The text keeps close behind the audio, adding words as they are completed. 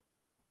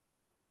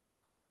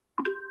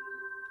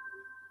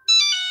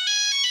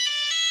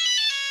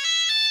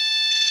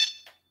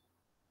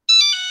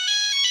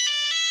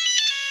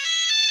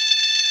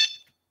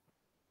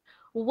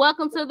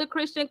Welcome to the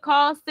Christian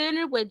Call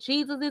Center where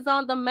Jesus is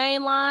on the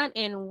main line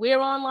and we're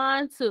on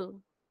line too.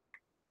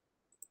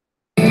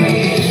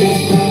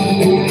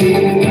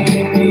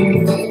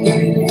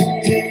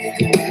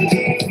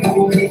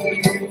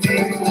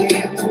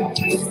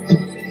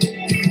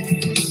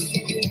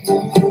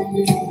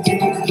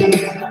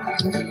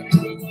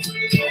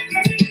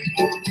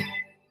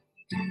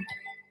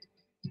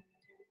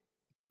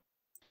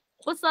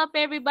 What's up,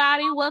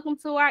 everybody? Welcome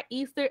to our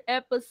Easter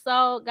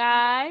episode,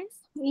 guys.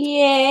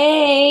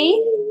 Yay!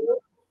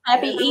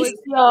 Happy Easter,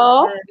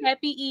 y'all.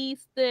 Happy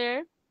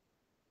Easter.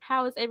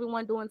 How is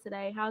everyone doing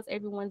today? How's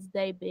everyone's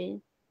day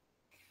been?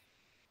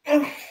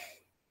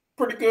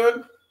 Pretty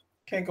good.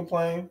 Can't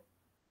complain.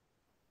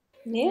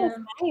 Yeah,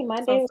 my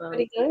day was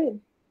pretty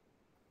good.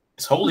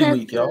 It's Holy That's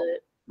Week, y'all.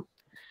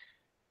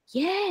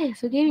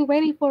 Yes, we're getting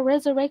ready for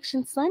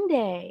Resurrection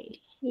Sunday.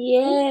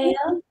 Yeah.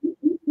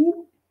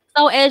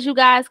 So as you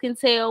guys can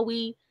tell,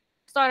 we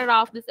started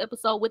off this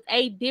episode with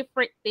a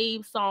different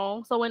theme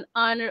song. So in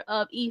honor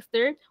of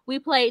Easter, we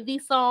played the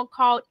song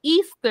called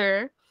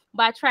Easter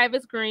by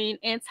Travis Green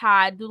and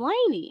Todd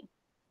Dulaney.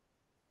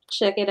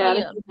 Check it out.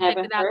 Check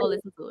it out. Go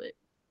listen to it.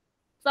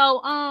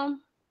 So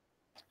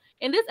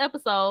in this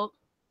episode,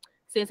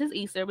 since it's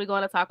Easter, we're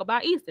going to talk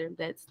about Easter.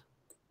 That's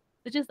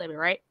the gist of it,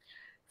 right?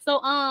 So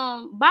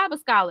Bible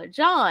scholar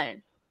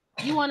John,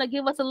 you want to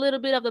give us a little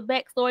bit of the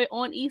backstory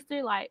on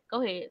Easter? Like,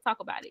 go ahead, talk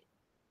about it.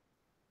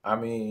 I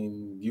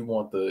mean, you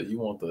want the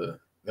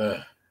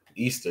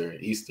Easter.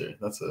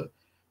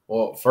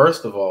 Well,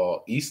 first of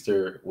all,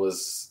 Easter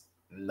was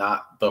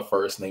not the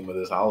first name of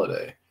this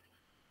holiday.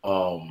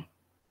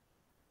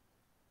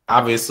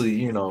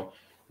 Obviously,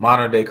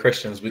 modern day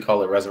Christians, we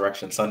call it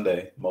Resurrection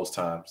Sunday most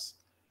times.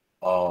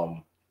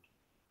 But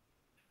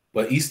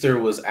Easter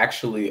was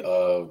actually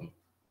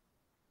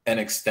an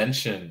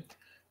extension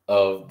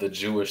of the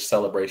Jewish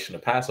celebration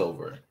of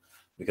Passover,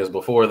 because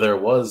before there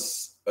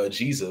was a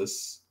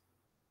Jesus,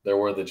 there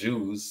were the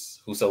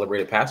Jews who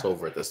celebrated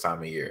Passover at this time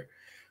of year,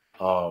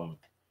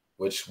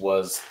 which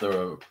was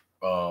the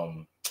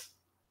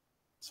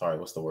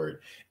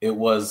It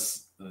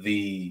was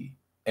the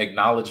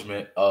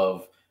acknowledgement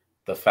of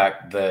the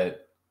fact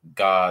that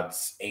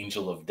God's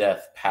angel of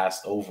death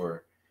passed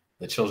over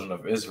the children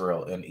of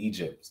Israel in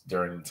Egypt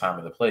during the time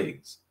of the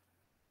plagues.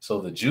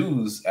 So the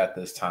Jews at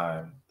this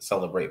time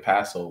celebrate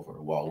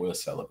Passover while we're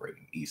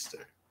celebrating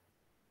Easter.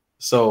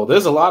 So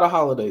there's a lot of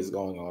holidays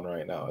going on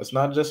right now. It's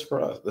not just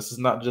for us. This is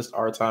not just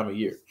our time of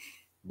year.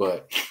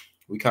 But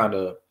we kind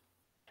of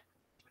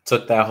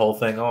took that whole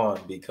thing on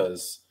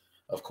because,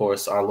 of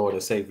course, our Lord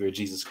and Savior,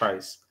 Jesus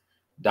Christ,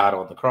 died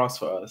on the cross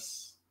for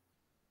us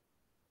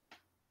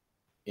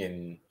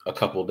in a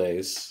couple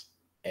days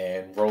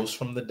and rose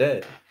from the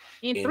dead.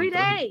 In 3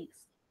 days.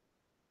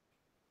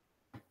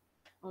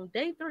 On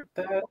day 3.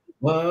 That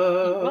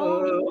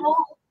was...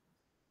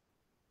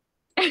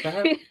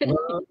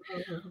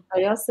 Are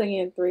y'all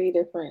singing 3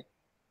 different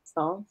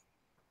songs?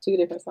 2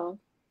 different songs?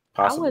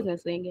 Possibly. I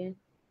wasn't singing.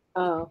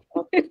 Oh,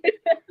 okay.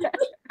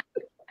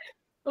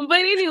 But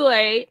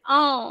anyway,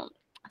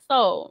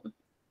 so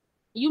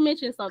you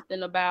mentioned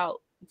something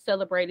about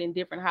celebrating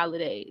different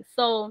holidays.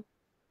 So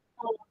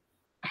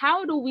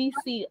how do we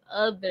see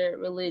other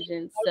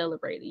religions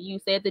celebrated? You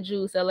said the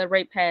Jews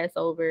celebrate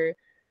Passover.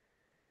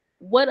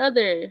 How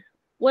do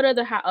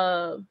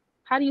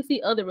you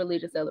see other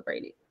religions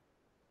celebrated?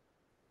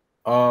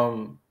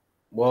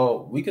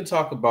 Well, we can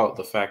talk about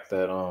the fact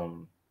that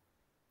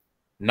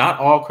not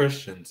all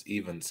Christians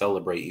even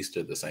celebrate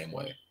Easter the same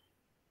way.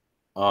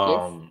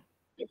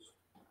 Yes.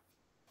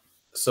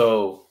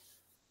 So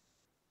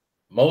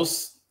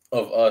most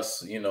of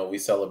us, we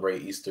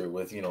celebrate Easter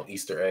with,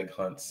 Easter egg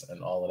hunts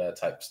and all of that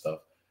type of stuff,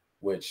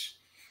 which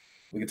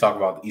we can talk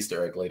about the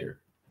Easter egg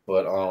later.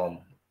 But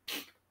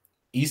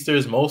Easter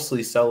is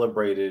mostly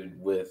celebrated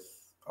with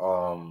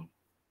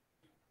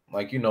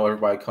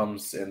everybody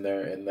comes in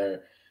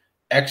their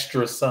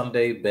extra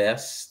Sunday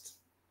best.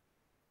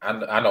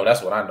 I know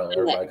that's what I know.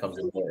 Everybody comes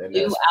in there and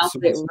new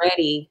outfit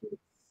ready,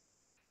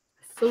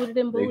 suited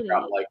and booted. They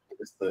got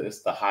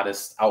it's the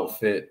hottest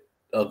outfit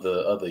of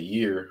the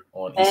year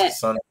on Easter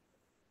Sunday.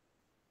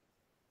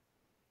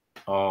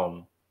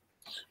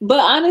 But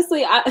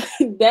honestly,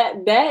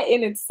 that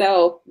in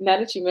itself, now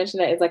that you mention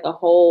that, is like a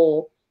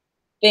whole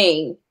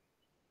thing,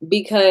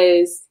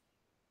 because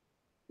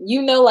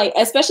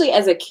especially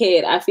as a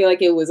kid, I feel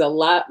like it was a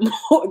lot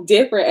more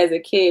different as a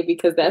kid,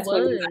 because that's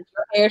when you got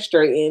your hair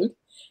straightened.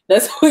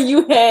 That's when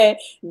you had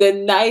the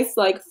nice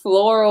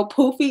floral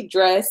poofy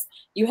dress.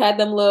 You had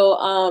them little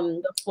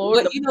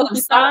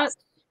the socks.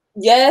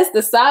 Yes,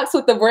 the socks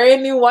with the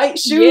brand new white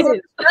shoes.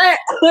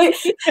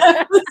 Yes.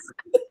 That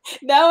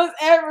was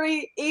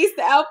every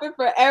Easter outfit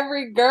for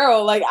every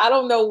girl. I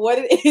don't know what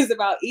it is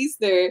about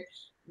Easter,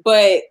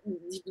 but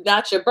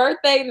not your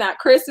birthday, not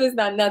Christmas,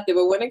 not nothing.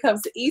 But when it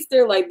comes to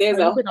Easter, there's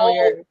a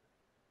whole...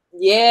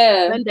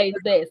 Yeah. Sunday's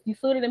best. You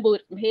suited and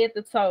booted from head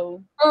to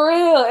toe. For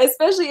real.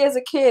 Especially as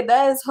a kid.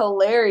 That is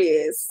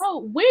hilarious.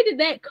 Oh, where did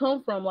that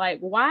come from?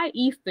 Why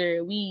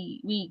Easter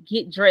we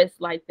get dressed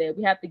like that?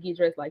 We have to get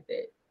dressed like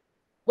that.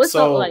 What's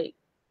so like?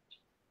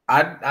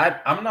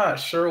 I'm not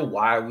sure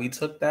why we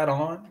took that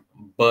on,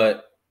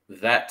 but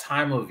that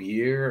time of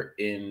year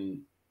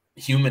in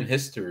human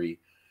history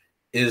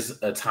is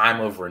a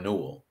time of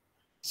renewal.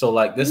 So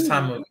like this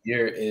time of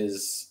year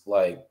is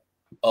like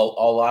a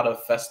lot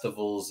of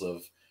festivals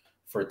of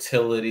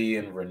fertility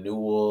and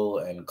renewal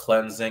and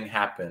cleansing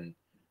happen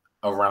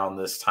around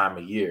this time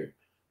of year.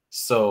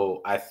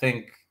 So I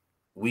think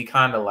we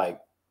kind of like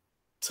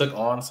took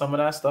on some of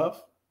that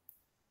stuff.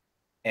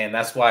 And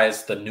that's why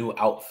it's the new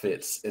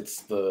outfits.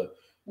 It's the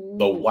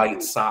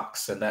white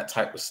socks and that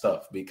type of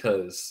stuff,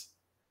 because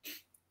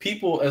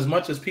people, as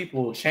much as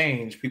people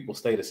change, people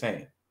stay the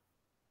same.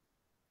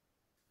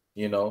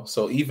 You know,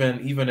 so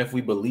even if we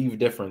believe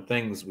different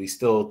things, we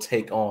still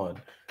take on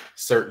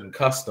certain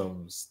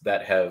customs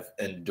that have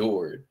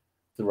endured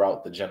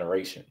throughout the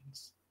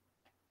generations.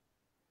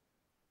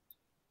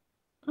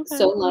 Okay,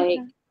 so like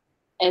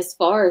as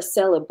far as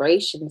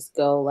celebrations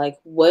go, like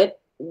what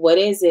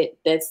is it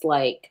that's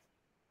like,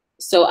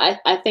 so I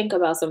think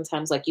about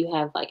sometimes like you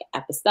have like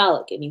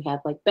apostolic and you have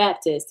like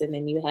Baptist and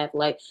then you have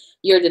like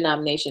your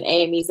denomination,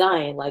 AME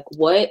Zion. Like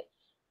what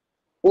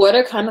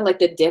are kind of like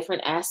the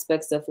different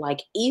aspects of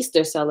like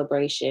Easter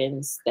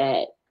celebrations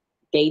that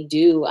they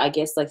do, I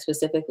guess, like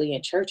specifically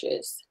in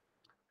churches?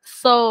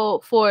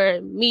 So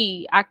for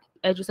me,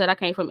 as you said, I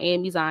came from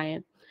AME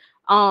Zion.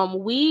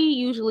 We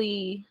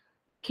usually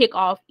kick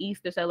off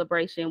Easter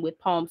celebration with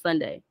Palm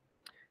Sunday.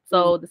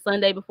 So the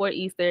Sunday before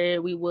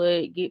Easter, we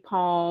would get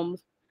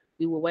palms.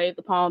 We would wave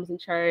the palms in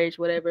church,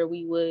 whatever.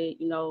 We would,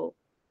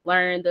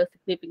 learn the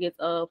significance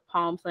of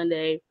Palm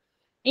Sunday.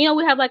 We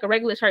have like a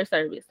regular church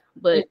service,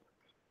 but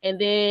and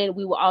then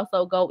we will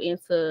also go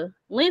into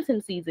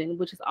Lenten season,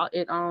 which is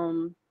it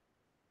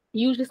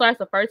usually starts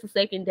the first and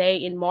second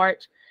day in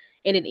March,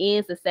 and it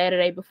ends the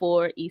Saturday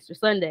before Easter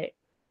Sunday.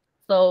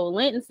 So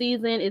Lenten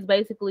season is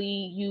basically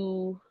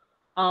you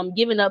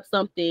giving up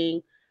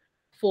something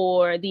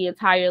for the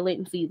entire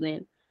Lenten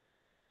season.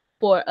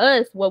 For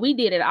us, what we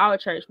did at our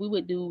church, we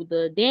would do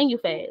the Daniel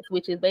fast,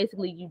 which is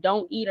basically you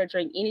don't eat or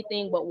drink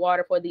anything but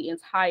water for the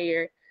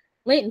entire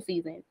Lenten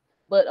season.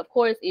 But of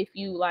course, if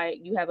you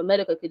have a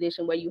medical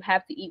condition where you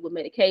have to eat with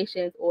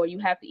medications or you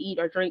have to eat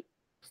or drink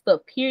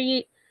stuff,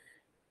 period,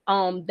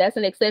 that's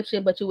an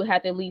exception, but you would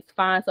have to at least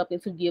find something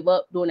to give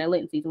up during that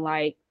Lenten season.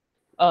 Like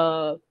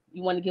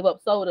you want to give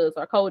up sodas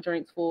or cold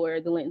drinks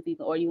for the Lenten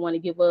season, or you want to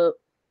give up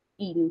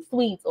eating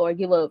sweets or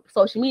give up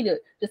social media.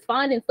 Just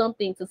finding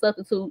something to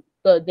substitute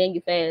the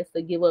Daniel fast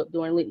to give up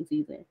during Lenten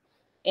season.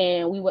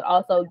 And we would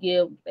also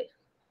give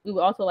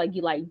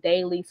like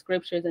daily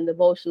scriptures and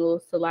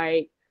devotionals to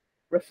like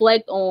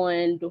reflect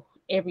on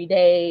every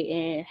day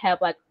and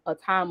have like a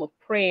time of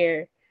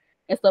prayer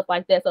and stuff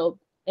like that. So,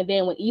 and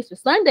then when Easter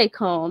Sunday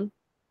come,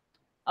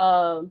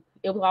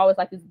 it was always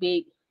like this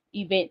big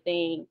event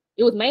thing.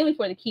 It was mainly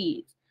for the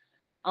kids.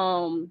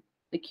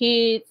 The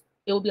kids,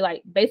 it would be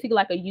like basically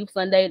like a youth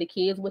Sunday. The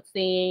kids would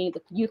sing,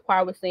 the youth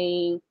choir would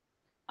sing.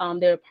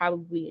 There would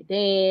probably be a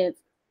dance,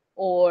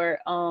 or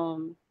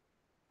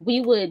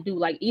we would do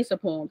like Easter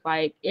poems.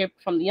 Like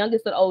from the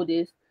youngest to the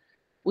oldest,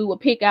 we would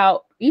pick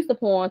out Easter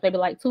poems. They'd be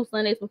like 2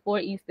 Sundays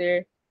before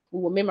Easter. We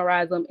would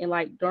memorize them, and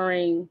like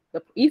during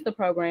the Easter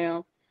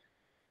program,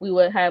 we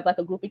would have like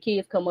a group of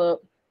kids come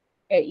up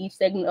at each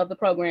segment of the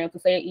program to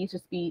say an Easter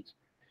speech,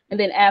 and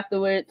then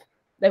afterwards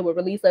they would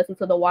release us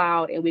into the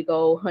wild and we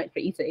go hunt for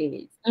Easter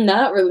eggs.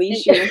 Not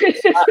release you.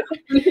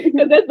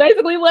 Because that's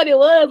basically what it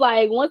was.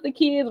 Like once the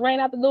kids ran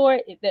out the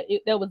door,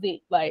 that was it.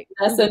 Like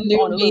that's a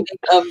new meaning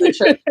of the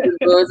church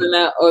doors are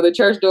now, or the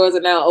church doors are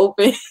now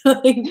open.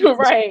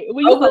 Right.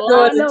 We used to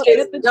line up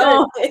at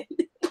the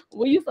church.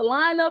 We used to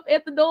line up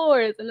at the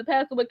doors, and the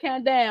pastor would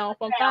count down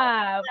from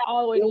 5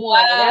 all the way to 1.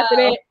 And after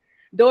that,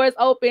 doors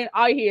open,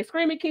 all you hear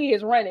screaming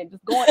kids running,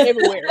 just going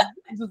everywhere.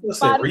 Just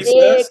spotted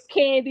egg,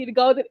 candy to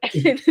go to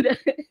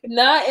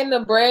not in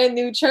the brand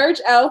new church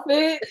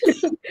outfit.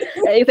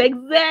 It's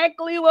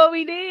exactly what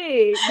we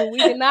did. We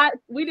did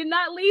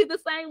not leave the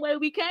same way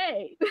we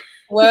came.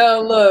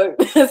 Well, look,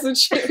 that's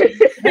what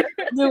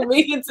you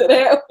lead to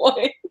that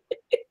point.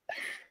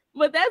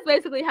 But that's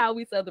basically how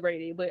we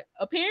celebrated. But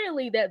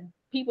apparently that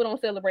people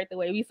don't celebrate the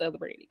way we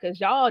celebrate it,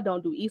 because y'all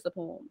don't do Easter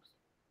poems.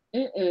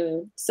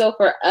 So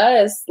for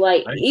us,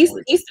 like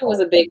Easter was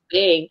a big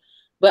thing,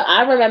 but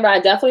I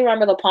definitely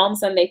remember the Palm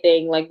Sunday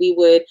thing. Like we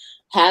would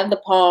have the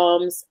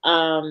palms.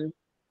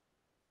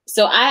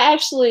 So I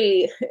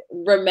actually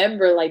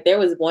remember like there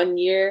was one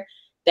year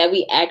that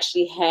we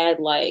actually had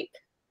like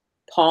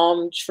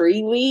palm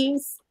tree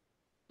leaves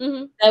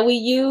that we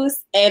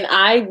used, and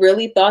I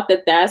really thought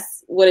that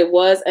that's what it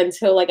was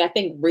until like I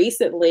think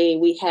recently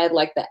we had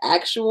like the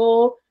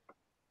actual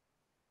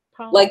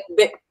palm.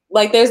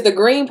 Like there's the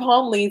green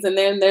palm leaves, and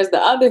then there's the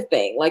other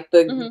thing, like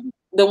the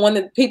one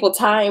that people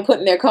tie and put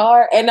in their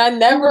car. And I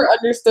never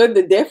understood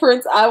the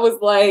difference. I was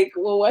like,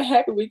 well, what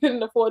happened? We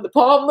couldn't afford the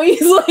palm leaves.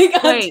 Wait,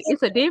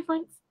 it's a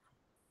difference?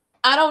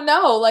 I don't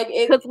know. Like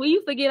because we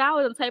used to get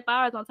ours and tape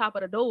ours on top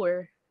of the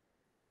door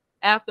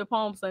after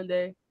Palm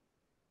Sunday.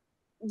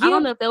 Yeah. I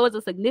don't know if there was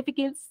a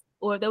significance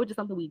or if that was just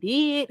something we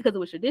did because it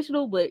was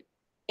traditional. But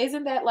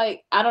isn't that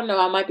like, I don't know,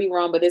 I might be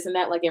wrong, but isn't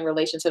that like in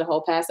relation to the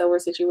whole Passover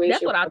situation?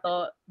 That's what I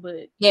thought.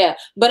 But yeah,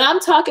 but I'm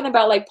talking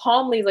about like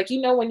palm leaves. Like,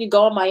 when you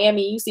go in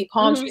Miami, you see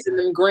palm trees and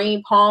them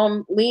green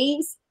palm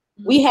leaves.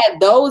 We had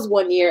those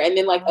one year, and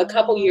then like a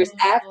couple years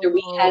after,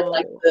 we had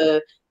like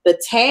the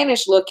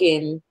tannish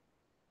looking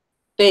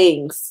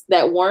things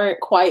that weren't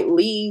quite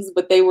leaves,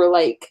 but they were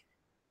like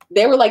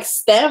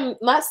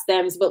not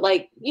stems, but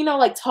like,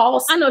 like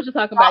tall. I know what you're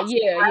talking about.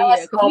 Yeah.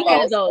 Because we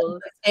had those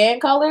tan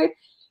colored.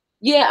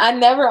 Yeah, I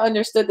never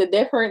understood the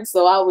difference,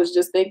 so I was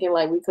just thinking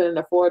like we couldn't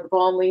afford the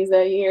palm leaves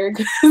that year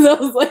because I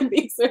was like,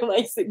 these are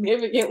like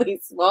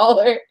significantly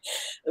smaller.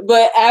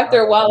 But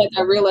after a while, like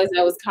I realized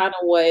that was kind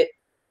of what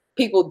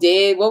people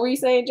did. What were you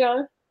saying,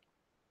 John?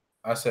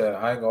 I said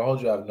I ain't gonna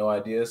hold you. I have no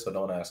idea, so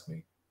don't ask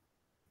me.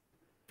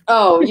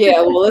 Oh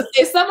yeah, well,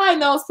 if somebody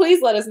knows,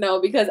 please let us know,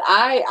 because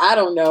I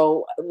don't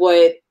know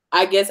what.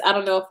 I guess I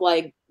don't know if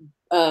like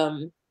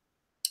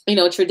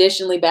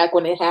traditionally back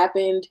when it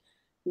happened,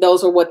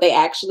 those were what they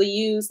actually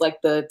used, like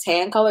the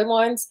tan colored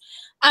ones.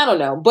 I don't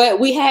know,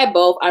 but we had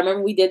both. I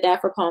remember we did that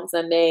for Palm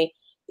Sunday.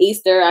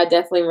 Easter, I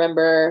definitely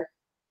remember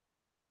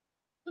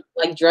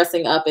like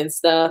dressing up and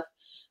stuff.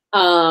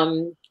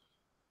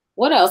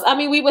 What else? I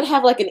mean, we would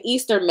have like an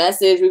Easter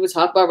message. We would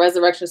talk about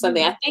Resurrection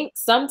Sunday. I think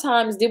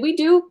sometimes, did we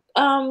do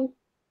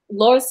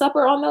Lord's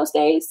Supper on those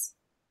days?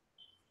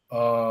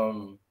 That's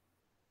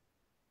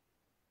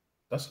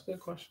a good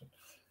question.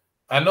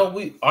 I know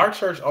our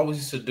church always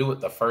used to do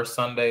it the first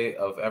Sunday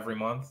of every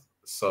month.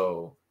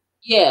 So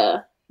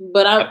yeah,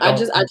 but I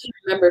just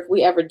remember if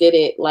we ever did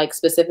it like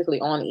specifically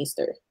on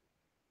Easter.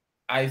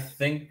 I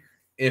think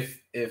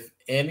if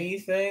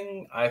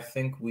anything, I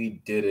think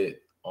we did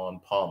it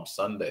on Palm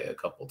Sunday a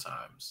couple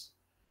times.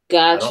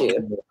 I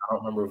don't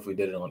remember if we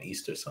did it on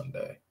Easter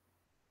Sunday.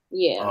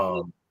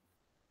 Yeah.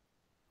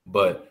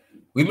 But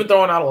we've been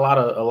throwing out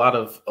a lot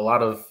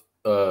of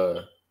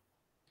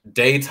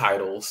day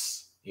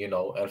titles.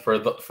 And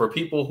for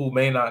people who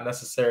may not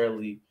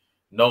necessarily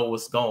know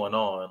what's going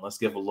on, let's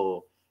give a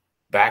little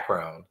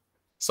background.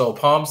 So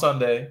Palm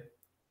Sunday,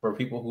 for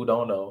people who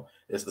don't know,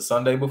 is the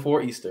Sunday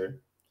before Easter,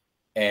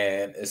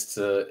 and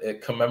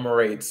it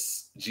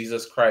commemorates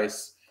Jesus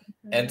Christ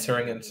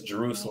entering into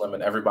Jerusalem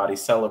and everybody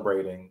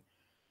celebrating.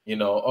 We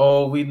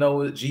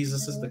know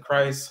Jesus is the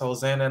Christ,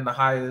 Hosanna in the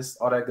highest,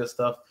 all that good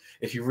stuff.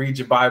 If you read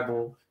your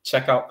Bible,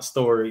 check out the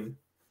story.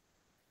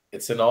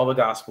 It's in all the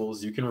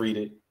Gospels. You can read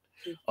it.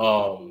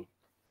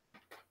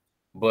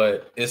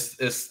 But it's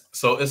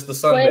the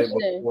Sunday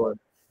before.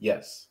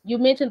 Yes. You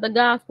mentioned the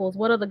Gospels.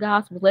 What are the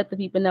Gospels? Let the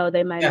people know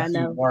they might not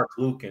know. Mark,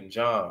 Luke, and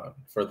John.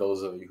 For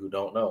those of you who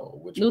don't know,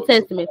 which New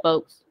Testament,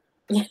 folks.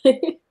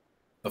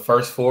 The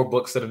first 4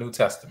 books of the New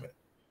Testament.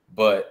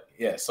 But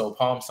yeah, so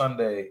Palm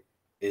Sunday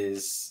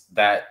is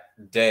that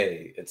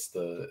day.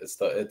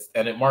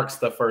 And it marks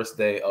the first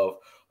day of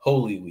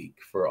Holy Week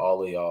for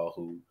all of y'all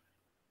who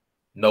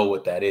know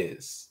what that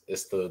is.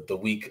 It's the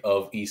week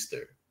of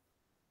Easter.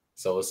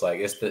 So it's like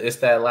it's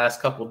that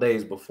last couple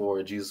days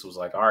before Jesus was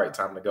like, all right,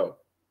 time to go.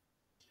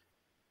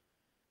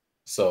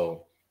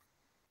 So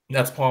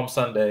that's Palm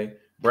Sunday.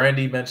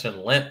 Brandy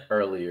mentioned Lent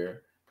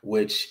earlier,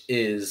 which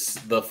is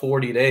the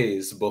 40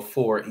 days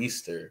before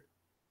Easter.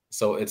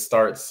 So it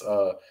starts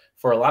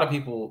for a lot of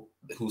people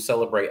who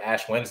celebrate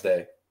Ash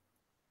Wednesday.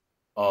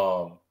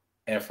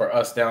 And for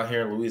us down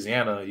here in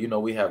Louisiana,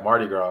 we have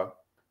Mardi Gras,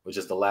 which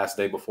is the last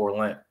day before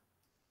Lent.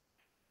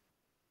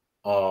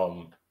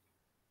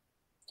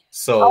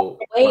 So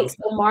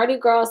Mardi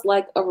Gras is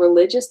like a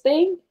religious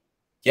thing?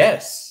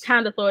 Yes.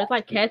 Kind of, so it's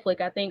like Catholic,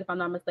 I think, if I'm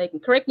not mistaken.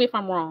 Correct me if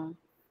I'm wrong.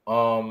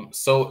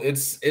 So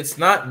it's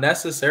not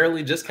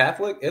necessarily just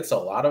Catholic. It's a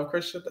lot of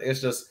Christian.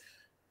 It's just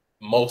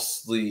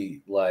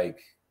mostly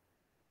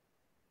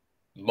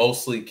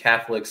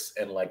Catholics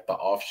and like the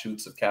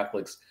offshoots of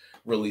Catholics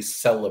really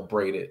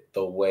celebrate it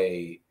the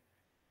way,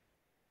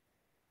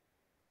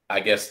 I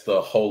guess,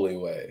 the holy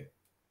way,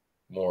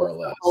 more or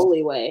less.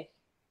 Holy way.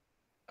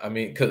 I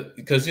mean,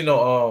 because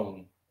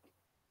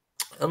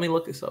let me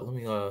look this up. Let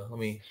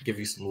me give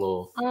you some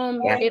little.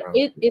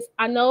 It's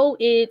I know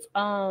it's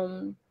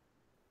the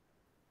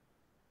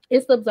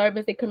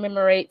observance that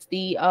commemorates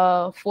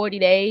the 40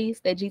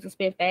 days that Jesus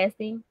spent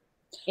fasting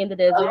in the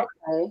desert.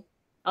 Okay.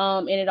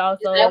 And it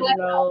also,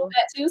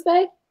 Fat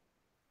Tuesday?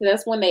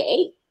 That's when they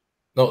ate.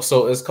 No,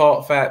 so it's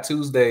called Fat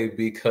Tuesday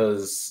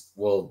because,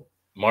 well,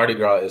 Mardi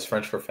Gras is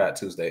French for Fat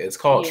Tuesday. It's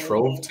called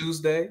Shrove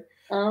Tuesday.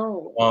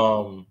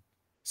 Oh.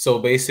 So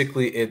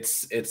basically,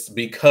 it's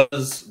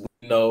because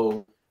we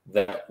know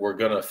that we're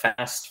gonna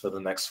fast for the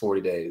next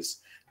 40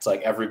 days. It's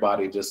like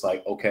everybody just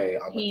like, okay,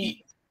 I'm gonna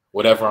eat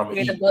whatever I'm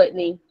gonna eat.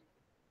 Gluttony.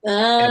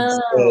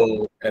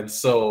 And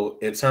so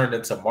it turned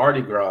into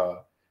Mardi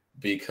Gras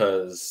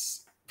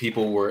because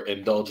people were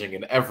indulging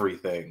in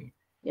everything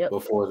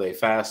before they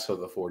fast for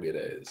the 40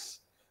 days.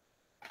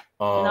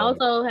 And I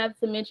also have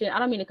to mention, I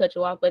don't mean to cut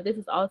you off, but this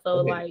is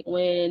also like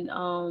when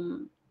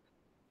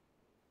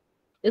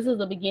this is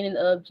the beginning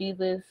of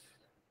Jesus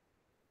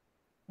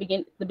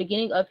the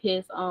beginning of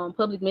his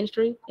public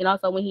ministry, and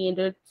also when he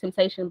endured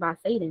temptation by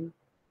Satan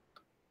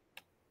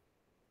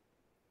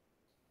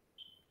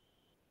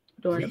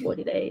during the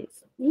 40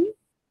 days. Mm-hmm.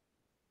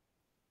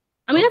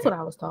 I mean, that's what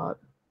I was taught.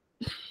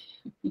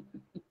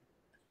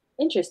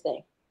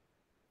 Interesting.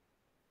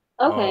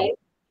 Okay.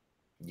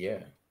 Yeah.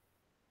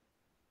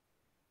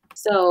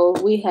 So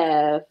we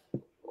have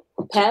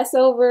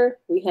Passover,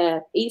 we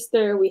have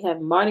Easter, we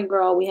have Mardi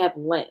Gras, we have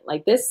Lent.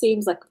 Like this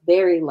seems like a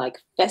very like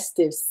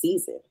festive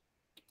season.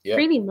 Yeah.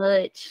 Pretty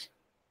much.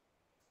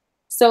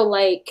 So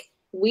like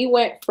we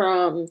went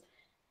from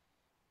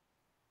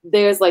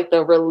there's like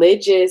the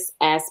religious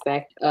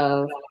aspect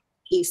of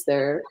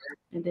Easter,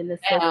 and then the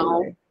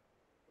now,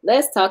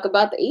 let's talk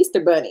about the Easter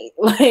Bunny.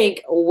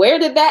 Like, where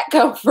did that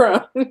come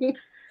from?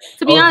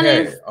 To be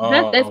honest,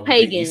 that's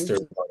pagan.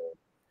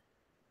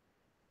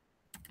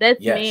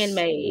 That's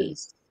man-made.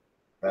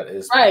 That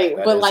is right,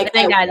 but like it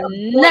ain't got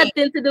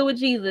nothing to do with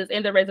Jesus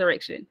and the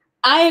resurrection.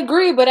 I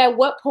agree, but at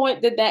what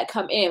point did that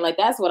come in? Like,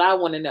 that's what I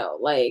want to know.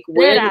 Like,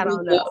 where did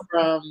we go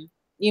from,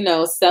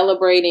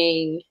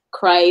 celebrating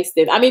Christ?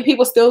 And I mean,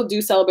 people still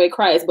do celebrate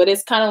Christ, but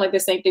it's kind of like the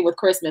same thing with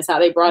Christmas, how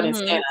they brought in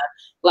Santa.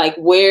 Like,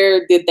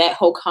 where did that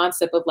whole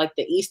concept of like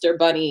the Easter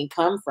Bunny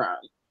come from?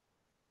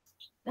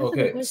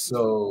 Okay,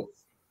 so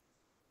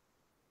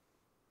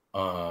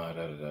why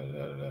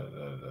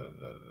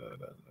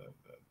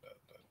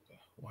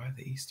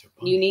the Easter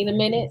Bunny? You need a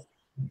minute?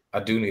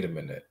 I do need a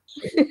minute.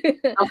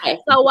 Okay.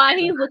 So while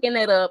he's looking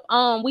that up,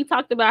 we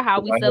talked about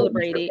how we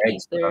celebrated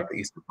Easter. The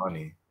Easter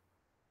Bunny.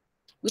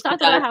 We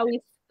talked about how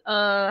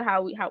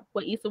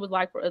what Easter was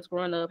like for us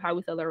growing up, how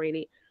we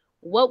celebrated.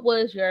 What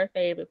was your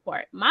favorite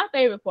part? My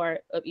favorite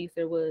part of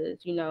Easter was,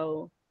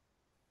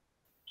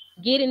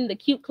 getting the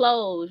cute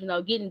clothes,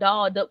 getting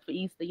dolled up for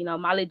Easter,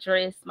 my little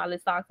dress, my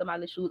little socks, and my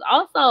little shoes.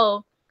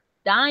 Also,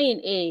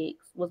 dyeing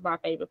eggs was my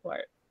favorite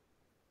part.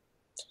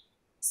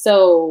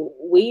 So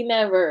we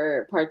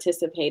never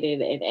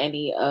participated in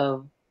any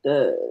of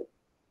the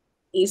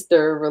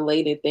Easter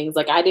related things.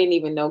 Like I didn't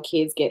even know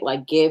kids get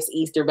like gifts,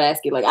 Easter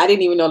basket. Like I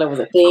didn't even know that was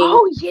a thing.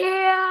 Oh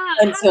yeah.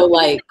 Until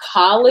like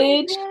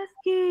college.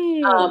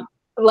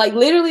 Like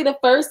literally the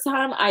first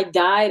time I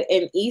dyed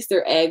an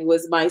Easter egg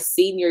was my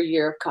senior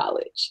year of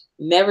college.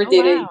 Never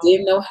did it.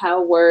 Didn't know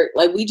how it worked.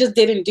 Like we just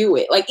didn't do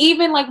it. Like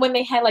even like when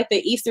they had like the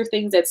Easter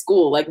things at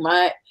school, like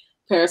my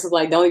parents was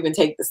like, don't even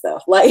take the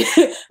stuff. Like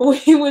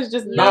we was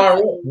just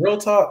real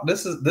talk.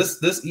 This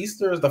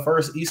Easter is the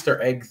first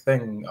Easter egg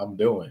thing I'm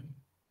doing.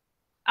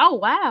 Oh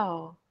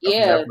wow.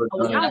 Yeah.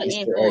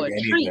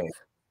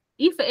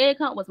 Easter egg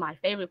hunt was my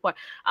favorite part.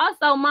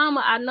 Also,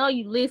 Mama, I know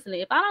you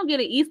listening. If I don't get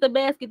an Easter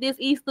basket this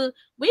Easter,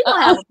 we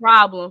gonna have a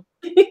problem.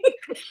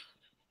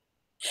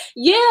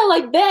 Yeah,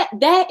 like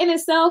that in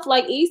itself,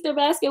 like Easter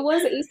basket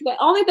was an Easter basket.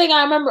 Only thing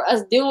I remember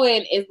us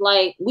doing is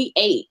like we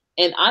ate.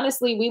 And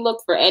honestly, we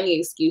looked for any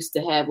excuse to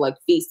have like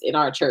feast in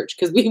our church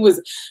because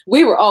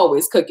we were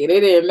always cooking.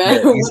 It didn't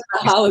matter what the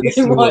holiday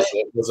was.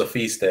 It was a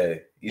feast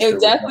day. Easter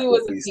it definitely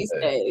was a feast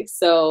day.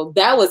 So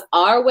that was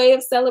our way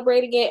of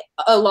celebrating it,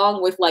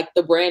 along with like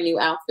the brand new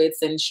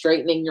outfits and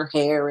straightening your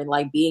hair and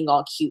like being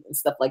all cute and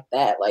stuff like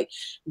that. Like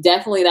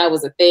definitely that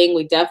was a thing.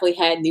 We definitely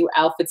had new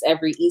outfits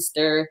every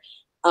Easter.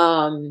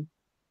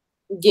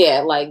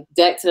 Yeah, like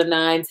deck to the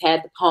nines,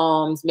 had the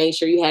palms, made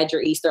sure you had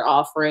your Easter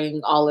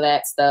offering, all of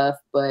that stuff.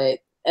 But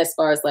as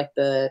far as like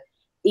the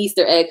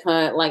Easter egg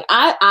hunt, like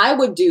I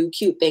would do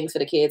cute things for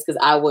the kids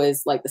because I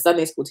was like the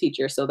Sunday school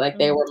teacher. So like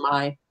that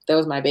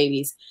was my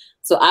babies.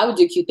 So I would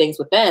do cute things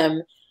with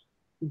them,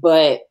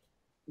 but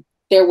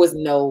there was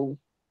no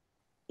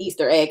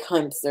Easter egg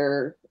hunts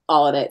or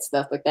all of that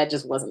stuff. Like that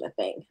just wasn't a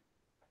thing.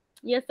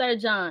 Yes, sir,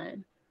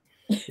 John.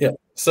 Yeah.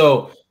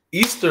 So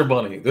Easter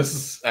Bunny. This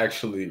is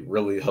actually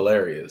really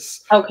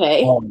hilarious.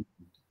 Okay. I'm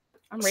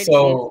ready.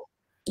 So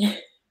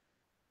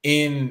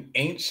in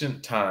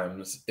ancient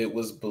times, it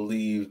was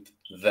believed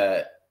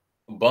that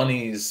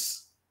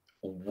bunnies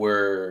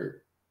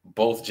were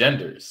both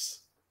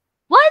genders.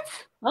 What?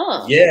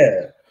 Oh.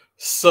 Yeah.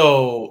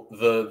 So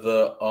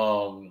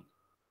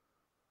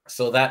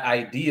so that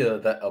idea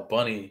that a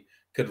bunny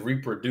could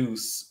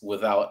reproduce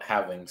without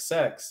having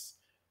sex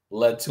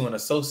led to an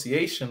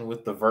association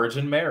with the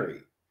Virgin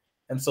Mary.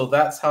 And so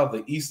that's how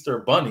the Easter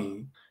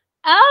Bunny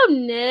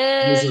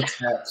was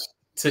attached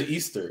to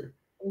Easter.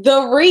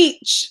 The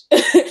reach.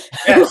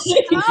 Yes.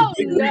 Oh,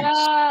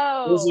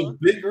 no. It was a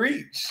big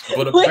reach.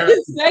 But apparently,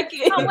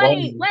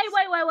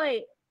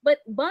 wait. But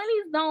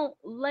bunnies don't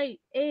lay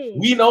eggs.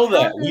 We know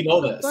that.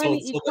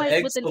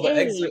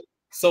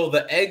 So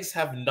the eggs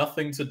have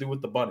nothing to do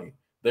with the bunny.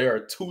 They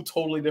are two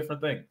totally different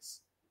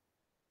things.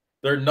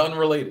 They're none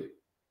related.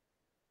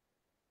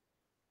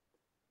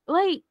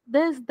 Like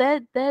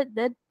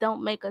that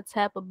don't make a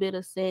tap a bit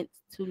of sense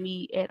to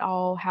me at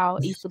all. How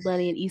Easter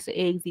Bunny and Easter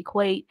eggs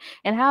equate,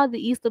 and how the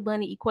Easter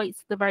Bunny equates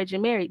to the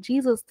Virgin Mary.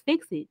 Jesus,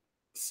 fix it.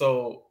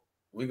 So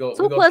we go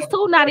 2 plus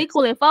 2 not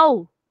equaling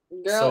 4.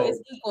 Girl, it's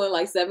equaling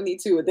like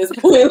 72 at this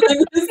point.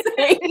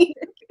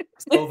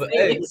 So the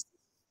eggs,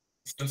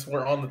 since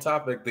we're on the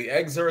topic, the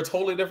eggs are a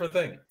totally different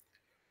thing.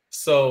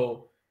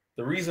 So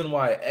the reason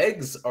why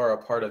eggs are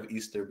a part of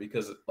Easter,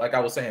 because like I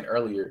was saying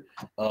earlier,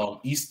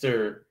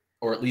 Easter,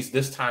 or at least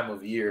this time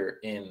of year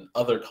in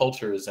other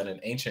cultures and in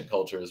ancient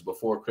cultures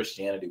before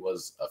Christianity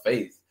was a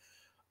faith,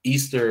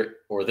 Easter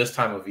or this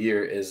time of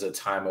year is a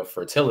time of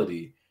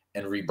fertility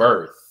and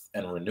rebirth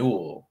and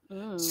renewal.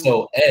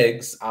 So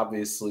eggs,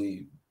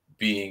 obviously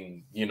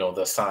being,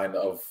 the sign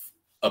of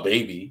a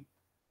baby,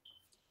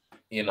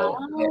 and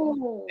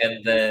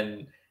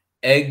then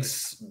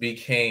eggs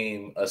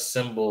became a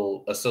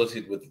symbol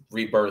associated with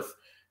rebirth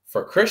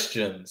for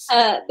Christians.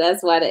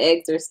 That's why the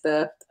eggs are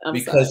stuffed.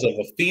 Because of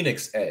a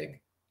phoenix egg.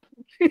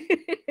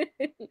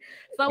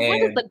 So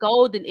where does the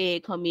golden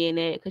egg come in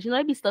at? Because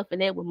they be stuffing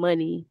that with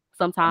money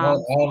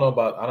sometimes. I don't know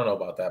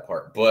about that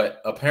part,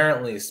 but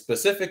apparently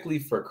specifically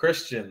for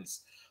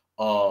Christians,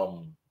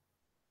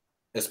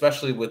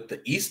 especially with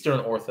the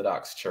Eastern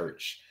Orthodox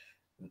Church,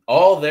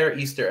 all their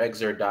Easter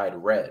eggs are dyed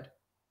red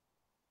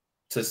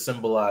to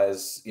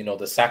symbolize,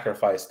 the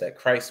sacrifice that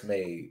Christ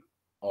made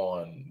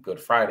on Good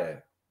Friday.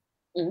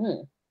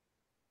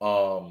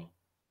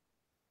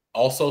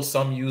 Also,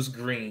 some use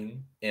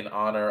green in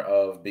honor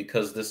of,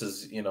 because this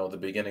is, the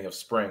beginning of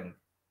spring,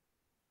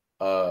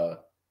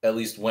 at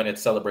least when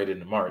it's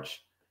celebrated in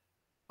March.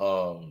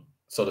 So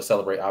to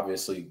celebrate,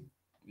 obviously,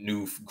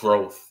 new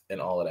growth and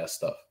all of that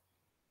stuff.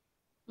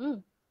 Okay.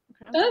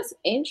 That's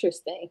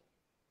interesting.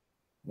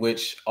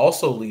 Which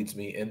also leads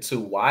me into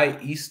why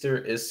Easter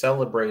is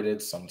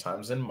celebrated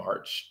sometimes in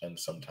March and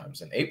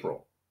sometimes in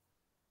April.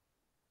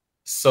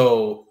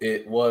 So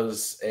it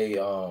was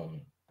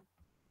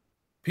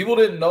people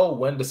didn't know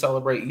when to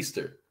celebrate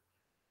Easter.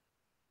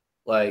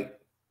 Like,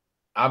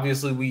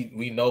 obviously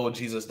we know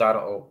Jesus died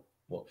on,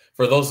 well,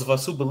 for those of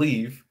us who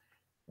believe,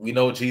 we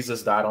know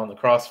Jesus died on the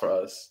cross for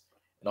us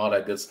and all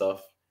that good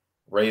stuff,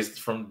 raised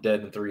from the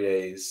dead in 3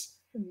 days,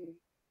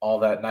 all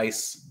that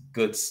nice,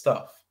 good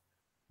stuff.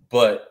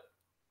 But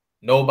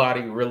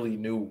nobody really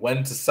knew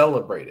when to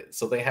celebrate it.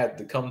 So they had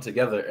to come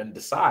together and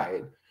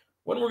decide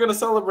when we're going to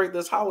celebrate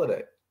this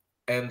holiday.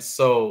 And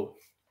so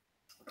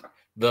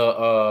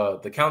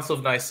the Council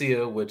of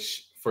Nicaea,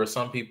 which for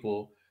some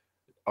people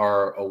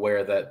are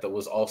aware that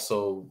was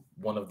also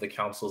one of the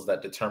councils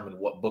that determined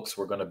what books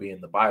were going to be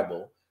in the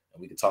Bible,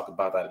 and we could talk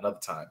about that another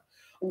time.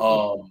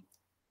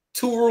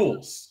 2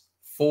 rules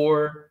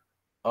for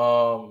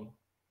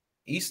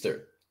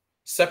Easter: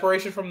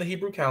 separation from the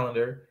Hebrew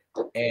calendar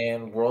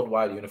and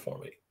worldwide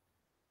uniformity.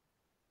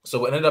 So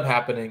what ended up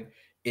happening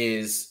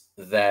is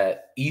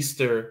that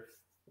Easter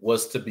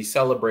was to be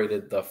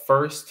celebrated the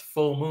first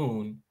full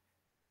moon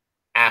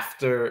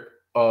after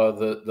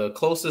the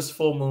closest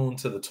full moon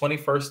to the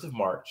 21st of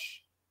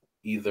March,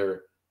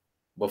 either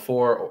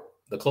before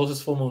the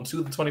closest full moon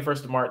to the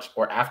 21st of March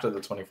or after the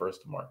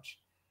 21st of March.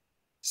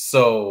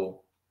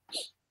 So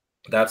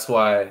that's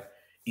why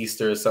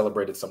Easter is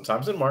celebrated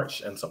sometimes in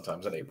March and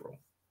sometimes in April.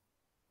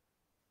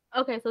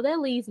 Okay, so that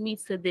leads me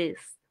to this: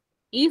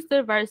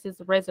 Easter versus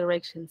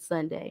Resurrection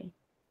Sunday.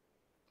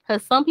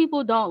 Because some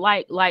people don't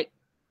like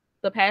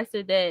the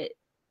pastor that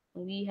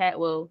we had,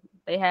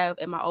 they have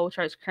at my old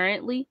church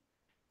currently.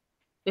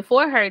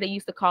 Before her, they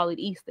used to call it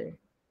Easter.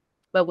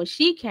 But when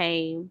she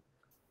came,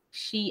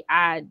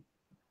 I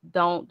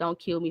don't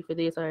kill me for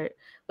this,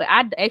 but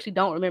I actually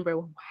don't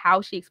remember how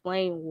she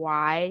explained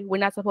why we're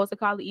not supposed to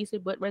call it Easter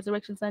but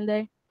Resurrection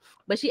Sunday.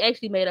 But she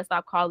actually made us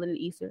stop calling it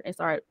Easter and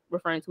start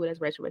referring to it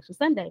as Resurrection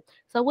Sunday.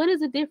 So what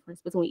is the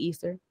difference between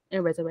Easter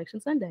and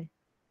Resurrection Sunday?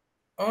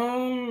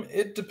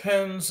 It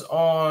depends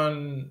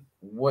on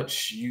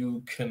what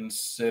you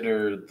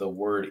consider the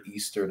word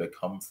Easter to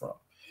come from.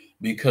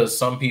 Because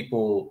some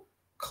people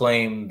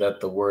claim that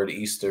the word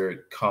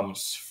Easter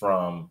comes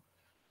from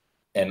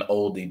an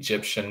old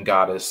Egyptian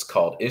goddess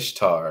called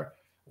Ishtar,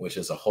 which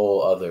is a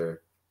whole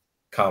other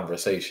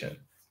conversation.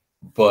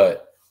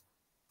 But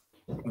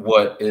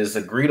what is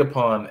agreed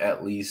upon,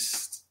 at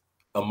least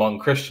among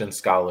Christian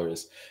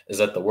scholars, is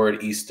that the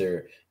word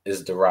Easter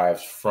is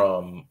derived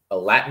from a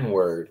Latin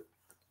word,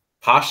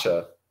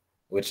 Pascha,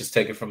 which is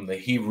taken from the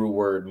Hebrew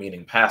word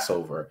meaning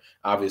Passover,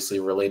 obviously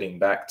relating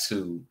back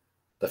to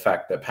the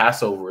fact that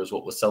Passover is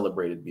what was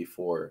celebrated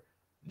before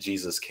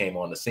Jesus came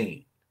on the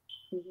scene.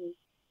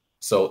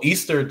 So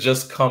Easter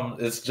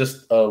it's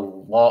just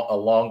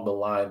along the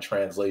line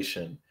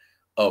translation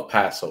of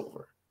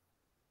Passover.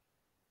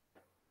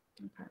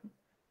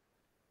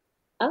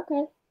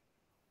 Okay.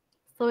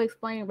 So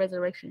explain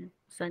Resurrection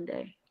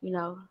Sunday.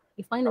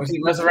 Explain it.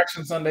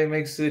 Resurrection Sunday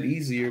makes it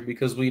easier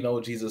because we know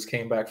Jesus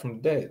came back from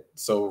the dead.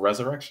 So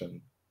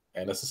resurrection,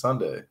 and it's a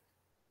Sunday.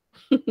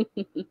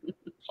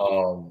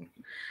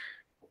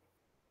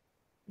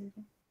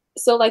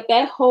 So like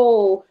that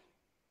whole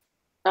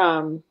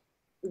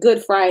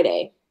Good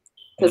Friday,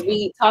 because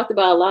we talked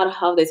about a lot of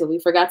holidays, so we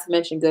forgot to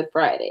mention Good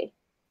Friday.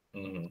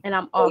 And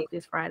I'm off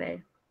this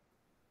Friday.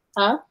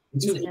 Huh?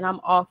 And I'm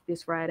off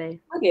this Friday.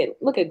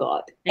 Look at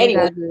God.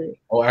 Anyway.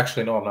 Oh,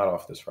 actually, no, I'm not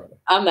off this Friday.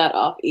 I'm not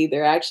off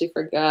either. I actually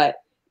forgot.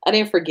 I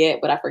didn't forget,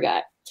 but I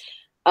forgot.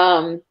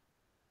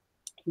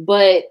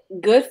 But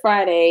Good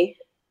Friday,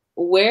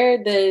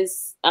 where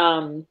does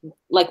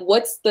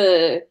what's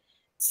the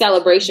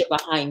celebration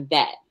behind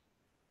that.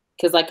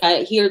 Because like I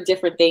hear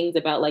different things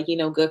about like, you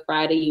know, Good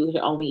Friday, you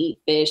should only eat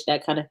fish,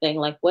 that kind of thing.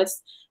 Like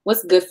what's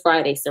Good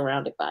Friday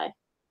surrounded by?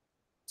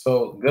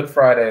 So Good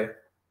Friday,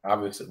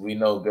 obviously, we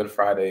know Good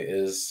Friday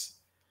is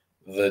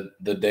the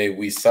day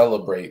we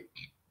celebrate,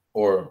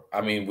 or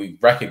I mean, we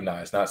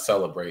recognize, not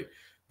celebrate,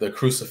 the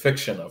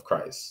crucifixion of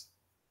Christ.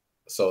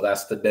 So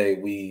that's the day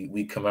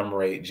we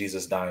commemorate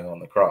Jesus dying on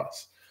the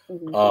cross.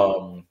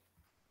 Mm-hmm.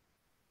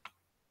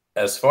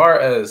 As far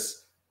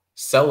as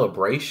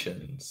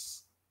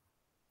celebrations,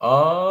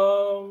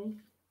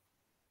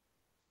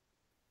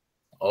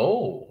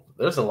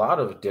 there's a lot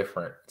of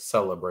different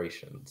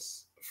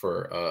celebrations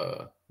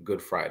for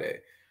Good Friday.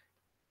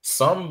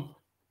 Some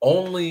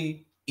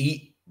only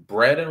eat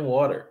bread and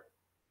water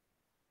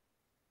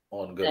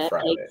on Good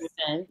Friday. Makes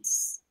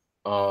sense.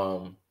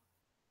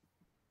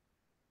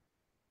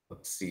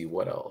 Let's see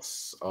what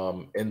else.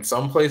 In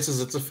some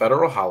places it's a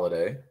federal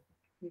holiday.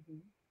 Mm-hmm.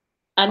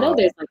 I know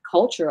there's like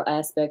cultural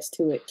aspects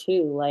to it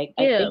too. Like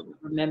I think I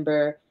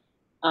remember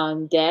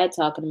Dad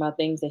talking about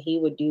things that he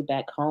would do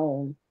back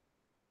home.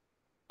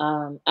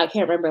 I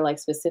can't remember like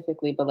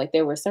specifically, but like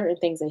there were certain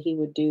things that he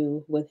would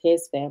do with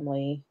his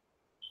family.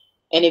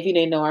 And if you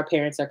didn't know, our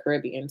parents are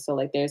Caribbean, so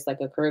like there's like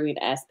a Caribbean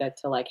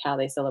aspect to like how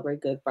they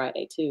celebrate Good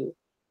Friday too.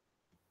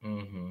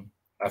 Mm-hmm.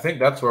 I think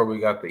that's where we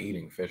got the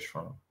eating fish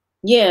from.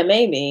 Yeah,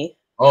 maybe.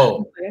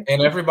 Oh,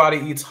 and everybody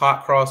eats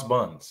hot cross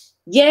buns.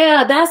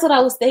 Yeah, that's what I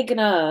was thinking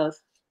of.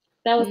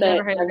 That was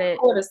that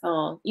recorder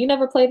song. You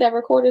never played that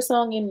recorder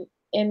song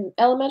in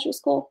elementary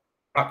school?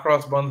 Hot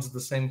cross buns is the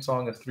same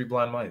song as Three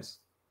Blind Mice.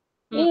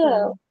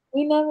 Yeah,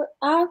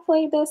 I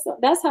played that song.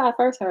 That's how I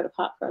first heard of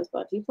hot cross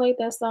buns. You played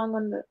that song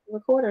on the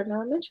recorder in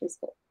elementary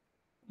school.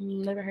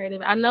 Never heard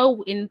of it. I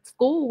know in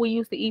school we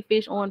used to eat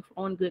fish on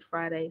Good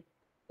Friday.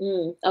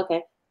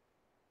 Okay.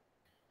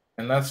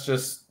 And that's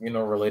just,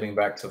 relating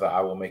back to the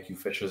I will make you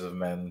fishers of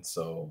men.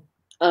 So,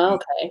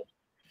 okay.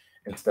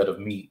 Instead of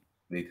meat,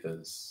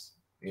 because,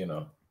 It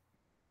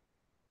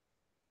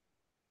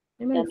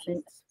makes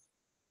sense.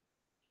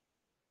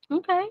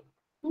 Okay.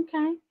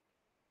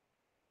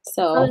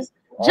 So,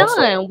 John,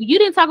 also, you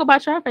didn't talk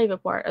about your favorite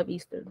part of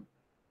Easter.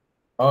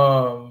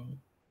 I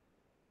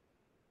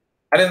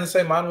didn't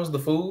say mine was the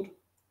food.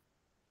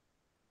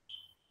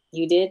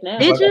 You did now.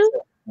 Did you?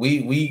 Said,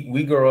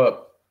 we grew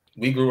up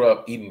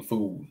eating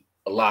food.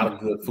 A lot of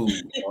good food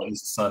on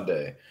Easter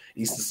Sunday.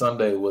 Easter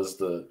Sunday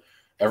was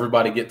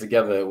everybody get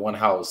together at one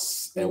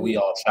house and we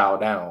all chow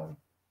down.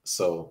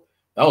 So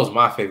that was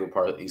my favorite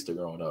part of Easter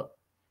growing up.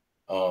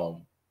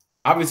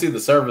 Obviously the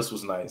service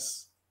was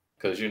nice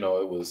because it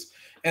was,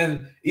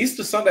 and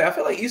Easter Sunday, I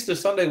feel like Easter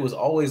Sunday was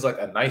always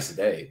like a nice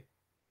day.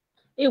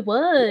 It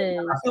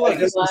was. I feel like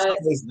Easter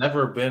Sunday's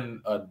never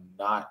been a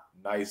not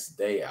nice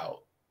day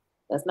out.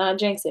 That's not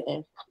jinxing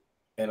it.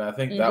 And I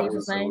think that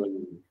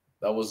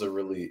was a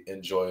really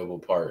enjoyable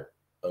part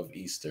of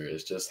Easter,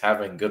 is just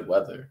having good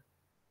weather.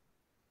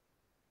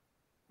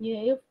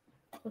 Yeah,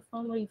 for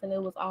some reason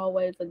it was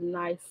always a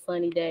nice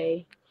sunny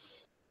day.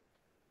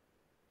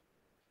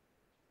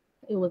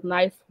 It was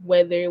nice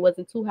weather. It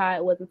wasn't too hot.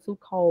 It wasn't too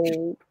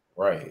cold.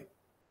 Right.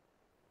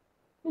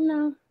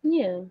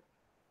 Yeah.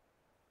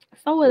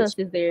 So what else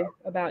is there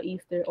about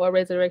Easter or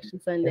Resurrection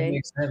Sunday? It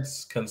makes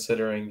sense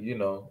considering,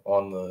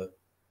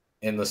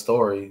 in the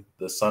story,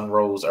 the sun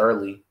rose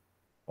early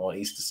on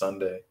Easter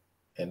Sunday,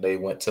 and they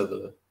went to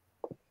the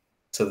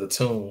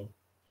tomb,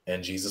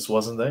 and Jesus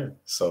wasn't there.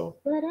 So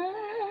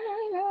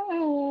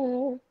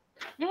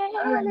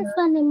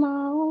Sunday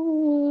morning.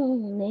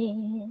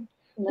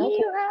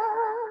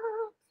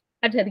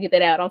 I just had to get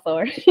that out. I'm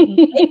sorry.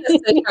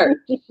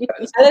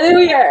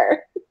 Hallelujah.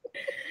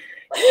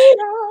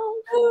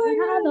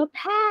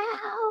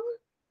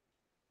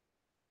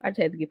 I just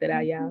had to get that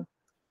out, y'all.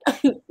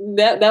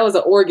 That was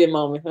an organ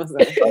moment. I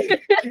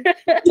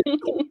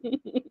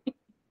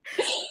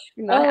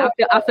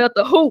felt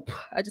the hoop.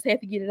 I just had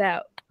to get it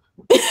out.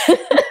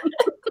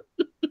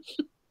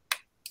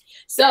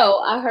 So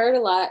I heard a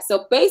lot.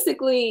 So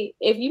basically,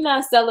 if you're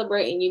not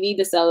celebrating, you need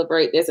to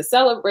celebrate. There's a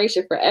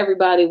celebration for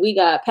everybody. We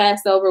got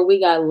Passover, we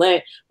got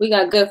Lent, we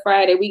got Good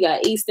Friday, we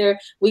got Easter,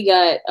 we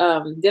got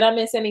did I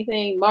miss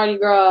anything? Mardi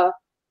Gras,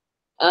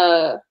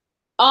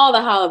 all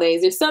the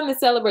holidays. There's something to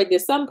celebrate.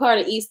 There's some part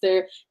of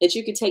Easter that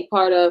you can take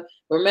part of.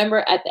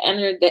 Remember, at the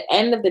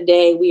end of the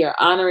day, we are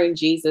honoring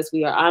Jesus.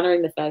 We are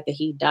honoring the fact that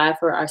he died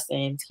for our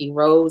sins. He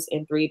rose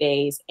in 3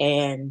 days,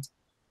 and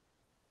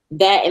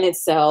that in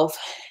itself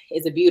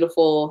is a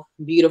beautiful,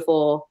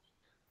 beautiful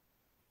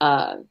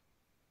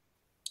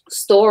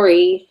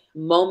story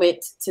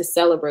moment to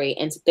celebrate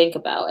and to think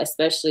about,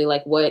 especially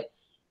like what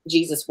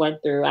Jesus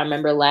went through. I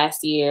remember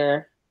last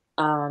year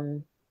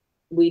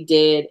we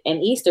did an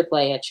Easter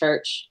play at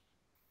church,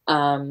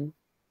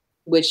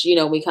 which,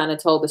 we kind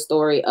of told the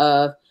story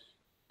of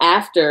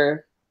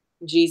after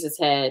Jesus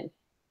had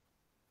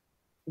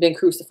been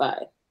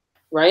crucified,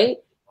 right?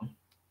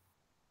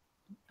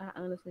 I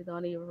honestly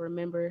don't even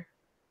remember.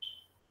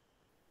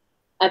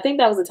 I think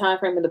that was the time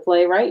frame of the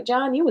play, right,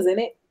 John? You was in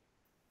it.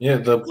 Yeah,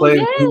 the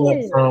play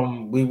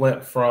we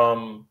went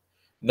from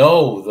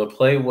No, the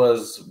play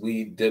was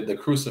we did the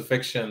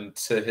crucifixion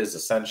to his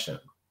ascension.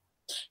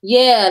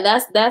 Yeah,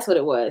 that's what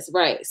it was,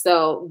 right?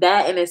 So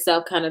that in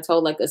itself kind of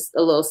told like a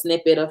little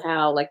snippet of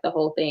how like the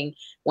whole thing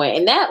went,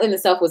 and that in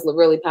itself was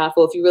really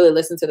powerful. If you really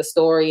listen to the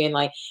story and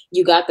like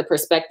you got the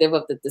perspective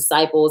of the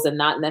disciples and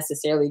not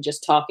necessarily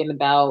just talking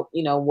about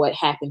what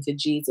happened to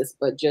Jesus,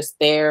 but just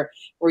their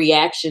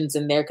reactions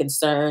and their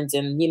concerns.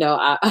 And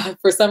I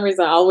for some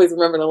reason I always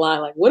remember the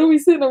line like, "What are we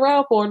sitting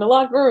around for in the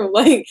locked room?"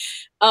 Like,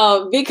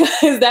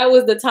 because that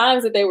was the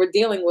times that they were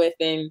dealing with,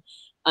 and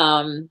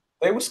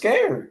they were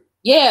scared.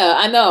 Yeah,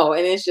 I know.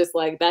 And it's just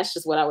like, that's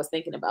just what I was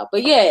thinking about.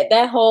 But yeah,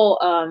 that whole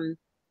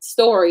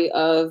story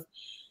of,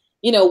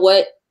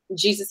 what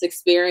Jesus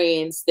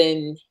experienced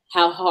and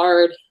how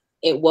hard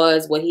it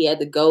was, what he had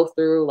to go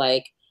through.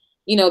 Like,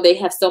 they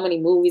have so many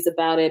movies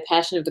about it.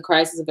 Passion of the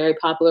Christ is a very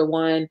popular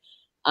one.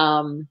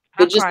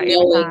 But just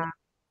knowing,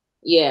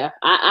 yeah,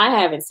 I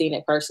haven't seen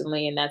it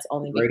personally. And that's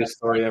only the greatest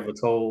story ever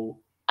told.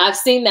 I've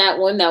seen that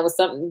one. That was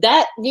something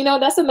that,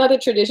 that's another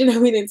tradition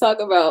that we didn't talk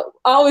about.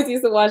 I always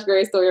used to watch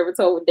Greatest Story Ever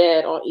Told with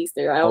Dad on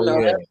Easter. I don't know.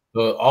 Yeah.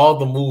 All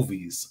the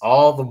movies,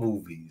 all the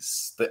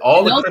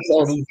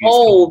Christian movies.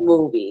 Old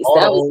movies.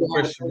 All the old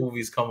Christian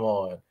movies come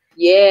on.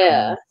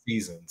 Yeah.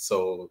 Season.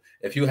 So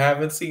if you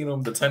haven't seen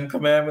them, the 10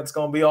 Commandments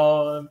gonna be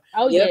on.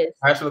 Oh yes.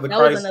 Passion of the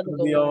Christ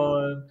gonna be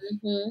on.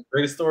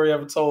 Greatest Story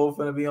Ever Told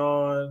gonna be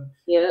on.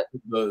 Yep.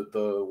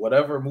 The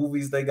whatever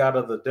movies they got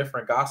of the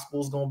different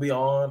gospels gonna be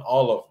on.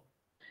 All of them.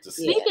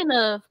 Speaking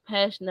of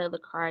Passion of the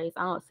Christ,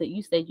 I don't say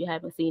you said you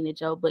haven't seen it,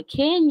 Joe, but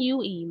can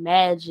you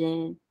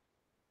imagine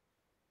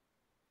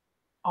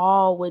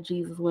all what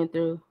Jesus went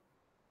through?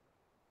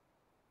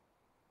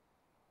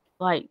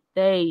 Like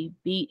they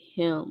beat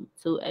him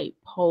to a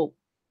pulp,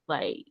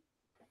 like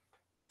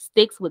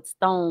sticks with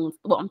stones.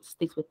 Well,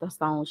 sticks with the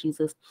stones,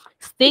 Jesus.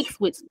 Sticks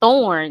with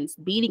thorns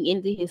beating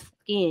into his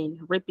skin,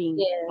 ripping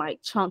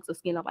like chunks of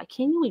skin off. Like,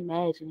 can you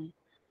imagine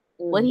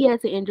what he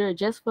had to endure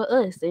just for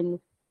us?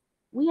 And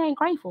we ain't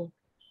grateful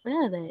for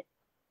none of that.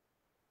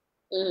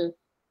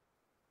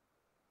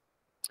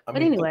 But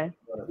anyway,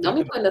 don't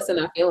be putting us in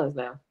our feelings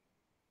now.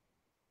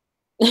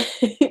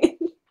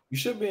 You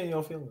should be in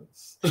your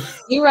feelings.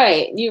 You're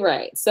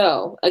right.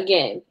 So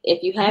again,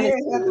 if you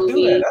haven't seen the movie,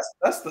 do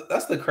that.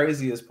 That's the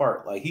craziest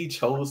part. Like he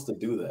chose to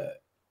do that.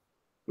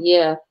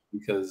 Yeah.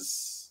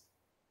 Because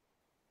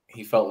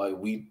he felt like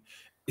we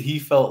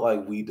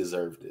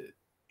deserved it.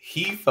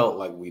 He felt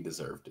like we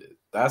deserved it.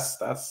 That's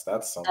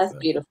something. That's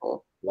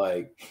beautiful.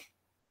 Like,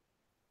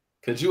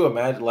 could you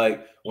imagine,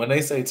 like, when they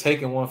say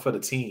taking one for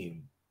the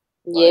team?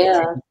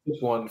 Yeah.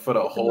 Like, one for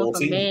the whole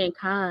team.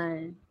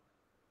 Mankind.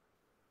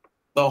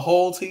 The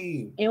whole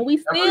team. And we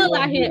still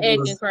out here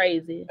acting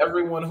crazy.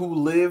 Everyone who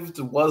lived,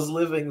 was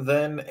living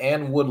then,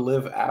 and would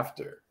live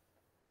after.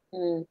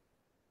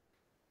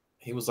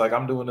 He was like,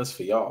 I'm doing this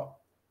for y'all.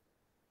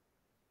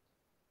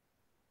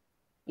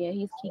 Yeah,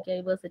 he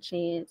gave us a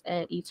chance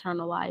at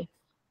eternal life.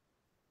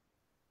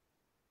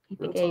 He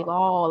forgave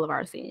all of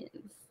our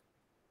sins.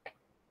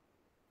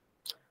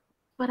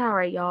 But all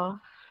right, y'all.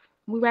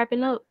 We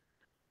wrapping up.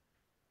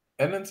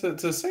 And then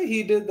to say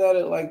he did that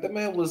at like the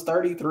man was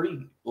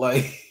 33.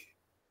 Like,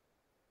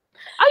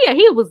 oh yeah,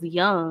 he was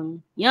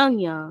young.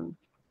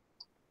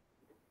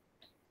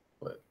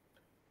 But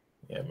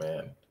yeah,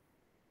 man.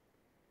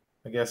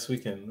 I guess we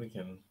can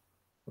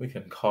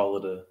call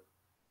it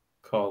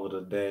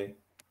a day.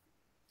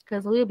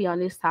 Because we'll be on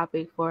this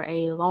topic for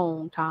a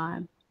long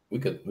time. We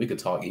could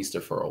talk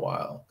Easter for a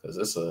while because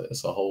there's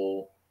a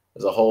whole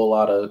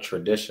lot of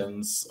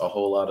traditions, a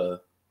whole lot of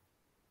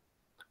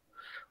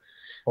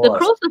the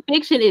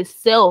crucifixion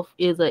itself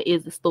is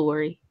a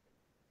story.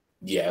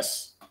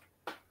 Yes,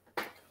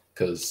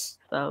 because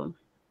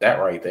that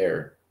right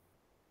there.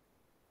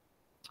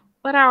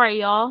 But all right,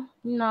 y'all.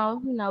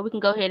 No, we can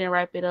go ahead and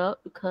wrap it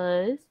up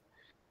because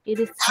it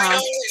is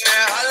time.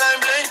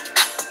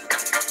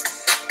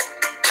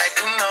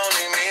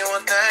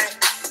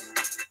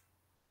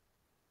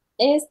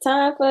 It's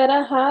time for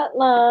the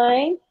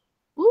hotline.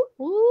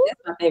 Woo-hoo.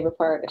 That's my favorite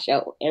part of the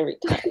show every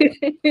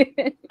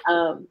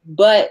time.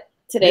 But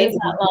today's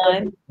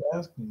hotline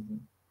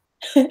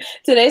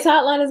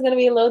is going to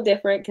be a little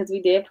different because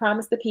we did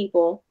promise the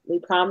people. We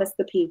promised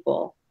the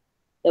people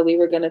that we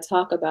were going to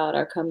talk about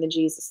our Come to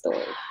Jesus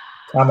story.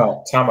 Time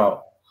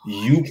out.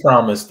 You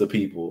promised the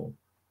people.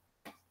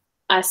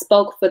 I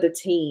spoke for the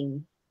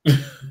team.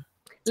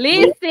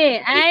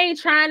 Listen, I ain't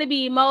trying to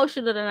be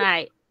emotional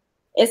tonight.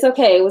 It's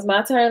okay. It was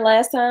my turn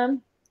last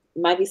time.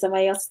 It might be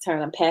somebody else's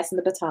turn. I'm passing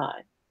the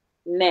baton.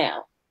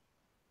 Now,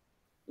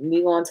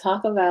 we're going to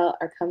talk about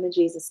our Come to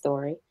Jesus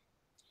story.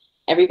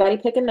 Everybody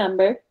pick a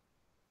number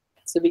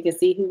so we can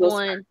see who goes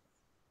first.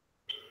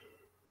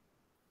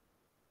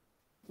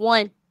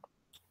 1.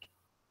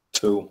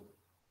 2.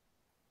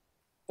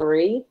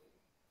 3.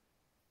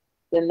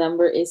 The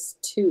number is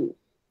 2.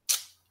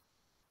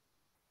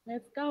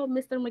 Let's go,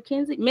 Mr.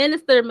 McKenzie.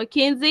 Minister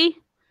McKenzie.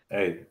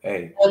 Hey.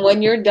 And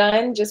when you're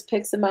done, just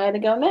pick somebody to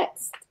go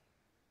next.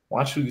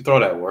 Why don't you throw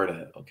that word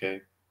at,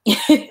 okay?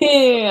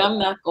 I'm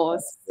not going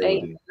to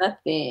say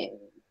nothing.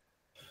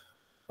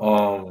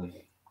 Come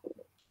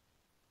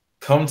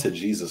to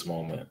Jesus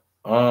moment.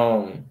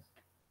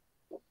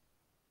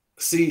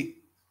 See,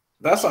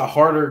 that's a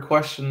harder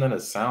question than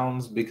it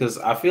sounds because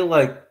I feel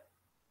like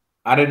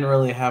I didn't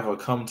really have a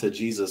come to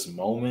Jesus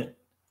moment.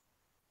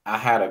 I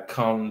had a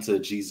come to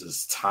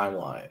Jesus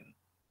timeline.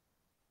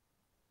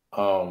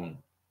 I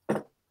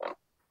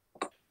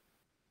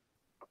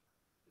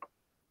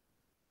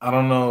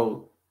don't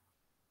know.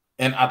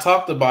 And I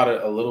talked about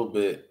it a little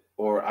bit,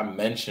 or I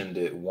mentioned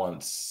it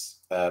once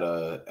at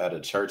a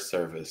church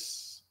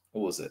service.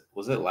 What was it?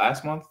 Was it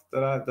last month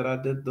that I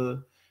did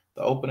the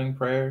opening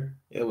prayer?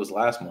 It was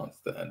last month,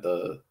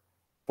 the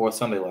fourth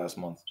Sunday last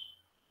month.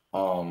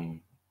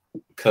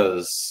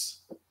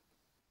 Because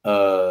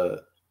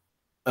one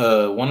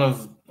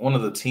of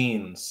the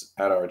teens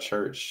at our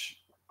church,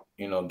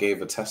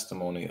 gave a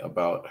testimony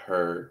about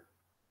her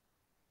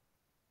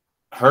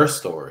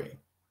story,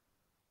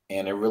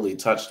 and it really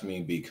touched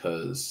me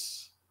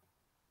because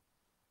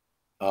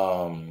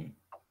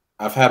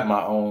I've had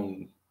my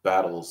own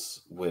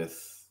battles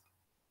with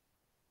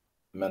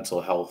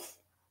mental health,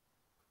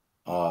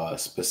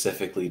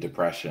 specifically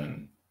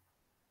depression,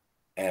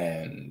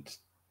 and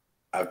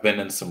I've been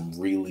in some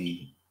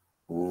really,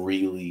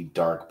 really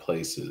dark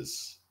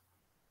places.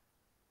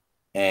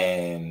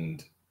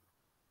 And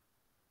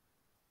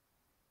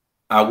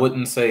I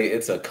wouldn't say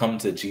it's a come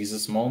to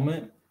Jesus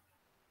moment,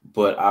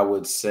 but I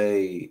would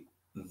say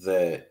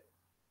that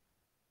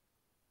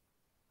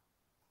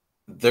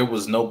there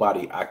was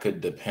nobody I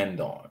could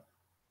depend on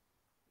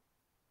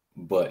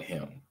but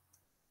him.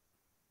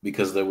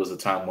 Because there was a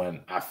time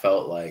when I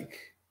felt like,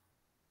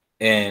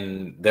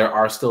 and there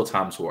are still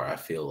times where I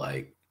feel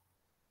like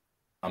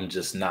I'm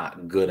just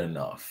not good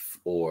enough,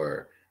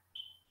 or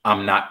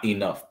I'm not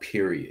enough,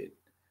 period.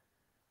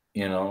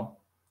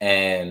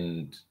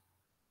 And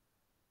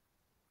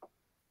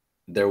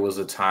there was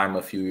a time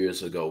a few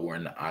years ago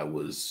when I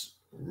was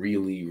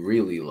really,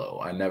 really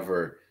low. I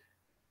never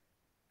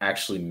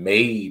actually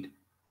made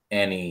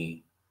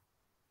any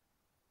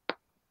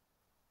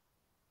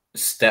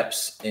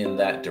steps in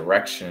that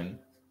direction,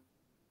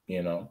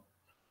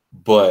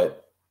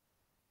 but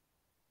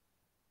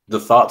the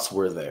thoughts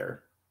were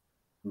there.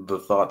 The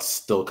thoughts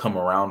still come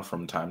around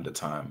from time to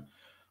time,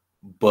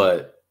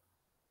 but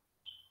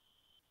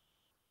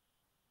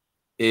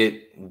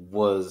it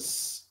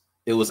was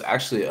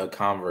actually a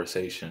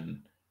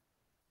conversation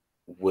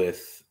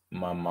with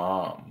my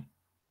mom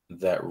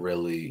that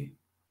really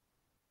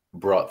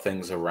brought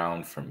things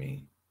around for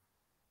me.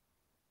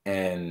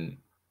 And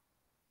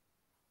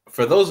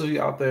for those of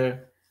you out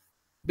there,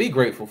 be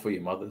grateful for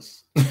your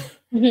mothers.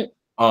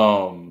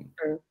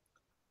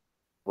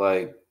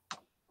 Like,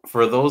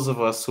 for those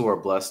of us who are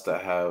blessed to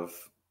have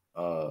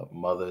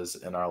mothers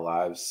in our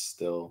lives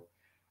still,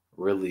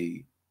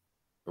 really,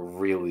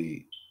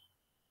 really,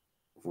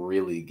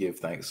 really give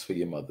thanks for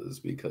your mothers,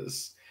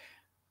 because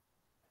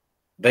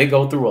they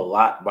go through a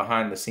lot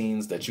behind the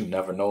scenes that you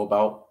never know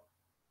about,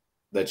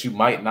 that you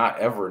might not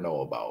ever know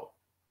about.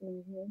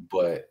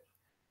 But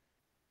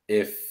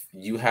if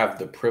you have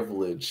the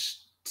privilege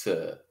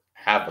to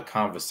have a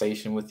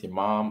conversation with your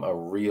mom, a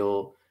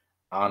real,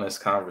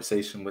 honest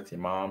conversation with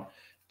your mom,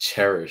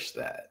 cherish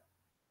that,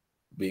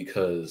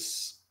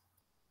 because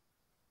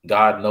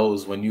God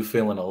knows when you're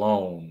feeling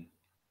alone,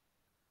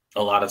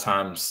 a lot of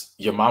times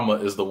your mama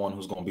is the one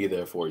who's going to be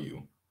there for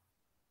you.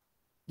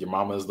 Your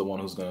mama is the one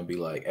who's going to be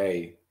like,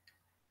 hey,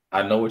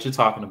 I know what you're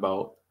talking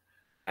about.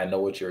 I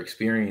know what you're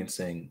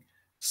experiencing.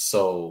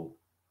 So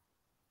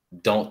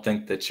don't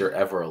think that you're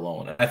ever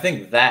alone. And I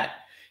think that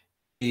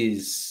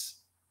is,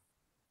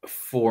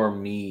 for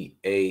me,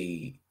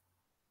 a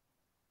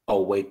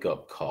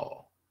wake-up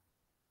call.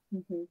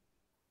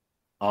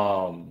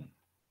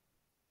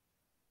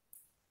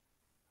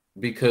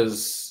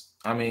 Because,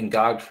 I mean,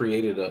 God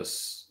created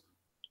us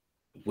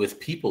with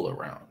people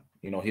around.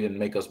 He didn't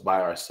make us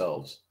by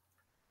ourselves.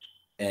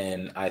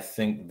 And I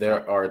think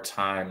there are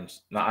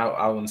times, now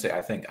I wouldn't say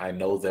I think, I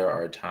know there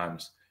are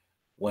times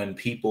when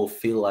people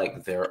feel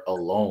like they're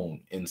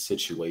alone in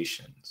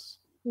situations.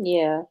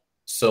 Yeah.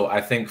 So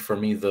I think for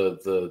me,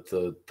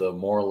 the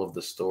moral of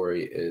the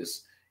story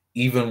is,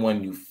 even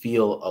when you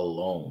feel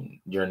alone,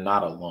 you're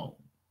not alone.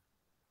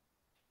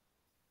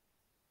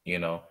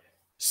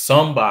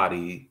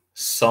 Somebody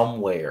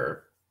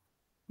somewhere,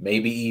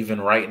 maybe even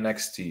right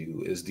next to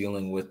you, is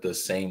dealing with the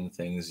same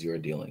things you're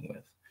dealing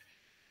with.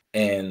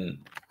 And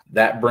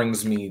that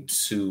brings me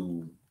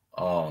to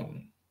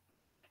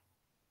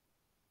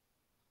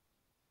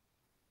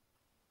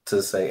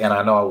say, and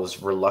I know I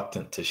was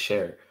reluctant to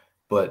share,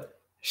 but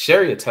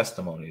share your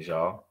testimonies,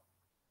 y'all.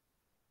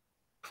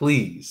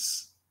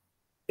 Please.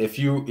 If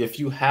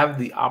you have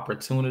the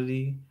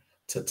opportunity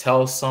to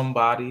tell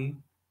somebody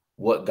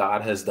what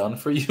God has done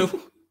for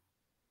you,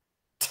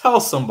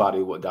 tell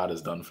somebody what God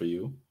has done for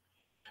you,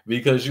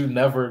 because you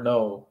never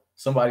know.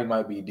 Somebody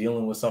might be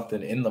dealing with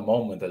something in the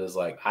moment that is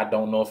like, I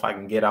don't know if I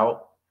can get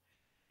out,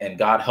 and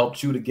God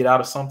helped you to get out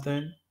of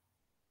something.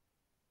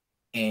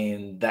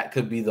 And that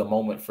could be the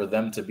moment for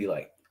them to be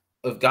like,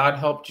 if God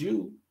helped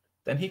you,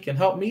 then he can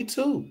help me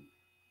too.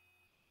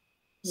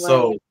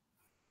 So,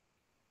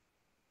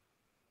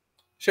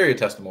 share your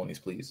testimonies,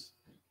 please.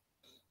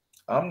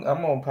 I'm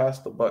gonna pass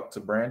the buck to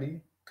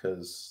Brandy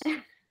because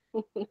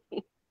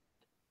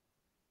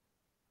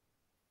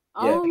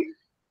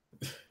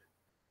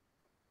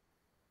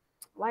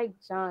like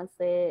John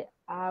said,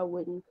 I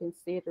wouldn't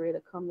consider it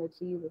a come to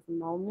Jesus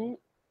moment.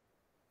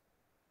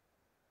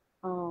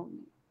 I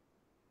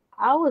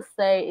would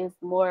say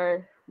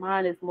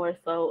mine is more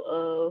so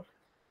of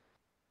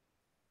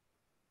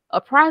a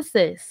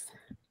process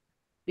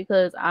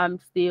because I'm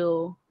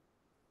still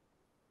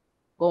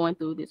going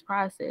through this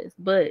process.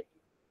 But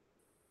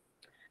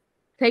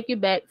take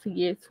it back to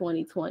year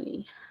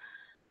 2020.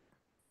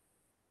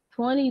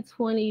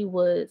 2020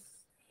 was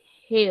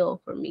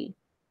hell for me.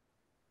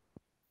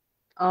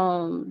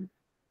 I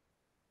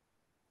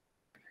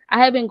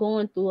have been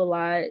going through a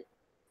lot,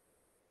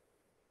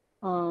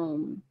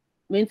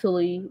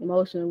 mentally,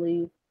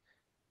 emotionally,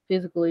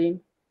 physically.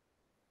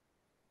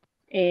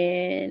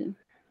 And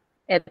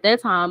at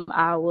that time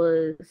I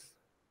was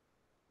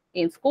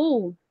in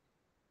school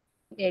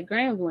at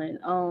Grambling.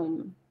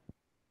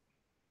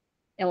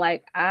 And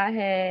like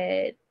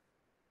I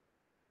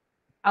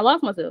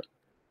lost myself.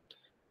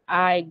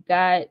 I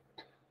got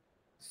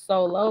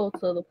so low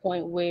to the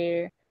point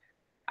where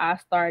I'm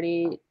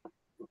gonna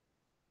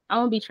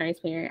be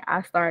transparent.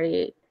 I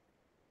started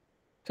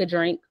to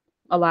drink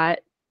a lot.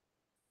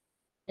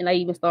 And I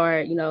even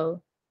started,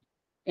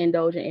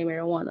 indulging in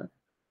marijuana.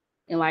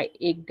 And like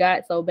it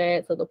got so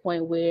bad to the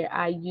point where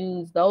I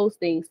used those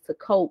things to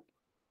cope,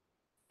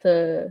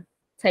 to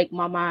take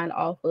my mind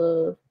off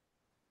of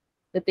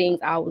the things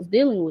I was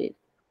dealing with.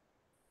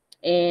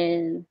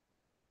 And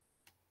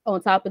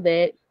on top of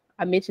that,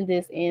 I mentioned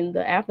this in the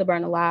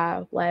Afterburner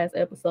Live last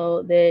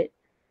episode that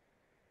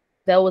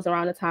was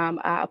around the time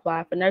I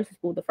applied for nursing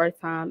school the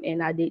first time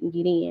and I didn't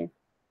get in.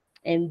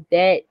 And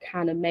that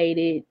kind of made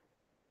it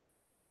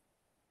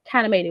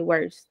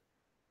worse.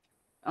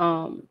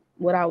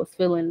 What I was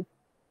feeling.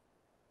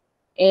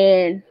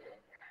 And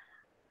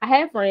I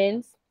had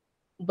friends,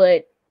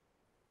 but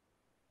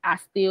I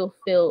still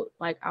felt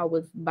like I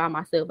was by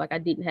myself, like I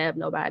didn't have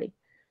nobody.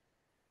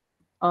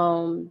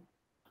 My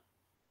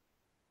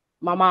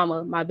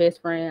mama, my best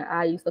friend,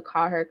 I used to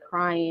call her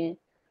crying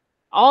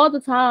all the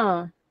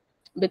time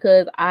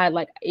because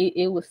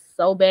it was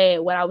so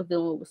bad. What I was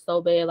doing was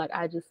so bad, like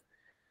I just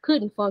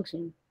couldn't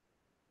function.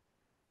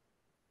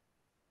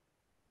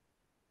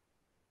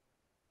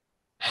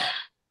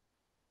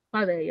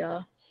 My bad,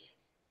 y'all.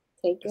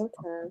 Take your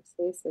time,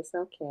 sis. It's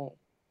okay.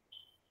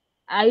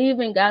 I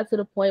even got to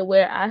the point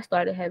where I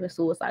started having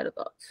suicidal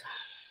thoughts.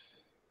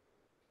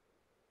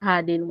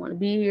 I didn't want to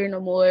be here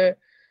no more.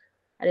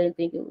 I didn't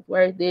think it was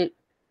worth it.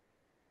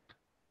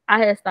 I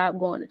had stopped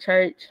going to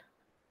church.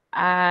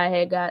 I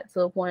had got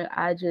to a point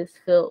I just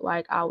felt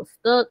like I was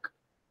stuck.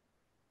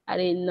 I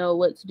didn't know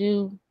what to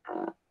do.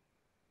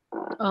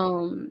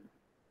 And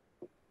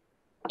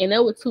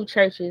there were 2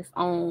 churches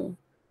on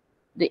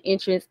the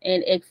entrance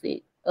and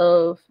exit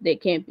of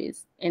that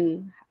campus.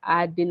 And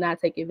I did not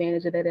take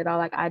advantage of that at all.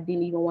 Like I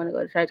didn't even want to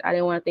go to church. I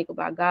didn't want to think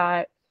about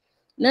God.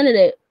 None of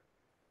that.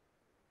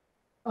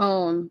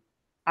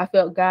 I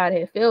felt God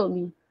had failed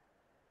me.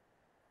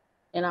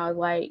 And I was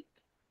like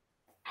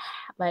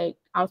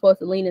I'm supposed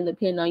to lean and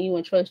depend on you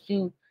and trust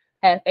you,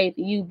 have faith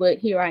in you. But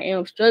here I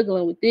am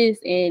struggling with this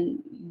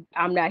and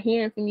I'm not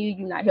hearing from you.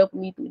 You're not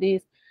helping me through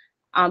this.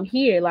 I'm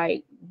here.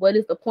 Like, what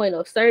is the point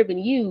of serving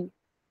you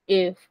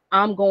if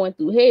I'm going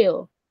through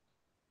hell?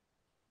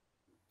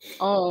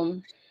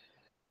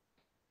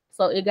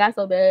 So it got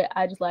so bad.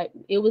 I just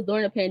it was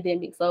during the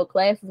pandemic. So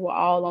classes were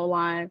all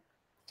online.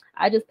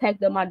 I just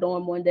packed up my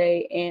dorm one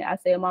day and I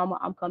said, Mama,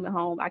 I'm coming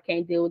home. I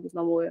can't deal with this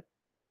no more.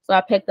 So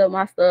I packed up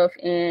my stuff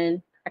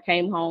and I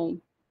came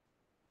home.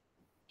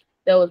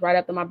 That was right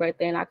after my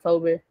birthday in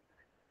October.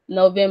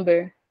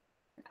 November,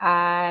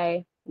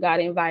 I got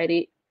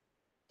invited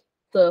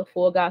to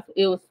Full Gospel.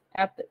 It was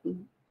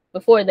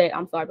before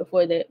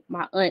that,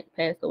 my aunt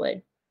passed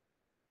away.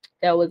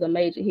 That was a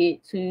major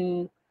hit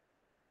to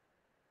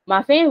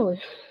my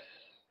family.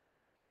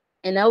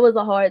 And that was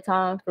a hard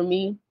time for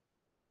me.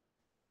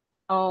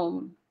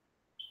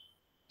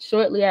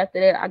 Shortly after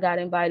that, I got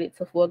invited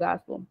to Full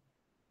Gospel.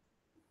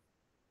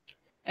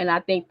 And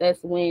I think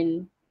that's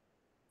when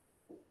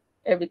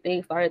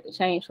everything started to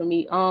change for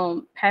me.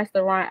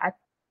 Pastor Ryan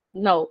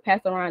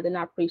did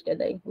not preach that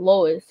day.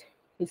 Lois,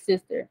 his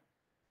sister,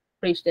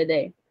 preached that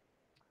day.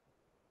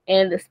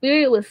 And the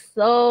spirit was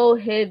so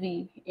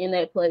heavy in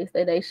that place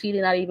that day. She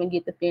did not even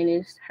get to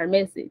finish her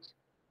message.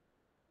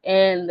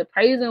 And the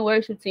praise and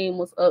worship team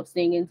was up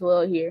singing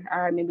Dwell Here.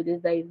 I remember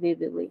this day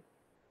vividly.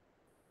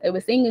 They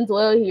were singing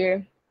Dwell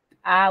Here.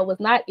 I was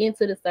not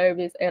into the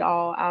service at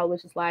all. I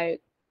was just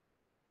like,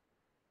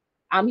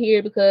 I'm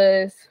here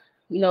because,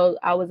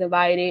 I was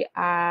invited.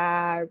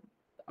 I'm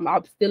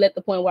still at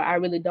the point where I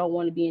really don't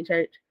want to be in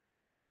church.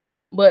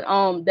 But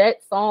that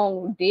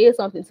song did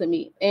something to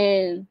me.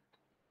 And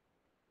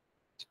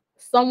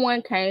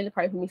someone came to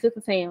pray for me,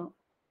 Sister Tam.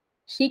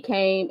 She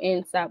came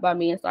and sat by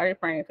me and started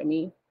praying for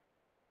me.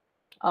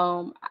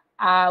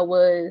 I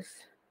was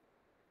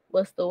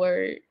what's the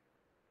word?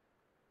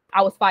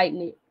 I was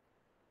fighting it.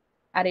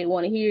 I didn't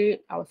want to hear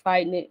it. I was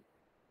fighting it.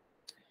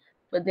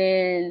 But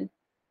then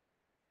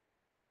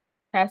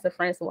Pastor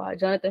Francois,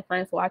 Jonathan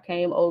Francois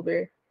came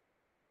over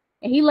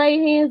and he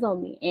laid hands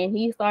on me and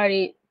he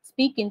started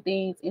speaking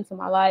things into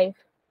my life.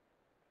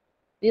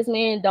 This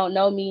man don't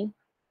know me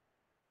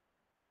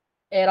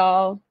at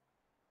all.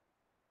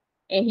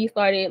 And he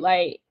started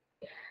like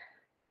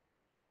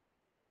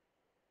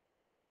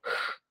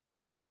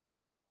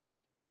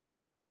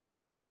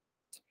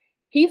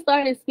he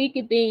started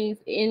speaking things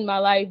in my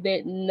life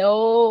that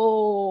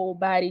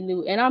nobody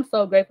knew. And I'm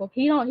so grateful.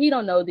 He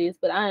don't know this,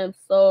 but I am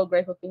so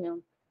grateful for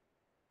him.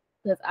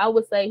 Because I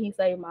would say he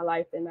saved my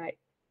life that night.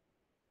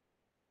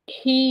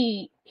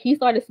 He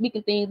started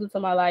speaking things into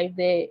my life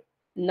that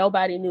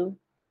nobody knew.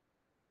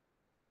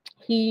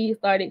 He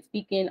started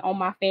speaking on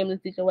my family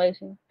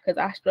situation because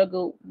I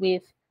struggled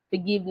with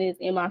forgiveness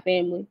in my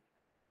family.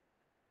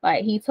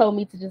 Like he told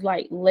me to just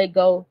like let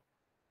go,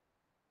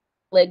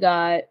 let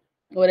God,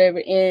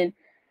 whatever. And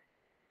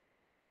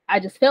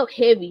I just felt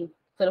heavy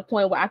to the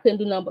point where I couldn't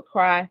do nothing but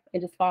cry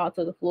and just fall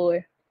to the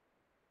floor.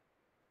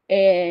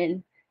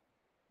 And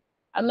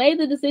I made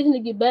the decision to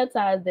get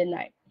baptized that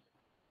night.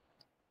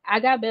 I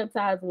got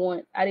baptized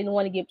once. I didn't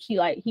want to get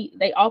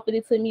they offered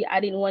it to me. I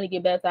didn't want to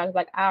get baptized.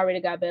 Like I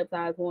already got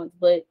baptized once,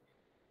 but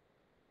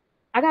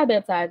I got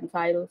baptized in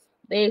Titles.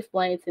 They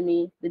explained to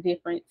me the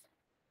difference.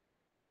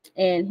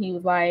 And he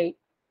was like,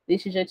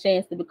 this is your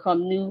chance to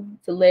become new,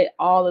 to let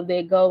all of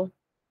that go,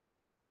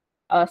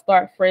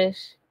 start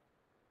fresh.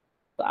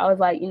 So I was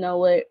like, you know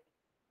what?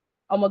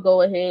 I'm going to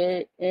go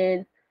ahead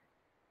and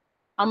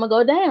I'm going to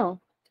go down.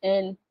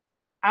 And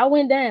I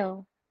went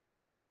down.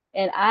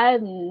 And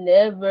I've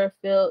never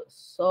felt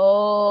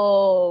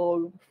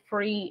so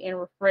free and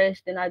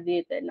refreshed than I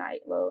did that night,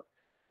 Lord.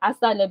 I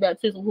sat in the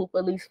baptismal hoop for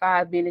at least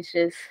 5 minutes,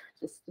 just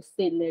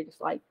sitting there, just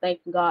like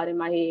thanking God in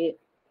my head.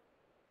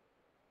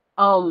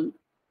 And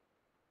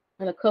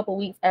a couple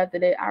weeks after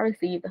that, I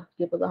received the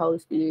gift of the Holy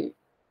Spirit.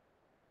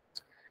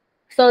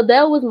 So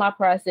that was my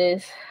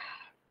process.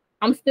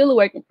 I'm still a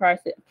work in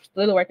progress.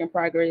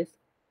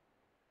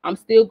 I'm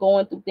still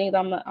going through things.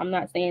 I'm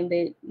not saying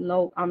that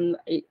no,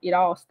 it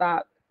all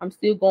stopped. I'm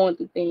still going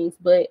through things,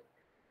 but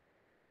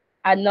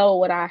I know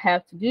what I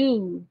have to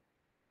do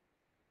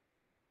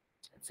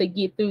to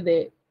get through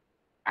that.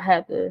 I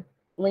have to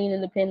lean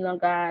and depend on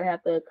God. I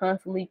have to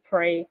constantly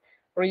pray,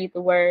 read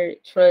the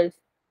word, trust.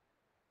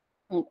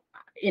 And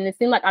it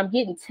seems like I'm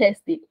getting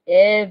tested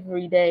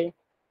every day.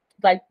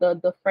 Like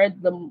the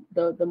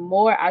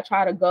more I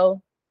try to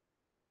go,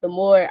 the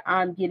more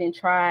I'm getting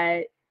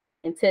tried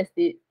and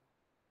tested.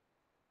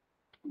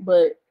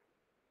 But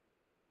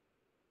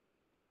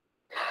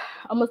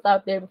I'm gonna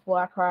stop there before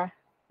I cry.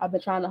 I've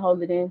been trying to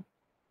hold it in.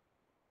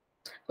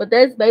 But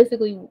that's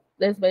basically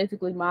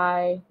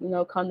my,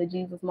 come to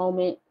Jesus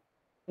moment.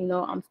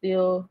 I'm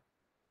still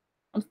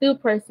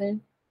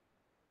pressing.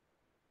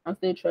 I'm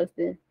still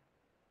trusting.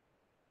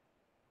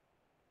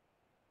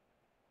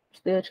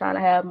 Still trying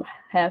to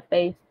have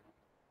faith.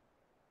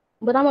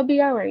 But I'm gonna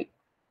be all right.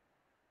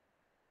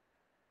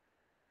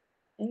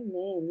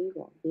 Amen. We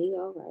gonna be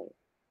all right.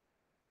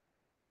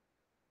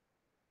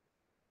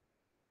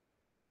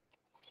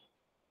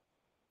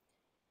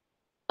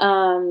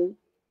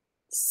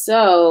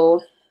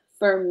 So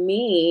for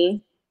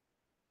me,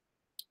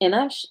 and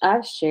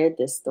I've shared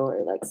this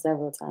story like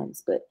several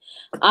times, but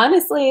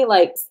honestly,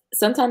 like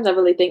sometimes I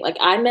really think like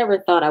I never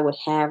thought I would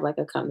have like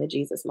a come to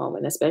Jesus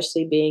moment,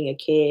 especially being a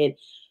kid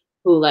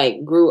who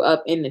like grew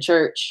up in the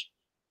church.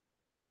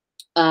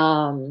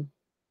 I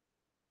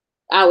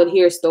would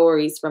hear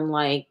stories from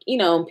like,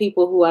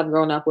 people who I've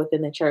grown up with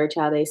in the church,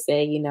 how they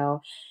say,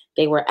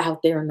 they were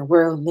out there in the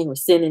world and they were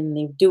sinning and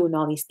they were doing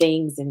all these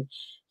things. And,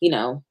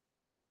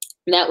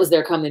 that was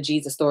their come to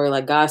Jesus story.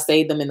 Like God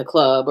saved them in the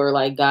club or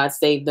like God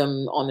saved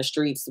them on the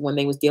streets when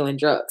they was dealing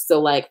drugs.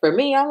 So like for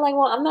me, I'm like,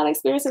 well, I'm not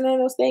experiencing any of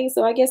those things.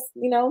 So I guess,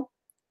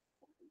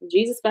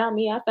 Jesus found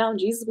me. I found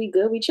Jesus. We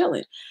good. We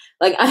chilling.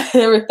 Like I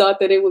never thought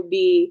that it would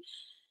be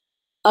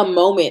a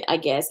moment, I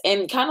guess.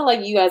 And kind of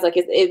like you guys, like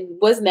it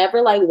was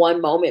never like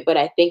one moment, but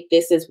I think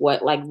this is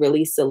what like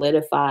really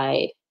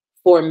solidified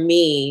for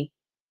me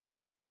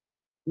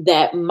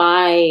that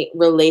my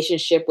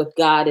relationship with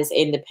God is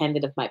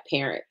independent of my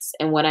parents.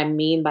 And what I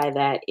mean by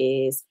that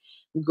is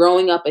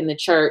growing up in the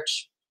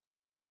church,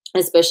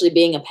 especially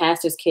being a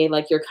pastor's kid,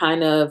 like you're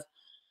kind of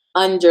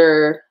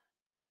under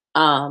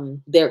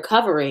their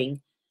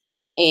covering.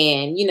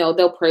 And,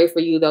 they'll pray for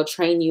you, they'll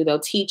train you, they'll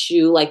teach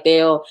you, like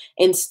they'll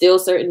instill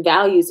certain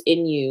values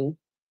in you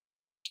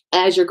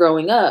as you're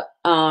growing up.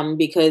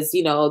 Because,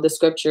 the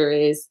scripture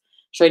is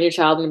train your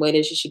child in the way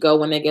that she should go.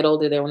 When they get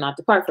older, they will not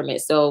depart from it.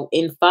 So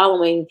in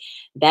following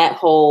that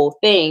whole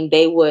thing,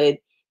 they would,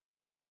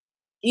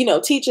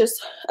 teach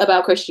us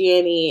about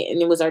Christianity,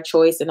 and it was our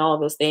choice and all of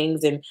those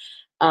things. And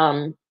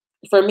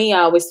for me,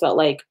 I always felt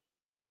like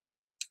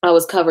I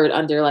was covered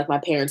under like my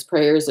parents'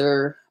 prayers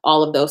or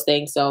all of those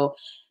things. So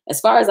as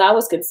far as I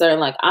was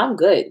concerned, like I'm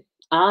good.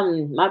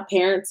 My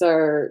parents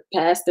are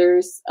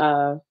pastors.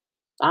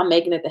 I'm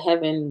making it to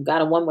heaven,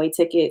 got a one-way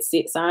ticket,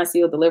 signed,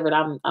 sealed, delivered.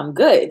 I'm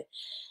good.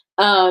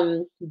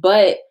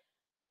 But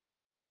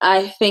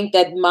I think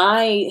that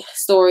my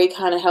story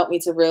kind of helped me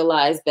to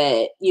realize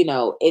that, you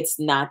know, it's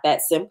not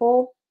that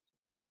simple.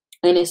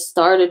 And it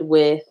started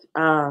with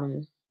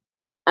our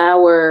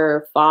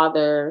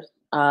father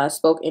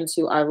spoke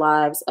into our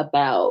lives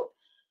about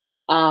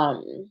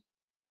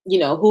you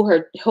know,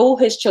 who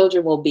his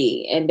children will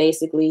be. And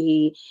basically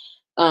he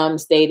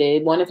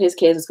stated one of his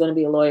kids was going to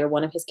be a lawyer,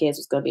 one of his kids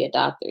was going to be a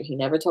doctor. He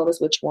never told us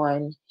which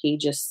one. He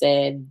just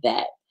said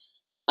that.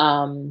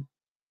 And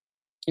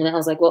I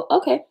was like, well,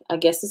 okay, I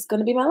guess it's going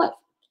to be my life.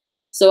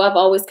 So I've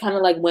always kind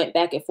of like went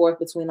back and forth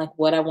between like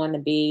what I wanted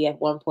to be.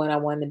 At one point, I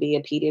wanted to be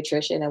a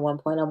pediatrician. At one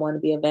point, I wanted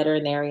to be a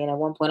veterinarian. At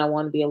one point, I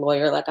wanted to be a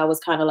lawyer. Like I was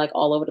kind of like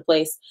all over the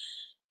place.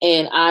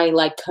 And I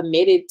like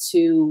committed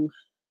to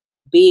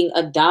being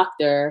a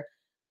doctor,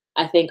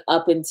 I think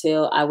up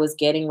until I was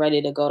getting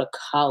ready to go to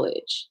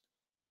college.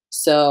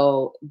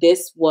 So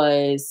this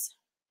was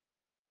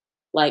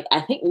like,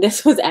 I think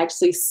this was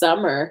actually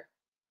summer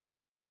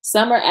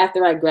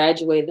after I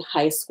graduated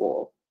high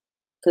school.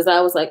 Cause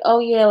I was like, oh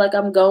yeah, like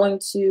I'm going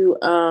to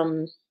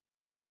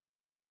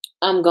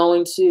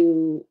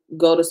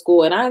go to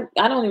school. And I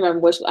don't even remember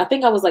which, I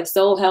think I was like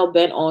so hell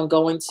bent on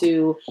going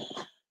to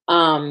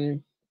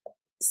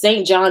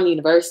St. John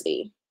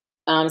University,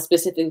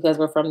 specifically because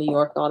we're from New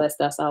York, all that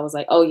stuff. So I was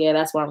like, oh yeah,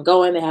 that's where I'm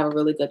going. They have a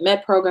really good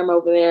med program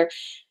over there.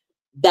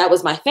 That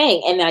was my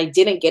thing. And I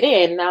didn't get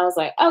in. And I was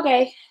like,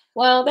 okay,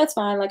 well, that's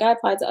fine. Like I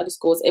applied to other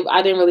schools.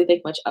 I didn't really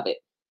think much of it.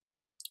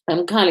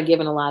 I'm kind of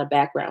giving a lot of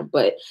background,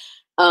 but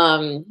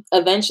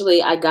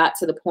eventually I got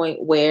to the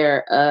point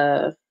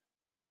where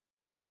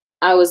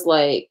I was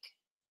like,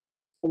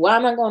 why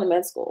am I going to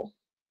med school?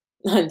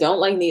 I don't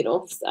like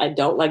needles. I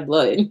don't like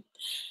blood. I'm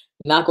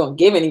not going to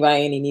give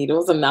anybody any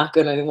needles. I'm not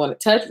going to want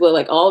to touch blood,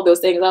 like all those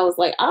things. I was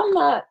like, I'm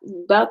not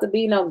about to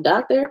be no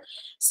doctor.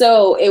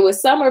 So it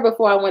was summer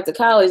before I went to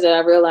college that I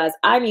realized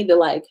I need to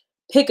like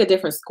pick a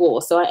different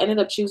school. So I ended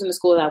up choosing the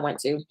school that I went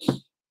to.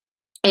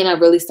 And I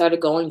really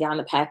started going down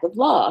the path of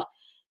law.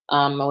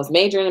 I was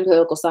majoring in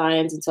political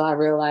science until I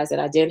realized that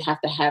I didn't have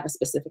to have a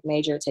specific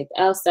major to take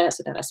the LSAT.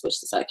 So then I switched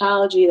to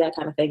psychology, that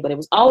kind of thing. But it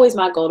was always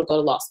my goal to go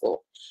to law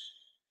school.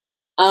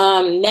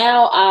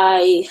 Now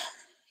I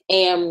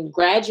am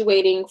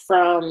graduating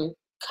from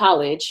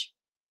college,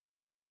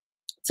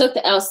 took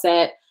the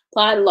LSAT,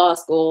 applied to law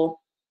school.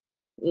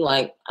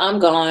 Like, I'm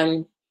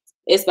gone.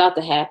 It's about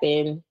to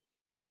happen.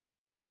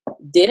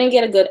 Didn't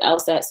get a good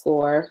LSAT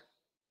score.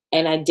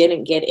 And I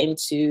didn't get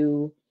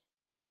into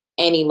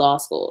any law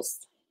schools.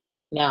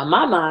 Now, in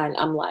my mind,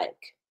 I'm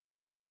like,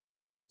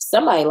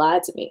 somebody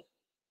lied to me.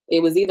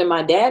 It was either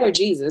my dad or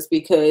Jesus,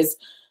 because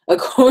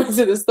according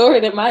to the story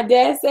that my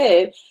dad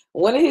said,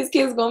 one of his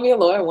kids is going to be a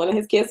lawyer, one of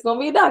his kids is going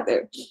to be a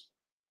doctor.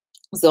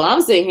 So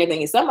I'm sitting here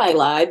thinking somebody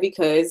lied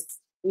because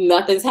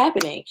nothing's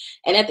happening.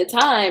 And at the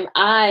time,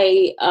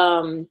 I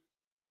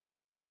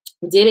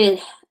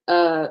didn't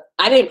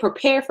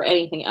prepare for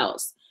anything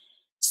else.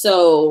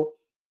 So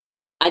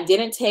I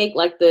didn't take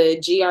like the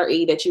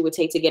GRE that you would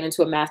take to get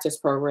into a master's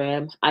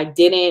program. I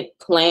didn't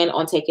plan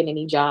on taking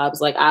any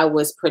jobs. Like I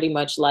was pretty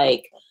much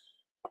like,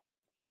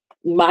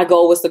 my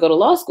goal was to go to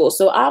law school.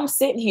 So I'm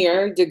sitting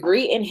here,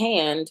 degree in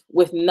hand,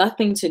 with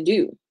nothing to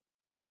do.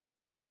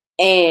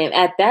 And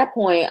at that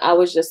point, I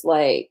was just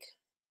like,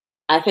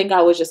 I think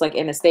I was just like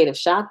in a state of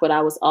shock, but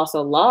I was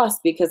also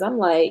lost because I'm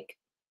like,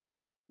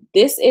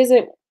 this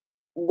isn't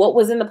what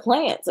was in the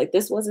plans. Like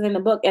this wasn't in the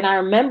book. And I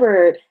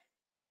remembered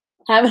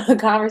having a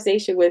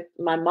conversation with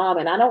my mom,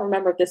 and I don't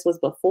remember if this was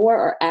before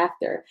or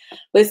after,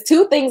 but it's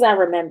two things I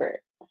remembered.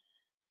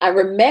 I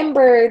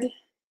remembered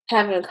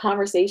having a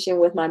conversation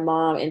with my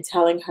mom and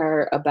telling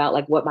her about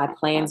like what my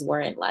plans were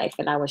in life.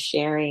 And I was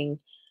sharing,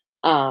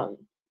 you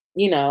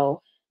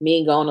know,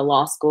 me going to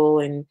law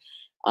school and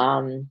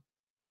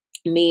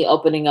me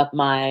opening up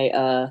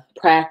my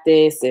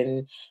practice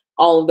and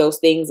all of those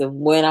things of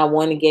when I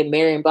want to get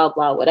married and blah,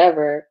 blah,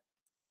 whatever.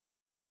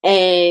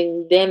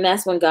 And then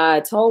that's when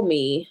God told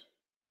me,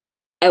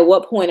 at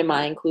what point am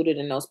I included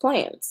in those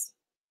plans?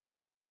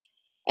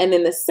 And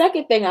then the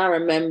second thing I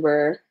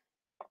remember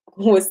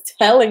was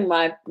telling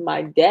my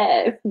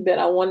dad that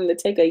I wanted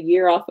to take a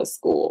year off of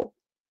school.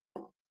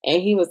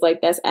 And he was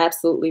like, that's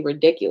absolutely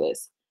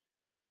ridiculous.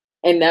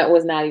 And that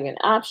was not even an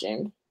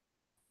option.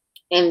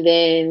 And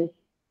then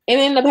it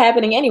ended up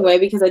happening anyway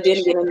because I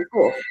didn't get into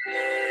school.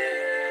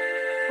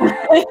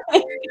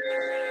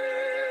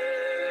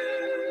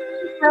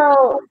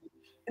 So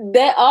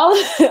that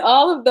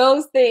all of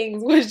those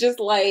things was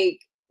just like,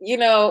 you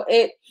know,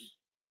 it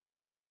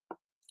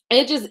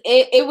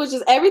was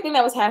just everything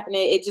that was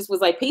happening. It just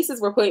was like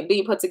pieces were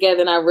being put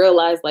together. And I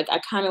realized like I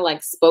kind of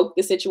like spoke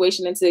the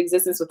situation into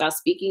existence without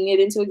speaking it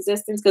into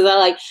existence. Cause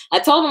I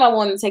told him I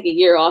wanted to take a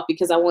year off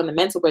because I wanted a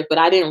mental break, but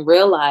I didn't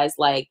realize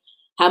like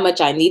how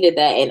much I needed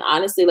that. And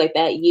honestly, like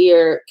that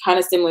year, kind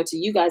of similar to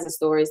you guys'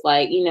 stories,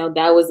 like, you know,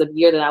 that was a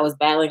year that I was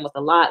battling with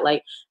a lot.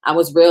 Like I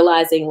was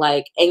realizing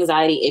like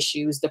anxiety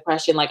issues,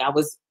 depression, like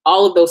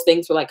all of those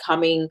things were like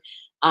coming,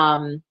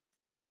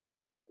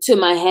 to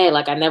my head.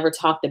 Like I never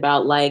talked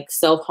about like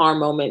self-harm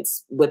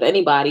moments with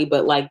anybody,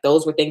 but like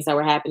those were things that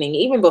were happening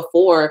even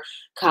before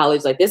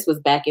college. Like this was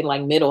back in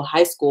like middle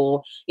high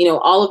school, you know,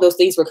 all of those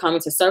things were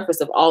coming to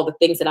surface of all the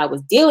things that I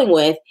was dealing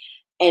with.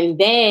 And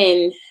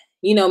then,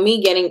 you know,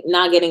 me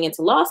not getting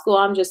into law school,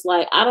 I'm just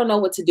like, I don't know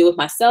what to do with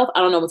myself. I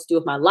don't know what to do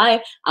with my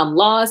life. I'm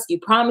lost. You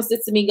promised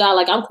it to me, God.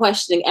 Like I'm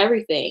questioning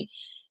everything.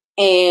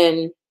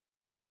 And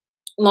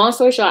long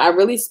story short, I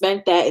really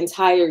spent that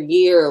entire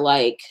year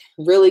like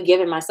really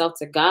giving myself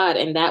to God.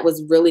 And that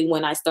was really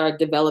when I started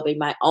developing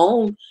my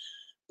own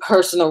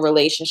personal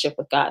relationship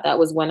with God. That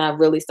was when I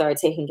really started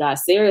taking God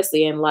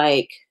seriously. And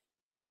like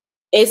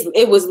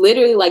it was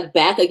literally like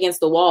back against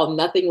the wall,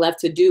 nothing left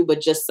to do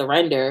but just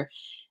surrender.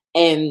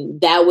 And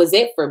that was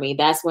it for me.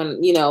 That's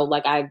when, you know,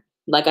 like I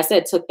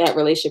said, took that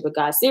relationship with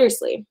God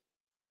seriously.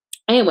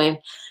 Anyway,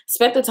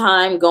 spent the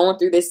time going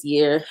through this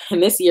year,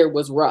 and this year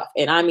was rough.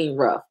 And I mean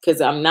rough, because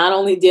I'm not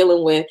only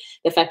dealing with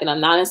the fact that I'm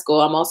not in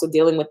school, I'm also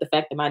dealing with the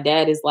fact that my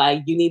dad is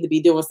like, you need to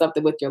be doing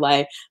something with your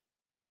life.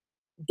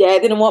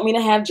 Dad didn't want me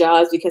to have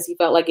jobs because he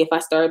felt like if I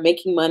started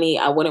making money,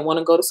 I wouldn't want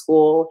to go to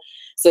school.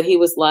 So he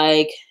was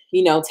like,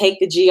 you know, take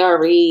the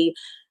GRE,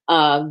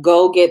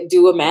 go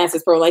do a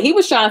master's program. Like he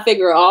was trying to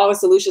figure out all the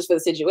solutions for the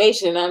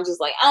situation. And I'm just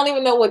like, I don't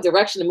even know what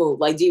direction to move.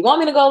 Like, do you want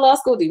me to go to law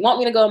school? Do you want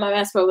me to go to my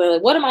master's program?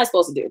 Like, what am I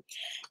supposed to do?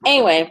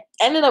 Anyway,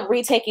 ended up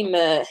retaking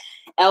the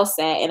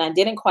LSAT and I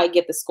didn't quite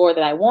get the score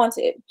that I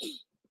wanted.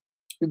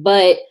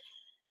 But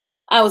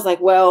I was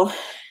like, well,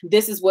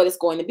 this is what it's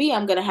going to be.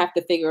 I'm going to have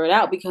to figure it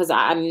out because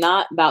I'm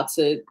not about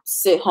to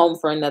sit home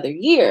for another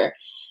year.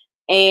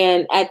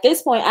 And at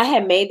this point, I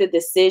had made the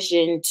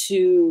decision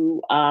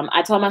to,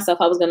 I told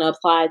myself I was going to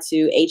apply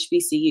to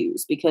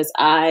HBCUs because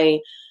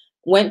I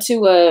went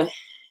to a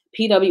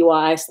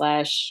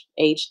PWI/HDI,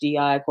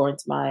 according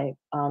to my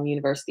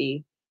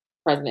university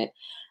president,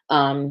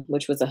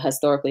 which was a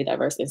historically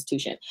diverse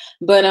institution.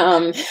 But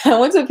I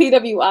went to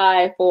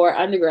PWI for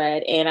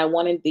undergrad and I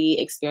wanted the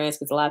experience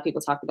because a lot of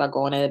people talked about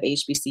going to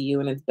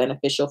HBCU and it's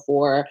beneficial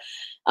for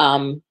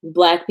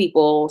Black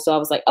people. So I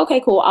was like,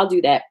 okay, cool, I'll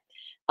do that.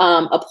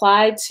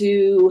 Applied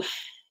to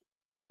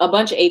a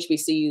bunch of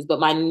HBCUs, but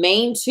my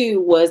main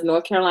two was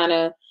North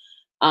Carolina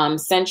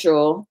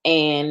Central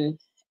and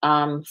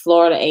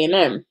Florida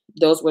A&M.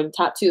 Those were the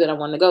top two that I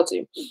wanted to go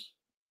to.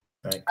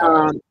 Thank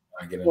God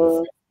I get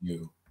into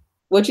FAMU.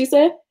 What'd you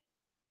say?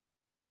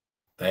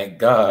 Thank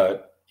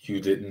God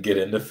you didn't get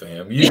into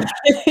FAMU.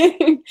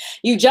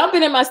 You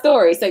jumping in my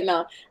story, so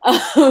no.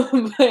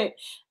 But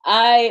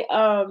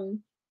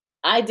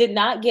I did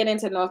not get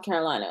into North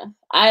Carolina.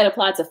 I had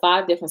applied to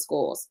 5 different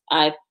schools.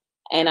 I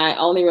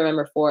only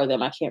remember 4 of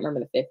them. I can't remember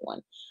the 5th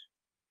one.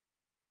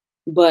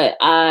 But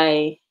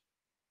I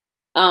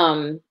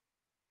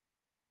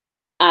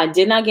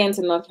did not get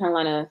into North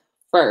Carolina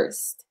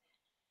first.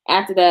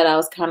 After that, I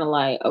was kind of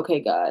like, okay,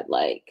 God,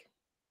 like,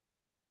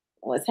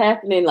 what's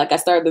happening? Like, I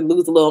started to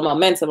lose a little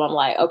momentum. I'm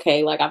like,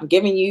 okay, like, I'm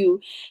giving you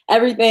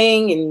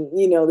everything, and,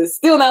 you know, this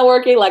still not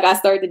working. Like, I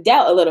started to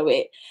doubt a little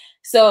bit.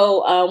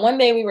 So one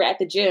day we were at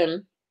the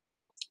gym.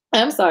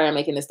 I'm sorry I'm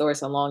making this story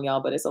so long,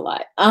 y'all, but it's a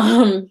lot.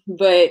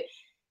 But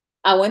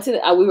I went to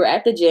we were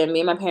at the gym, me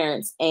and my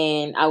parents,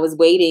 and I was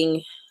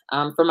waiting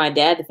for my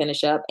dad to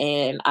finish up,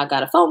 and I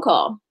got a phone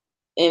call.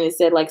 And it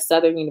said like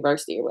Southern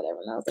University or whatever.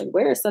 And I was like,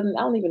 where is Southern?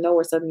 I don't even know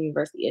where Southern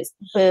University is.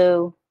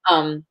 Boo.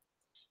 I'm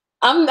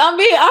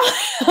being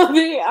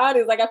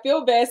honest. Like, I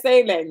feel bad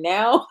saying that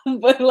now,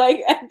 but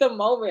like at the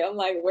moment, I'm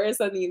like, where's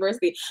Southern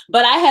University?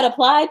 But I had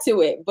applied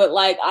to it. But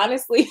like,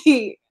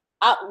 honestly,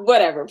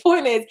 whatever.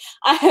 Point is,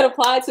 I had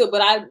applied to it,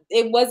 but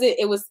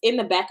it was in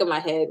the back of my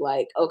head.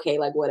 Like, okay,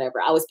 like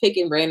whatever. I was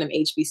picking random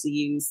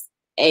HBCUs,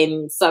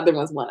 and Southern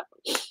was one of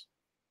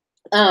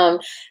them.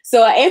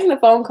 So I answered the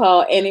phone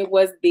call, and it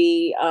was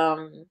the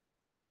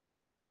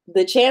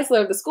chancellor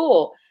of the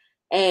school.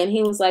 And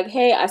he was like,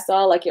 hey, I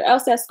saw like your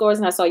LSAT scores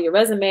and I saw your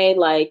resume.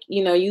 Like,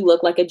 you know, you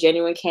look like a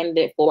genuine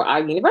candidate for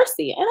our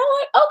university. And I'm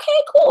like,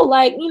 okay, cool.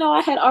 Like, you know,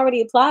 I had already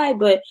applied,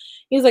 but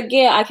he was like,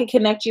 yeah, I could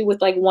connect you with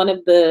like one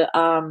of the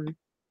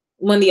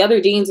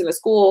other deans in the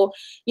school,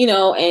 you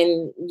know,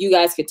 and you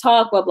guys could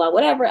talk, blah, blah,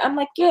 whatever. I'm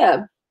like,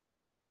 yeah,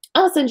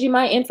 I'll send you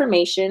my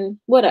information,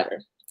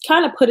 whatever.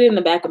 Kind of put it in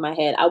the back of my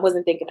head. I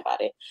wasn't thinking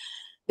about it.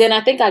 Then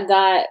I think I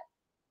got,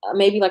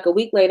 maybe like a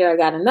week later, I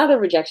got another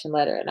rejection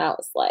letter. And I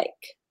was like,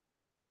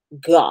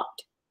 God,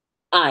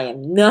 I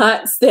am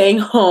not staying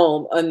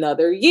home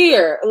another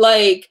year.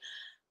 Like,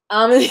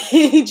 I'm gonna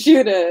need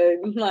you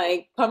to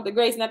like pump the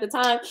brakes. And at the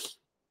time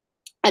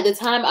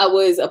I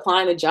was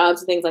applying to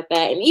jobs and things like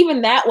that. And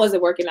even that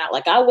wasn't working out.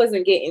 Like, I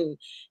wasn't getting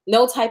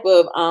no type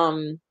of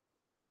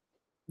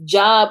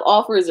job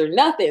offers or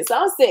nothing. So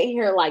I was sitting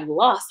here like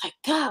lost, like,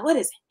 God, what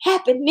is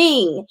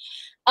happening?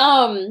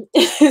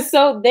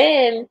 So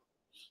then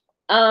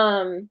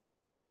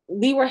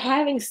we were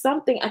having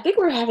something. I think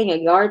we were having a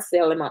yard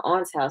sale in my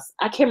aunt's house.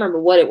 I can't remember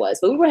what it was,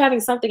 but we were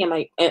having something at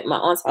my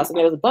aunt's house, and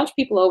there was a bunch of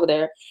people over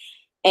there,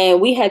 and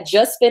we had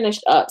just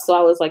finished up. So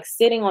I was like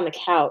sitting on the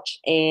couch,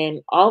 and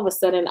all of a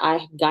sudden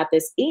I got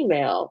this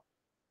email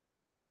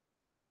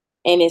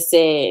and it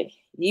said,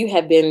 you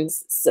have been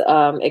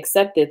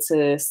accepted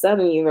to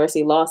Southern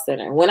University Law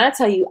Center. When I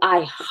tell you,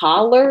 I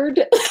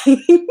hollered.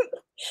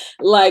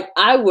 Like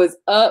I was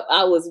up,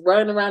 I was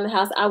running around the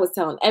house. I was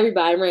telling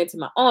everybody. I ran to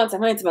my aunts, I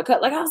ran to my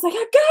cousin. Like I was like, I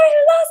got it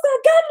in law school,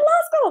 I got it in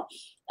law school.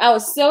 I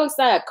was so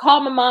excited. I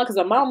called my mom because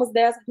my mom was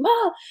there. I was like,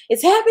 Mom,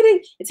 it's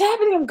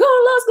happening, I'm going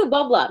to law school,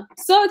 blah, blah.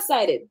 So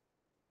excited.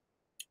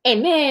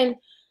 And then,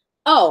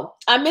 oh,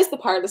 I missed the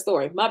part of the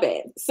story. My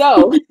bad.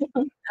 So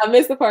I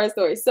missed the part of the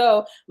story.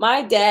 So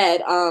my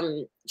dad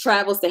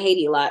travels to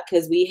Haiti a lot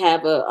because we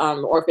have a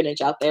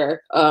orphanage out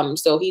there.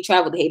 So he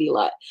traveled to Haiti a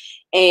lot.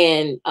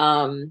 And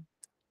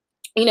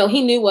you know,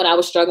 he knew what I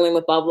was struggling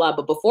with, blah, blah.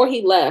 But before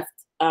he left,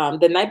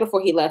 the night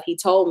before he left, he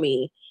told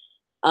me,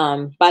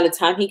 by the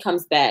time he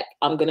comes back,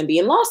 I'm going to be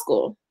in law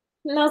school.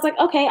 And I was like,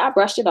 okay, I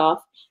brushed it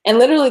off. And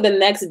literally the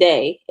next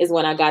day is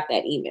when I got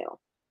that email.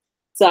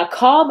 So I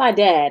called my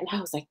dad and I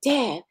was like,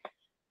 Dad,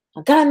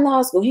 I got in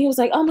law school. He was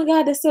like, oh my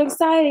God, that's so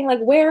exciting.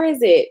 Like, where is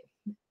it?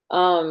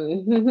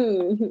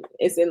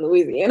 It's in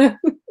Louisiana.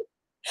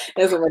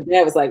 That's when my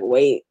dad was like,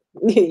 wait,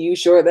 you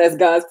sure that's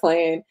God's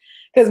plan?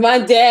 Because my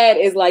dad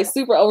is like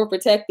super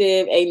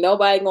overprotective. Ain't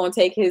nobody gonna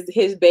take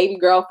his baby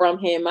girl from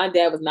him. My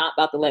dad was not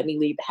about to let me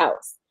leave the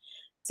house.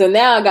 So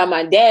now I got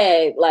my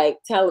dad like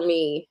telling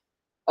me,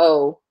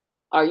 oh,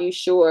 are you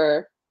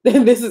sure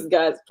that this is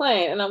God's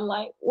plan? And I'm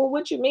like, well,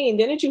 what you mean?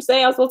 Didn't you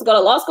say I'm supposed to go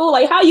to law school?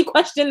 Like, how you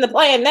question the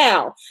plan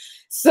now?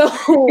 So,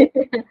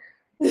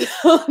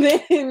 so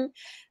then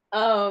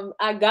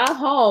I got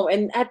home,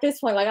 and at this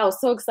point, like I was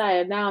so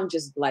excited. Now I'm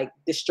just like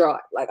distraught.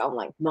 Like I'm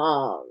like,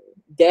 Mom,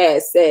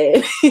 Dad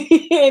said,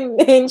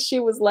 and she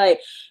was like,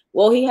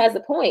 well, he has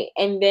a point.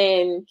 And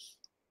then,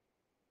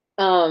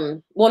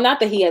 well, not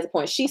that he has a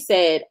point. She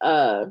said,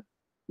 well,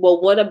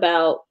 what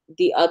about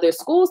the other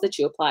schools that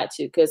you applied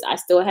to? Because I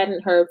still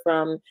hadn't heard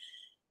from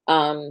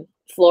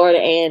Florida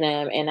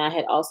A&M, and I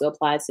had also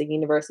applied to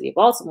University of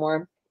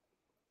Baltimore.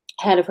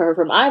 Hadn't heard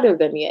from either of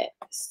them yet.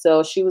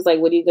 So she was like,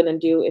 what are you gonna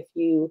do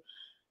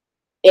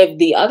if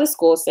the other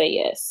schools say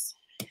yes?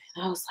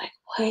 And I was like,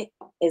 what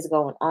is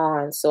going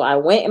on? So I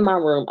went in my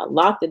room, I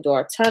locked the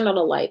door, turned on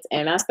the lights,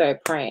 and I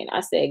started praying.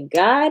 I said,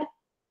 God,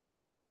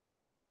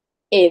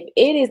 if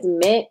it is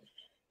meant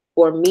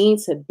for me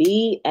to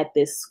be at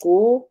this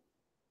school,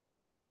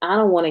 I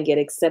don't want to get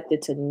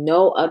accepted to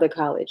no other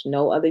college,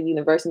 no other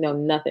university, no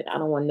nothing. I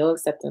don't want no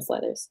acceptance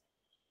letters.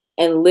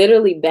 And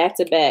literally back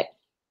to back,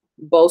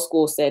 both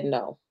schools said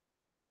no.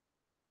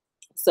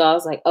 So I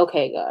was like,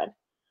 okay, God,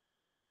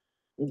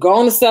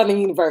 going to Southern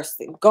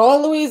University,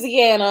 going to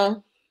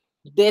Louisiana.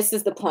 This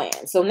is the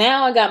plan. So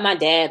now I got my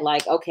dad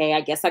like, okay,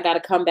 I guess I got to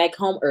come back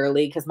home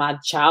early because my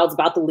child's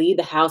about to leave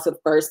the house for the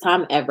first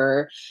time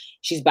ever.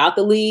 She's about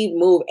to leave,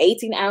 move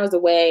 18 hours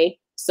away.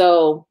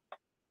 So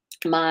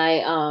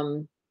my,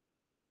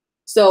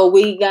 so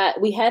we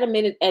had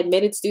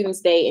admitted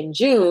students day in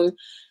June,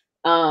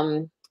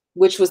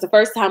 which was the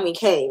first time we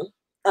came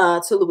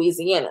to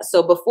Louisiana.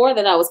 So before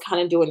that, I was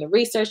kind of doing the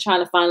research,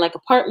 trying to find like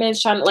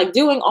apartments, trying to like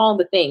doing all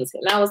the things.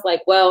 And I was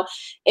like, well,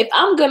 if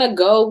I'm going to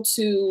go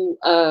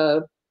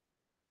to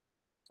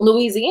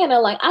Louisiana,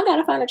 like I got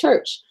to find a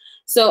church.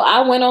 So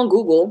I went on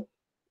Google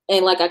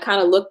and like I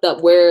kind of looked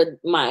up where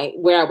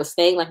I was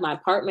staying, like my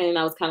apartment, and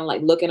I was kind of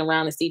like looking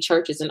around to see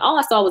churches, and all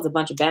I saw was a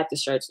bunch of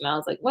Baptist churches. And I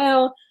was like,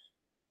 well,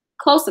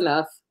 close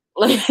enough.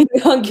 Like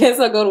I guess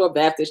I'll go to a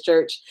Baptist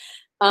church.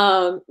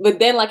 But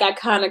then like I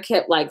kind of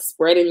kept like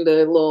spreading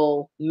the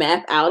little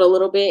map out a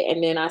little bit,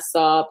 and then I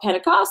saw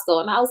Pentecostal,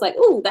 and I was like,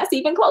 ooh, that's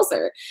even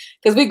closer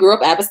because we grew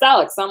up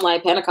apostolic. So I'm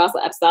like,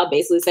 Pentecostal, apostolic,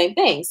 basically the same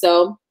thing.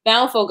 So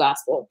found Full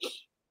Gospel.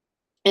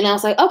 And I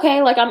was like,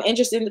 okay, like I'm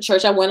interested in the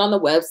church. I went on the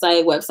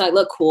website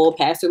looked cool,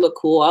 pastor looked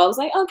cool. I was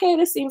like, okay,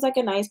 this seems like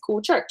a nice,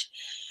 cool church.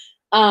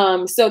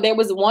 So there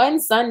was one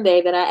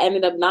Sunday that I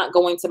ended up not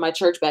going to my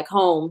church back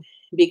home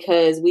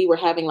because we were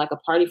having like a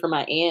party for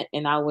my aunt,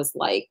 and I was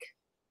like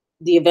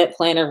the event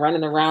planner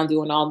running around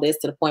doing all this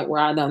to the point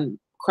where I done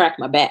cracked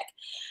my back.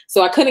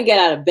 So I couldn't get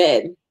out of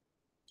bed.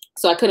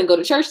 So I couldn't go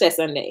to church that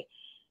Sunday.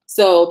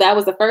 So that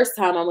was the first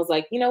time I was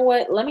like, you know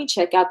what, let me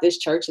check out this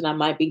church and I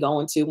might be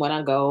going to when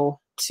I go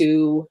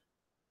to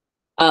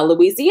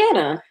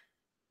Louisiana.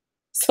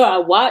 So I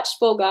watched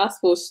Full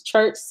Gospel's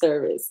church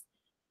service,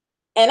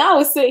 and I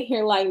was sitting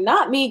here like,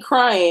 not me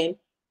crying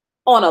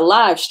on a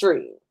live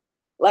stream.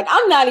 Like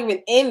I'm not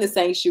even in the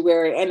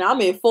sanctuary, and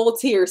I'm in full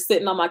tears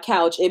sitting on my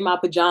couch in my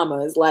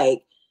pajamas,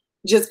 like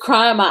just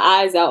crying my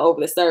eyes out over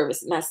the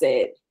service. And I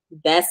said,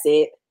 that's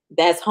it.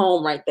 That's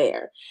home right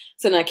there.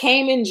 So then I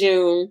came in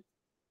June.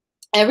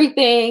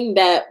 Everything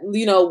that,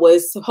 you know,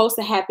 was supposed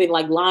to happen,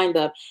 like lined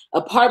up.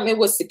 Apartment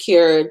was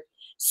secured.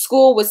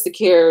 School was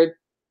secured.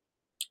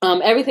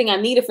 Everything I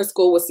needed for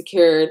school was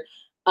secured.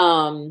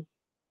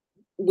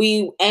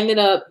 We ended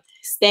up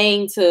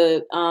staying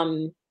to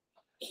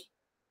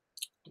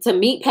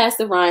meet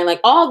Pastor Ryan.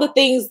 Like all the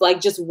things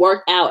like just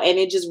worked out, and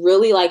it just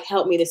really like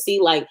helped me to see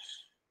like,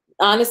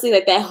 honestly,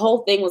 like that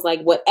whole thing was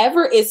like,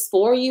 whatever is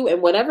for you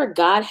and whatever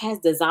God has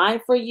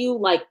designed for you,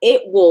 like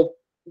it will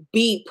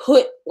be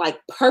put like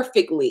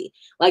perfectly.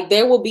 Like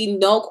there will be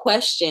no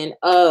question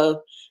of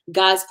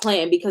God's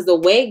plan, because the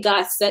way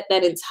God set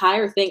that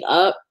entire thing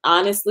up,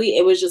 honestly,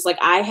 it was just like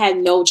I had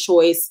no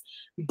choice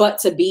but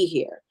to be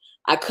here.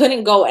 I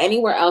couldn't go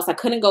anywhere else. I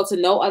couldn't go to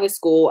no other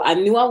school. I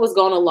knew I was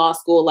going to law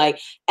school. Like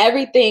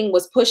everything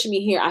was pushing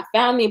me here. I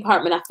found the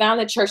apartment. I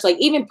found the church, like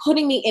even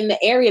putting me in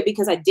the area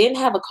because I didn't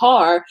have a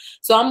car.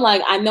 So I'm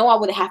like, I know I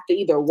would have to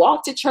either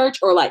walk to church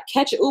or like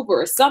catch an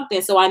Uber or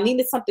something. So I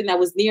needed something that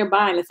was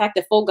nearby. And the fact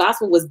that Full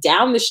Gospel was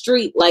down the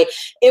street, like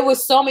it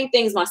was so many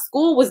things. My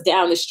school was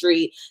down the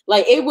street.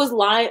 Like it was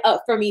lined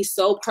up for me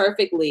so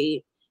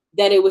perfectly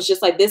that it was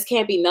just like, this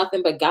can't be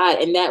nothing but God.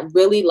 And that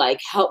really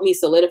like helped me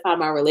solidify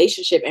my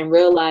relationship and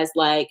realize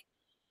like,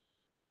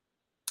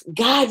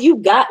 God, you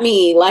got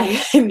me. Like,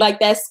 like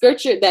that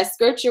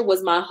scripture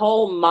was my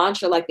whole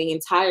mantra, like the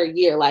entire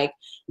year. Like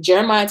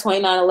Jeremiah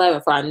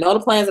 29:11, for I know the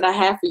plans that I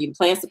have for you,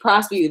 plans to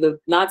prosper you,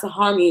 not to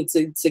harm you,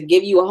 to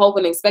give you a hope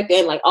and expect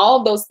end. Like all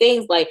of those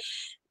things, like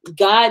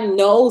God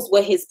knows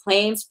what his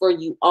plans for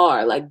you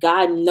are. Like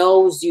God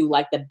knows you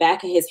like the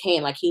back of his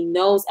hand. Like he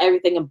knows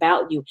everything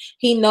about you.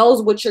 He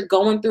knows what you're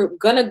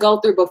gonna go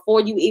through before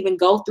you even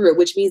go through it,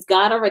 which means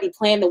God already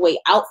planned the way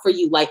out for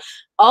you. Like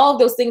all of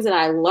those things that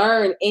I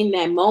learned in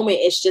that moment,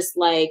 it's just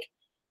like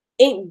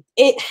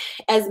it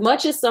as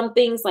much as some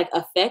things like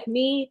affect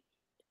me,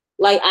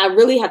 like I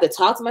really have to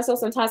talk to myself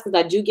sometimes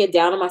because I do get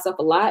down on myself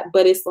a lot,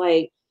 but it's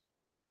like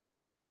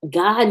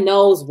God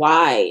knows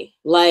why.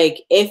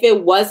 Like if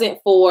it wasn't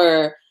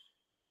for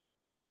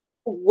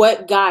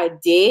what God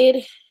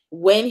did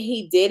when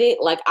he did it,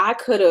 like I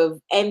could have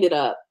ended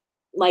up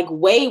like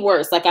way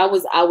worse. Like I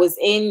was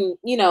in,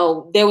 you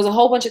know, there was a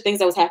whole bunch of things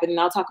that was happening.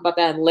 I'll talk about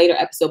that in a later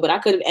episode, but I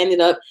could have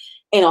ended up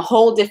in a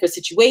whole different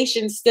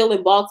situation, still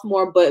in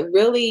Baltimore, but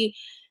really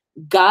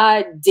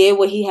God did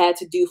what he had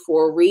to do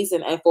for a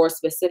reason and for a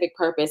specific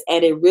purpose.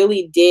 And it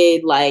really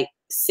did like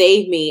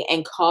save me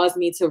and cause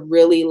me to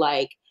really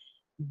like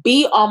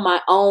be on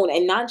my own,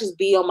 and not just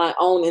be on my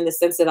own in the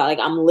sense that like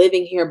I'm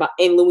living here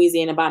in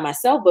Louisiana by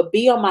myself, but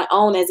be on my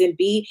own as in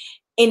be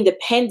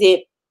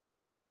independent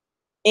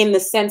in the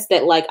sense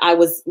that like I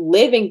was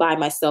living by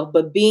myself,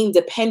 but being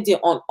dependent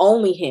on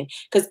only him.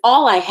 Because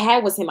all I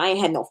had was him. I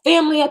ain't had no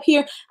family up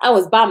here. I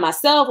was by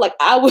myself. Like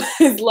I was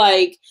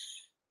like,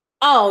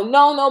 I don't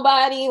know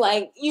nobody,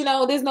 like, you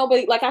know, there's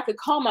nobody, like I could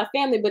call my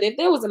family, but if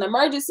there was an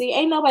emergency,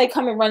 ain't nobody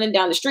coming running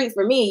down the street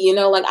for me, you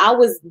know, like I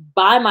was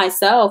by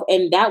myself,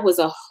 and that was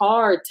a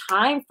hard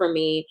time for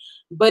me,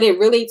 but it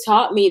really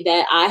taught me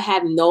that I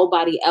have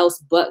nobody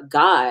else but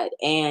God.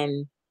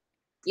 And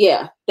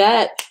yeah,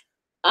 that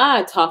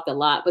I talked a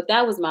lot, but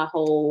that was my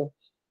whole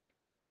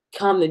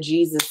come to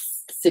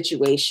Jesus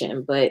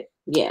situation. But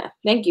yeah,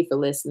 thank you for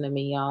listening to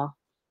me, y'all.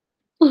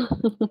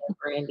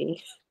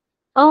 Brandy.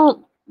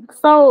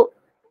 So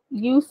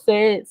you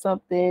said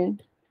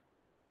something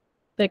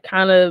that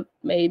kind of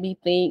made me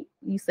think.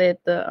 You said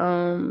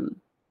the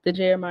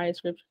Jeremiah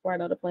scripture, for I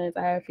know the plans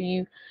I have for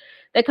you.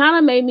 That kind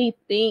of made me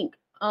think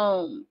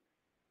that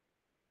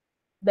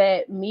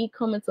me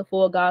coming to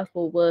Full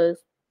Gospel was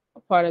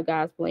a part of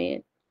God's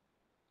plan.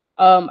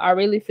 I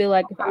really feel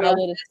like if I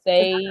would have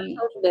stayed,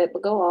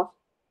 but go off.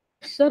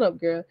 Shut up,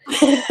 girl.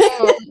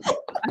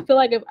 I feel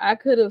like if I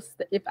would have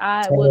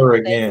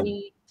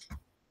stayed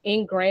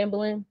in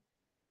Grambling,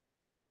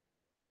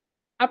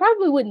 I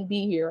probably wouldn't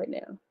be here right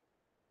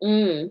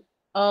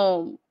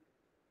now.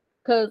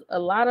 Because a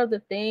lot of the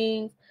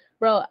things,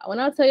 bro, when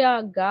I tell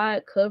y'all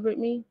God covered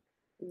me.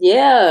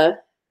 Yeah.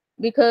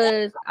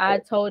 Because I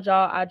told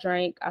y'all I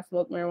drank, I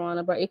smoked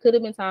marijuana, but it could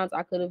have been times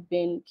I could have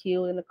been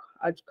killed in a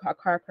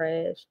car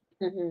crash.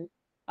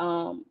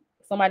 Mm-hmm.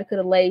 Somebody could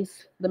have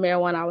laced the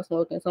marijuana I was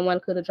smoking. Someone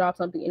could have dropped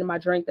something in my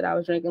drink that I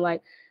was drinking.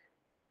 Like,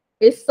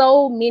 it's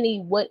so many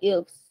what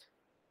ifs.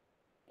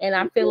 And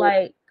I feel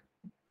like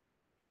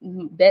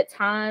that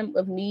time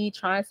of me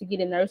trying to get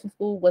in nursing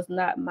school was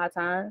not my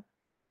time.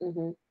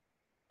 Mm-hmm.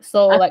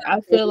 So like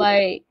I feel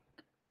like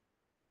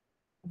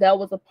that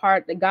was a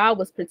part that God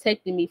was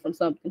protecting me from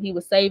something. He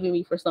was saving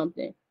me for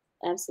something.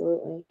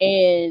 Absolutely.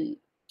 And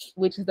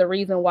which is the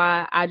reason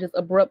why I just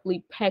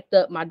abruptly packed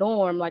up my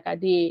dorm like I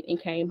did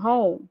and came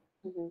home.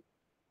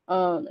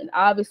 Mm-hmm. And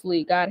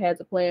obviously God has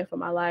a plan for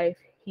my life.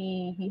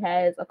 He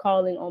has a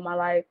calling on my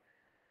life,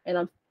 and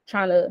I'm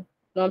trying to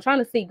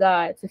seek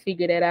God to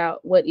figure that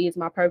out. What is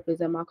my purpose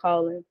and my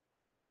calling?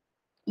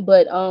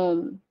 But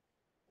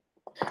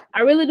I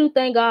really do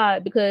thank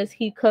God because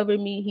he covered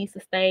me, he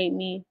sustained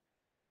me.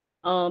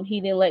 He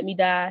didn't let me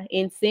die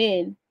in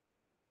sin.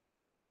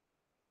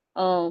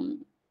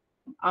 I'm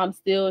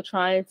still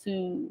trying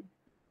to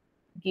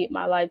get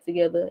my life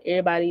together.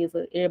 Everybody's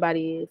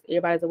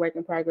a work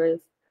in progress.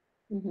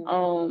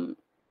 Mm-hmm.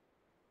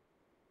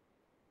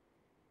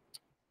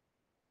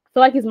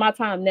 Feel like it's my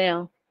time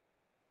now.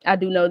 I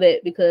do know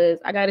that because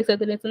I got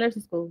accepted into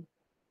nursing school.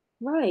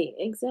 Right,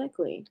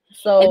 exactly.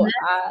 So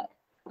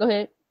go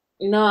ahead.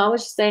 No, I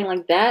was just saying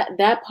like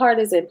that part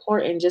is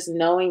important. Just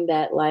knowing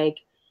that like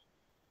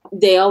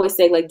they always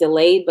say like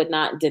delayed but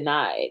not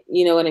denied.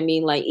 You know what I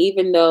mean? Like,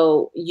 even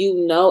though,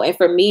 and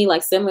for me,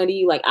 like similar to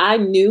you, like I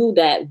knew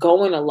that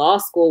going to law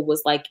school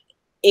was like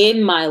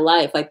in my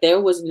life. Like there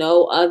was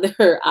no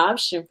other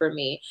option for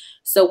me.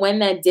 So when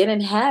that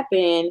didn't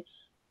happen,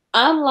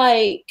 I'm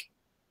like,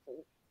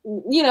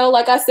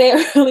 like I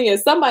said earlier,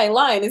 somebody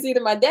lying. It's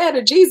either my dad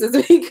or Jesus,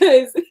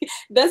 because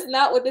that's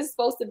not what this is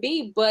supposed to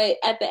be. But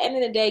at the end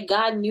of the day,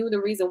 God knew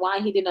the reason why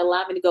he didn't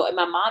allow me to go. And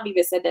my mom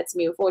even said that to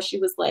me before. She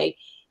was like,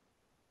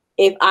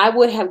 if I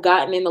would have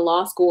gotten into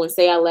law school and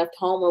say I left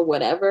home or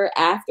whatever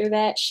after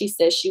that, she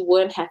said she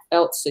wouldn't have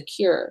felt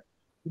secure.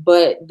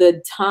 But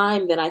the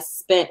time that I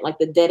spent, like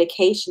the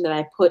dedication that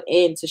I put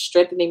into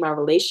strengthening my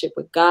relationship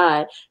with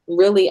God,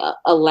 really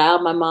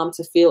allowed my mom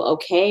to feel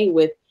okay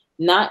with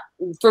not,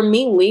 for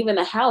me, leaving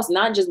the house,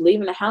 not just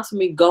leaving the house, for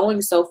me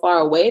going so far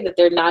away that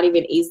they're not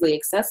even easily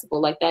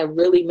accessible. Like that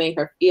really made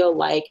her feel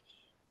like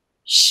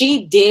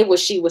she did what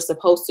she was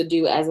supposed to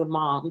do as a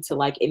mom, to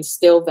like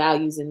instill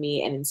values in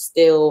me and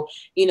instill,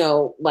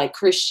 like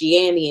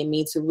Christianity in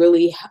me, to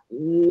really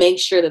make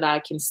sure that I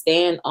can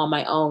stand on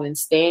my own and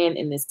stand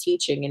in this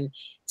teaching and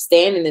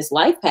stand in this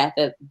life path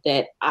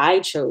that I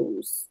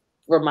chose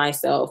for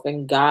myself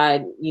and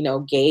God,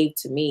 gave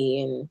to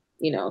me.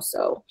 And,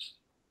 so.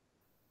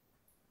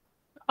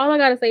 All I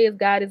gotta say is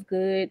God is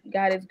good.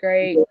 God is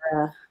great.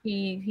 Yeah.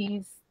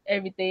 He's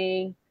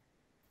everything.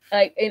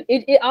 Like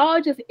it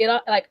all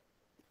like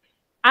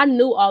I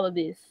knew all of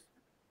this,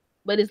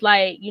 but it's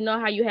like,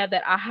 how you have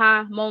that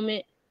aha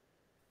moment.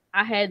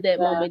 I had that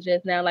moment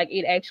just now. Like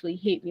it actually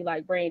hit me.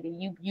 Like,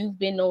 Brandon, you've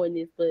been knowing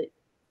this, but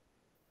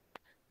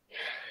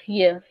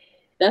yeah,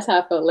 that's how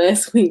I felt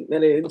last week.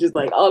 That it just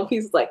like all the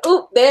pieces, like,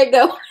 oh, there you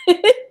go.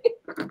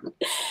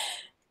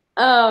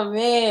 Oh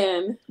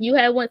man, you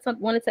had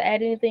wanted to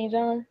add anything,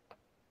 John?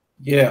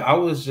 Yeah, I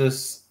was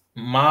just,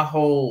 my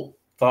whole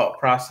thought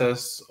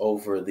process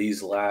over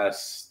these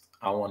last,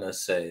 I want to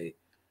say,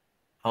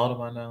 how old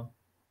am I now?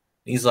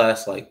 These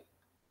last like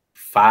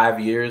 5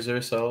 years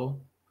or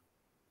so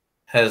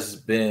has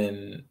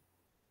been,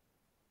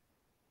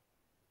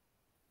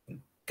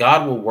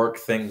 God will work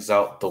things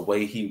out the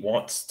way he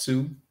wants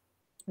to,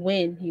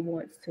 when he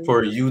wants to,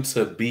 for you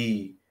to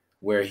be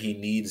where he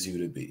needs you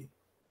to be.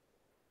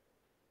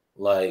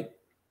 Like,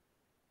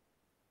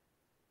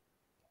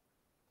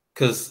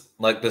 because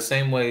like the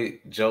same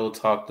way Joe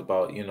talked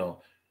about,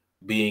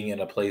 being in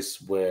a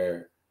place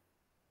where,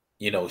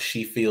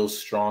 she feels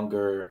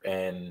stronger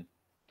and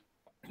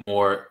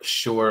more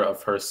sure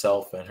of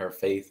herself and her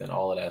faith and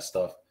all of that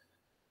stuff.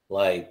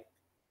 Like,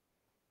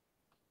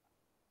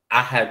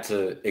 I had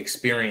to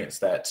experience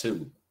that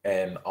too.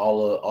 And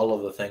all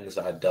of the things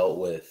I dealt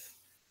with,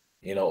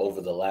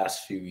 over the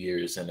last few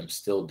years and I'm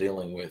still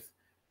dealing with,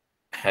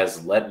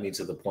 has led me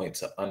to the point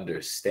to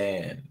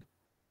understand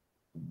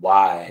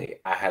why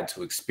I had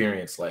to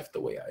experience life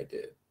the way I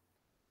did.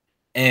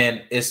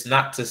 And it's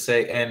not to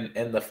say,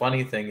 and the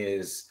funny thing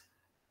is,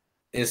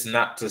 it's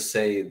not to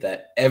say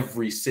that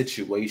every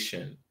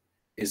situation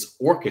is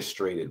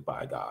orchestrated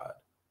by God,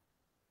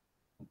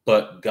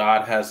 but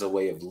God has a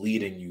way of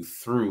leading you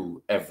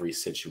through every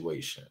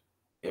situation,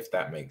 if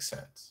that makes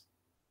sense.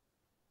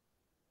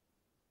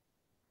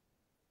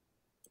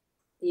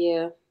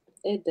 Yeah,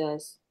 it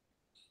does.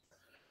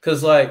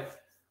 Because, like,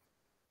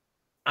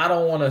 I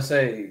don't want to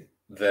say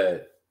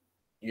that,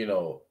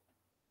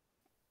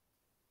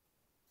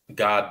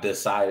 God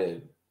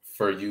decided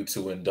for you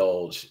to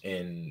indulge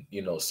in,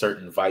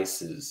 certain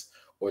vices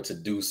or to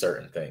do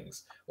certain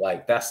things.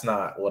 Like, that's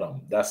not,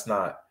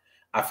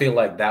 I feel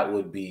like that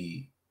would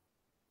be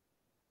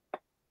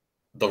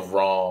the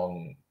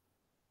wrong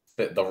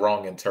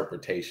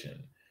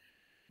interpretation.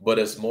 But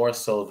it's more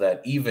so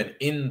that even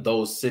in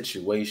those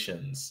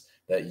situations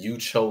that you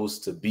chose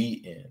to be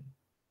in,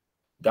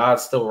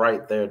 God's still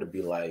right there to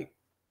be like,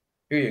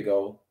 here you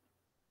go.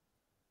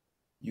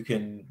 You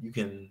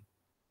can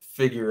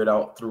figure it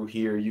out through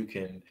here.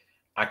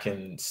 I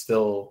can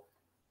still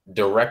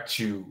direct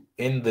you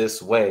in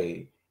this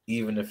way,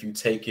 even if you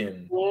take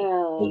in the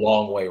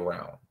long way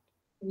around.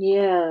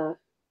 Yeah.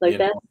 Like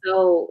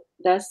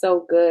that's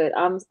so good.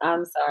 I'm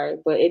sorry,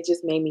 but it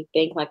just made me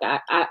think. Like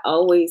I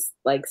always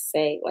like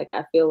say, like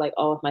I feel like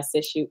all of my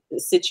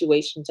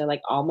situations are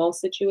like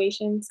almost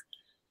situations,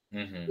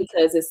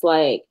 because it's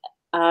like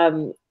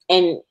and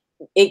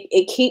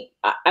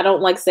I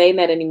don't like saying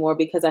that anymore,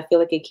 because I feel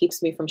like it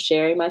keeps me from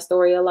sharing my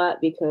story a lot,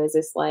 because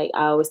it's like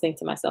I always think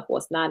to myself, well,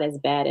 it's not as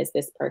bad as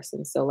this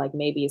person, so like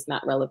maybe it's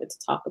not relevant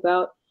to talk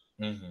about.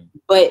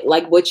 But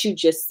like what you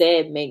just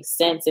said makes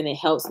sense, and it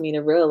helps me to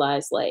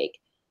realize like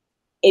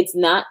it's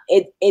not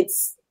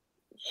it's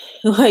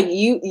like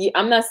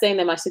I'm not saying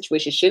that my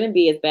situation shouldn't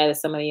be as bad as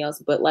somebody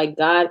else, but like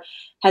God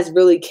has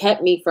really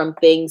kept me from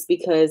things,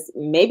 because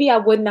maybe I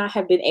would not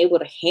have been able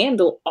to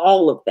handle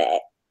all of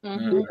that.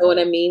 You know what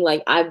I mean?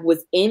 Like I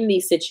was in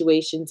these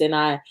situations and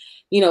I,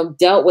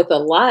 dealt with a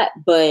lot,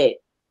 but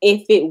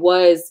if it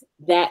was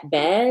that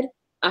bad,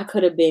 I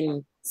could have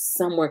been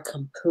somewhere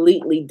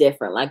completely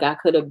different. Like I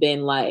could have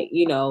been like,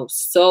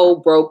 so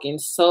broken,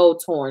 so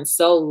torn,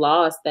 so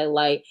lost that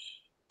like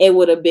it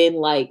would have been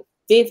like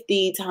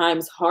 50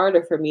 times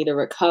harder for me to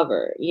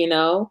recover, you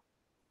know?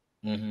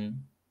 Mm-hmm.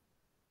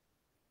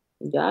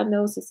 God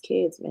knows his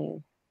kids,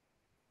 man.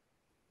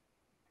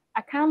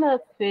 I kind of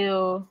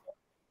feel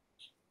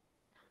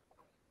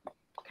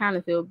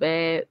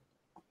bad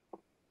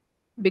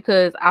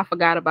because I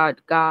forgot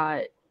about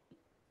God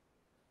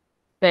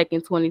back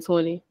in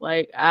 2020.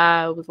 Like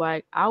I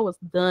was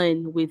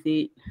done with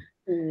it.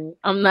 Mm-hmm.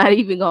 I'm not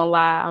even gonna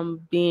lie. I'm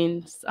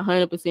being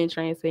 100%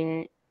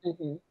 transparent.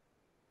 Mm-hmm.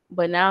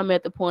 But now I'm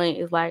at the point.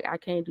 It's like I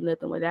can't do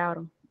nothing without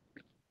him.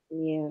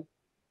 Yeah.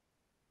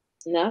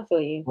 Not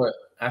for you. But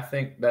I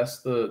think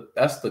that's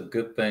the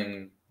good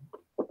thing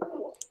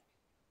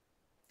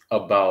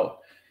about,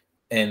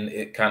 and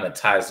it kind of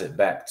ties it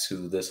back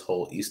to this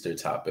whole Easter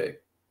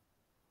topic.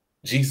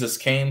 Jesus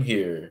came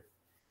here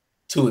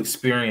to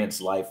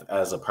experience life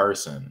as a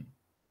person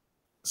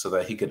so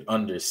that he could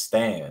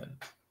understand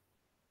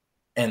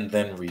and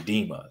then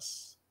redeem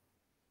us,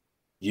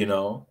 you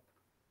know?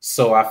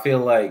 So I feel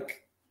like,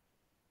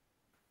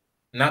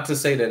 not to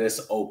say that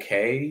it's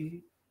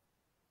okay,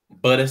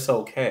 but it's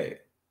okay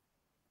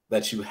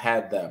that you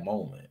had that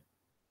moment,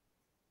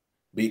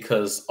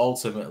 because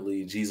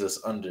ultimately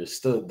Jesus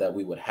understood that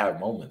we would have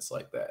moments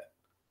like that.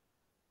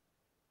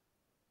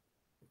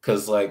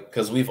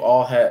 Because we've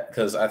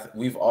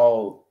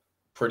all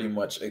pretty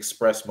much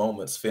expressed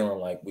moments feeling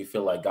like we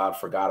feel like God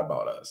forgot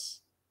about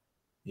us,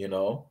 you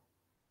know?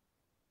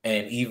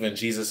 And even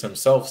Jesus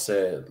himself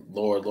said,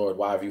 Lord, Lord,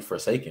 why have you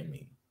forsaken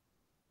me?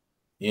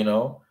 You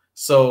know?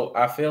 So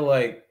I feel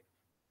like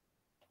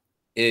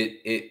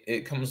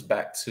it comes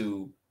back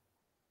to,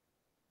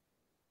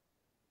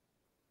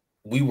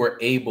 we were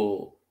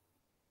able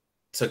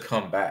to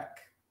come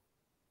back,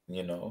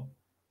 you know?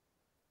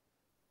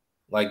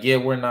 Like, yeah,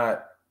 we're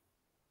not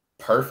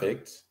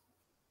perfect,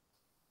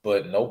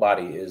 but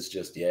nobody is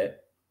just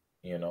yet,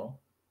 you know?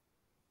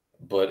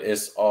 But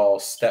it's all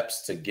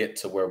steps to get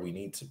to where we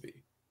need to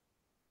be.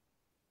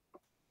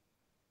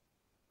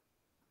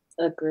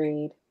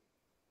 Agreed.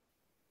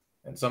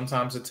 And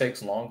sometimes it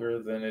takes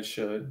longer than it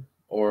should,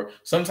 or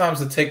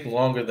sometimes it takes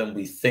longer than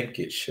we think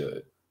it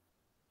should.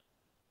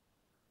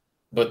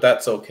 But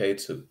that's okay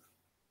too.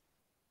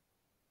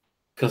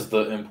 Because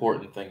the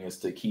important thing is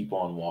to keep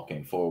on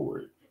walking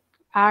forward.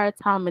 Our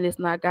timing is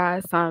not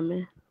God's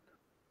timing.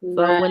 So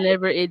Right.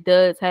 whenever it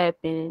does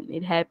happen,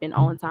 it happened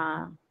on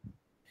time.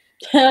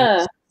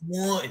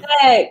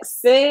 Thanks,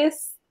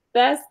 sis.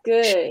 That's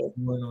good.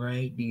 One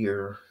right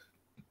here.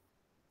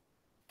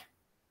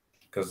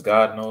 Because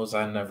God knows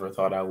I never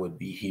thought I would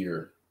be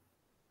here,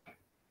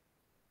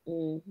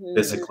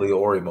 physically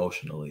or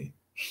emotionally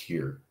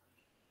here.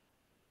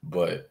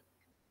 But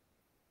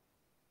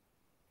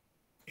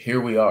here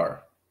we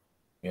are,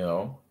 you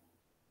know.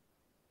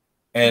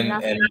 And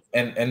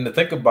to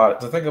think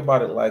about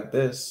it like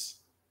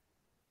this,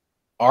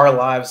 our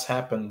lives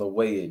happened the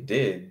way it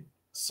did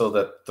so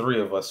that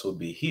three of us would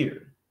be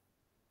here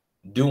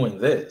doing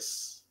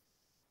this.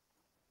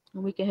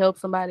 We can help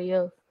somebody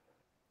else.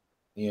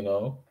 You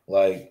know,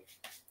 like,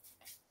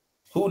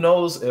 who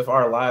knows if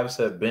our lives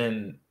had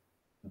been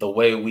the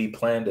way we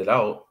planned it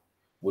out,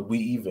 would we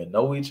even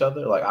know each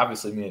other? Like,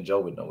 obviously me and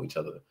Joe would know each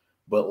other,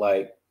 but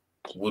like,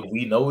 would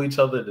we know each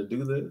other to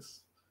do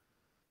this?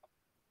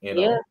 You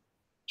know? Yeah.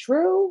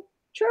 True.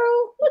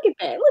 Look at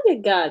that. Look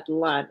at God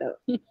lined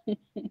up.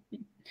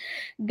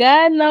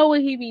 God know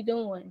what he be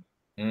doing.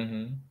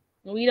 Mm-hmm.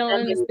 We don't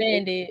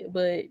understand it,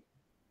 but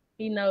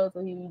he knows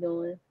what he be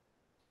doing.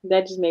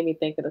 That just made me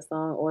think of the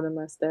song "Order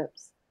My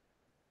Steps."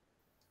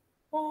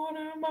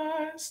 Order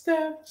my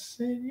steps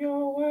in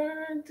your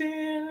word,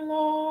 dear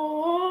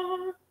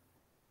Lord.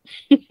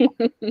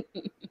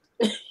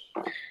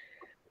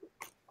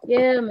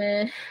 Yeah,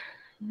 man.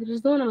 You're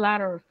just doing a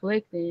lot of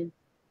reflecting.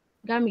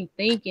 Got me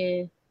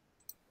thinking.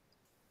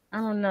 I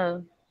don't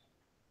know.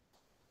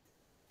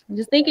 I'm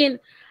just thinking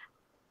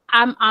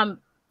I'm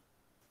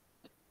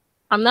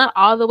not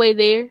all the way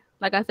there.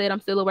 Like I said, I'm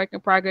still a work in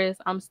progress.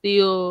 I'm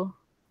still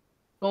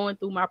going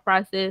through my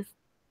process.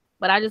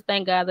 But I just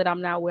thank God that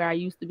I'm not where I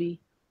used to be.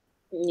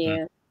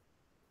 Yeah.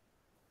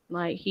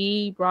 Like,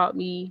 he brought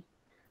me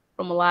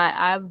from a lot.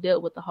 I've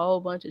dealt with a whole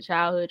bunch of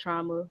childhood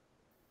trauma.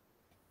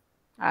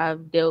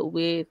 I've dealt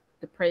with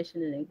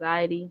depression and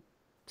anxiety.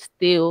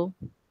 Still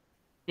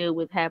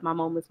have my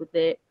moments with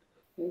that.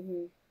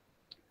 Mm-hmm.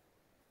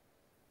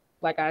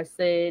 Like I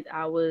said,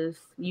 I was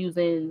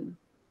using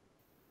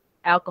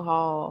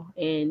alcohol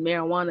and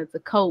marijuana to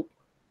cope,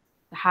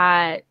 to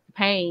hide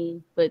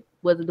pain, but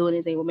wasn't doing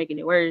anything but making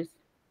it worse.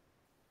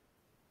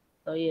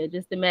 So yeah,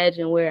 just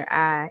imagine where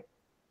I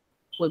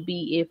would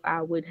be if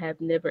I would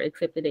have never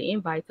accepted an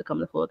invite to come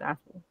to Full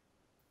Gospel.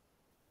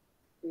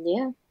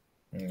 Yeah.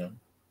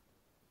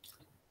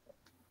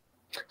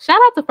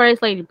 Shout out to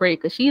First Lady Britt,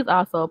 because she's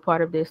also a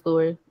part of this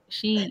story.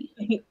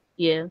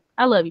 Yeah,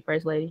 I love you,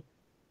 First Lady.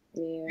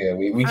 Yeah,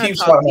 we keep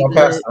shouting on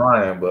Pastor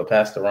Ryan, but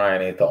Pastor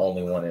Ryan ain't the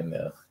only one in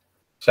there.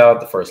 Shout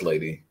out to First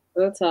Lady.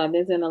 Real talk.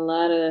 There's been a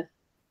lot of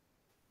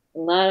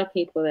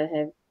people that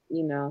have,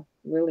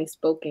 really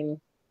spoken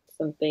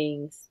some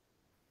things.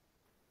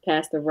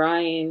 Pastor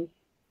Ryan,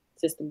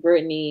 Sister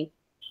Brittany,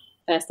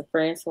 Pastor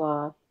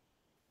Francois,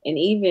 and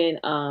even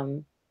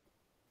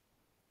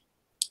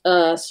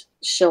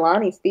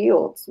Shalani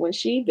Fields when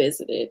she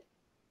visited.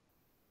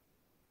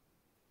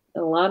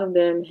 A lot of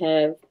them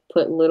have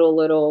put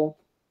little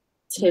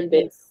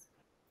tidbits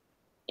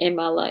in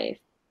my life.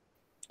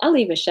 I'll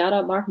even shout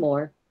out Mark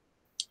Moore.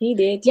 He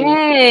did too.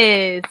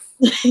 Yes.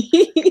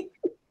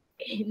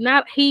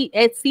 Not he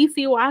at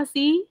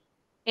CCYC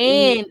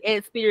and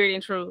at Spirit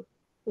and Truth.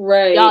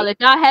 Right. Y'all, if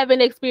y'all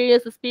haven't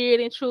experienced the Spirit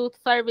and Truth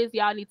service,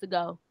 y'all need to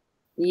go.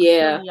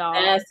 Yeah,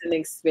 that's an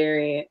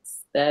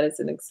experience. That is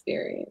an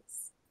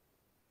experience.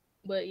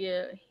 But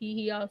yeah,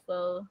 he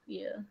also,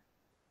 he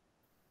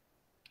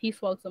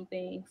spoke some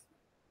things.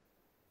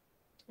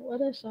 What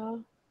else,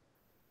 y'all?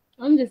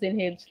 I'm just in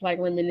here just like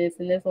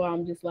reminiscing. That's why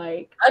I'm just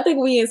like, I think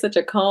we in such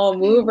a calm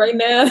mood right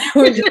now.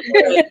 We're just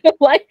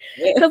like,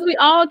 because we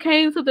all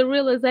came to the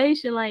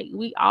realization, like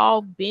we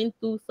all been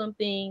through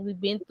something. We've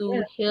been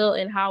through hell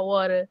and high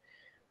water,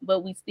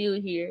 but we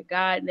still here.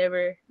 God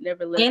never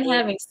left. And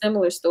having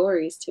similar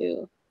stories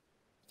too.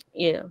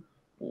 Yeah.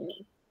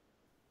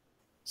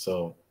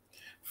 So,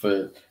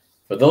 for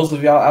those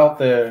of y'all out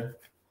there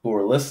who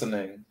are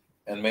listening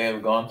and may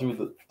have gone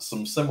through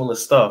some similar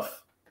stuff,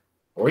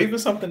 or even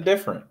something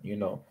different, you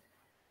know,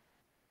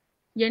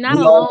 you're not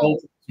we alone. all go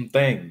through some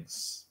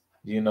things,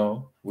 you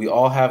know. We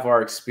all have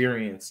our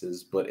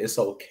experiences, but it's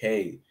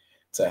okay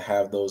to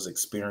have those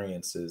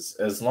experiences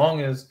as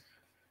long as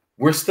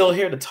we're still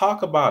here to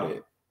talk about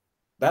it.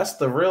 That's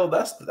the real.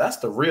 That's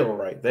the real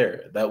right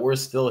there. That we're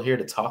still here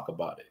to talk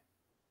about it.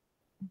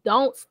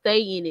 Don't stay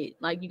in it.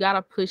 Like you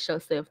gotta push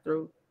yourself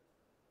through.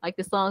 Like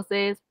the song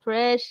says,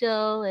 "Press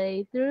your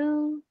way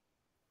through."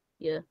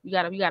 Yeah, you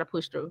gotta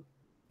push through.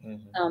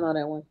 Mm-hmm. I don't know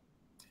that one.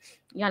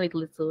 Y'all need to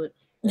listen to it.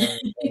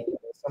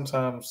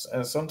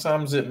 And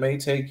sometimes it may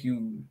take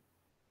you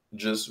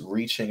just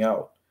reaching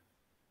out.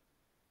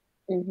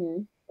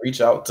 Mm-hmm.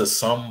 Reach out to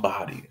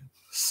somebody.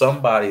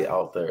 Somebody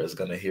out there is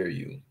gonna hear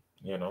you.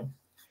 You know.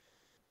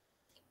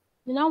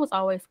 I was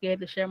always scared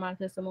to share my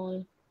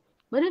testimony,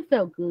 but it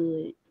felt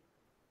good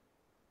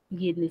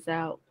getting this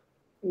out.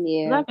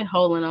 Yeah, I've been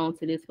holding on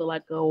to this for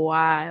like a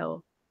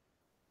while.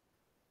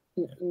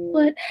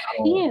 But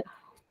yeah,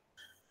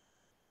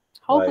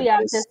 hopefully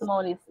our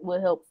testimonies will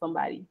help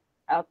somebody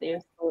out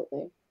there.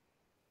 Absolutely.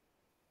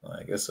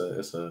 Like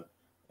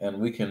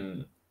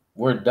and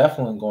we're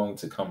definitely going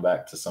to come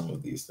back to some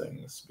of these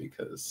things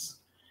because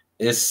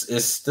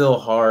it's still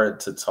hard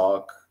to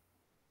talk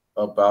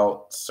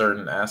about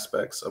certain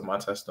aspects of my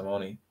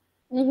testimony.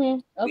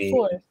 Of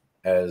course.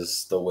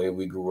 As the way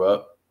we grew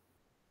up,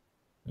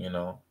 you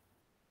know,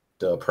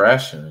 the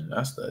oppression,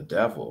 that's the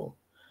devil,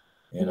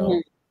 you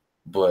know.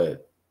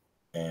 But,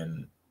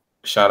 and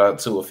shout out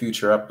to a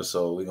future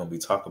episode, we're gonna be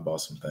talking about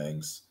some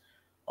things.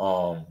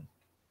 But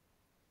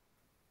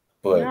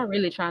y'all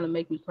really trying to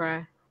make me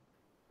cry.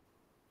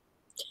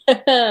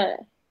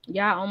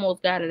 Y'all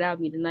almost got it out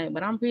of me tonight,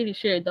 but I'm pretty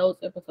sure those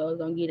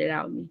episodes gonna get it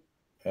out of me.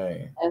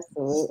 Hey,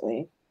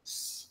 absolutely.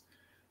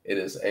 It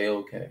is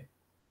a-okay.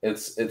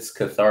 It's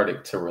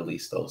cathartic to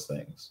release those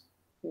things.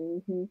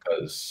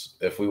 Because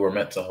if we were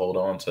meant to hold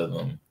on to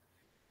them,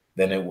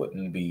 then it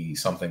wouldn't be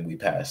something we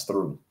passed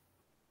through.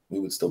 We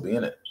would still be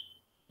in it,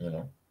 you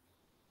know.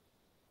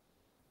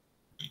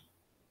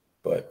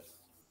 But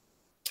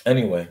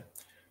anyway,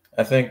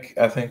 I think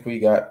we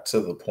got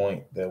to the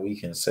point that we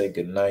can say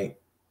goodnight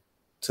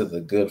to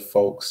the good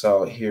folks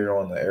out here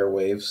on the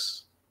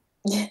airwaves.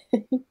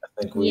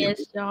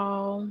 Yes,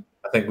 y'all.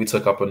 I think we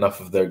took up enough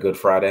of their Good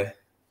Friday.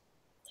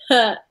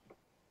 Man,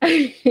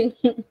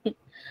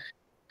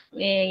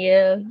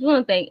 yeah. Just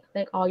want to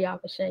thank all y'all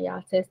for sharing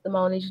y'all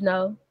testimonies, you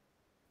know.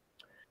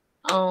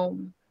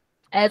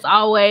 As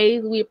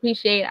always, we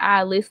appreciate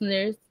our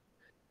listeners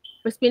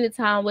for spending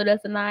time with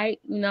us tonight,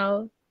 you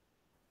know.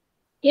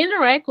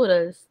 Interact with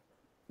us.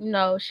 You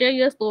know, share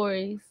your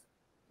stories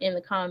in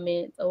the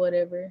comments or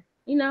whatever,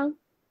 you know.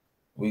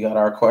 We got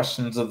our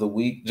questions of the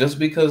week. Just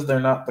because they're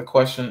not the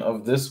question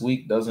of this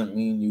week doesn't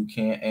mean you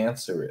can't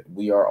answer it.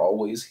 We are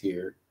always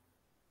here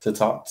to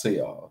talk to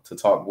y'all, to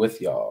talk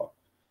with y'all,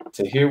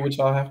 to hear what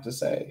y'all have to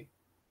say.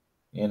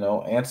 You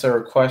know, answer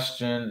a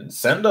question,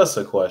 send us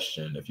a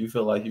question. If you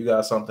feel like you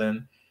got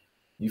something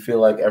you feel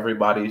like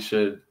everybody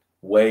should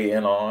weigh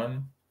in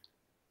on,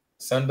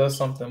 send us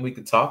something we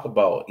could talk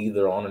about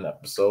either on an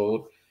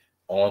episode,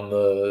 on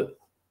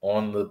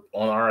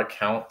our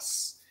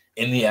accounts,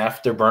 in the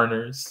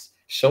afterburners.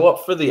 Show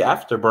up for the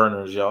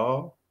afterburners,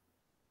 y'all.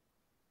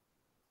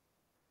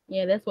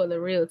 Yeah, that's where the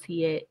real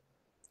tea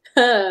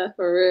at. For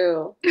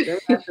real. Them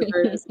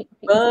afterburners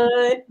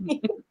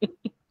fun.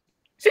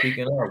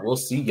 Speaking of, we'll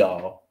see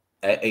y'all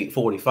at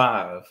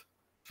 8:45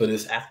 for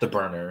this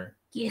afterburner.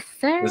 Yes,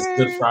 sir. This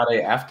Good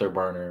Friday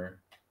afterburner.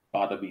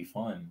 About to be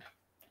fun.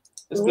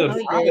 It's Good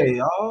Friday,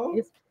 y'all.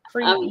 It's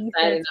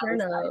pre-Easter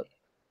turn up.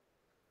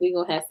 We're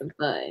going to have some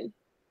fun.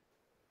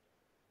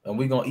 And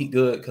we're going to eat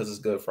good because it's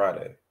Good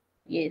Friday.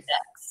 Yes.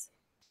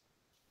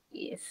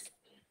 Yes.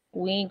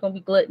 We ain't going to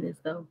be gluttonous,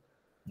 though.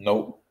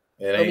 Nope.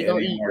 It So we ain't gonna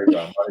any eat. Mardi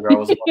Gras. Mardi Gras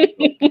was a month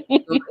ago.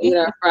 We'll eat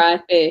our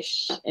fried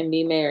fish and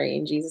be merry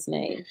in Jesus'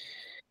 name.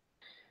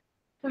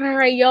 All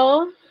right,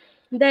 y'all.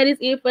 That is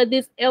it for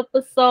this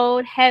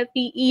episode.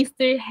 Happy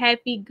Easter.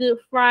 Happy Good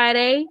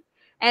Friday.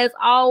 As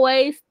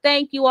always,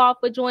 thank you all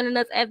for joining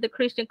us at the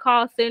Christian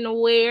Call Center,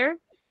 where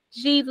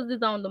Jesus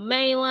is on the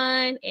main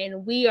line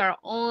and we are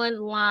on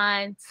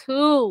line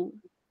 2.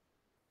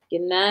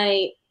 Good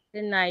night.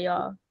 Good night,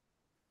 y'all.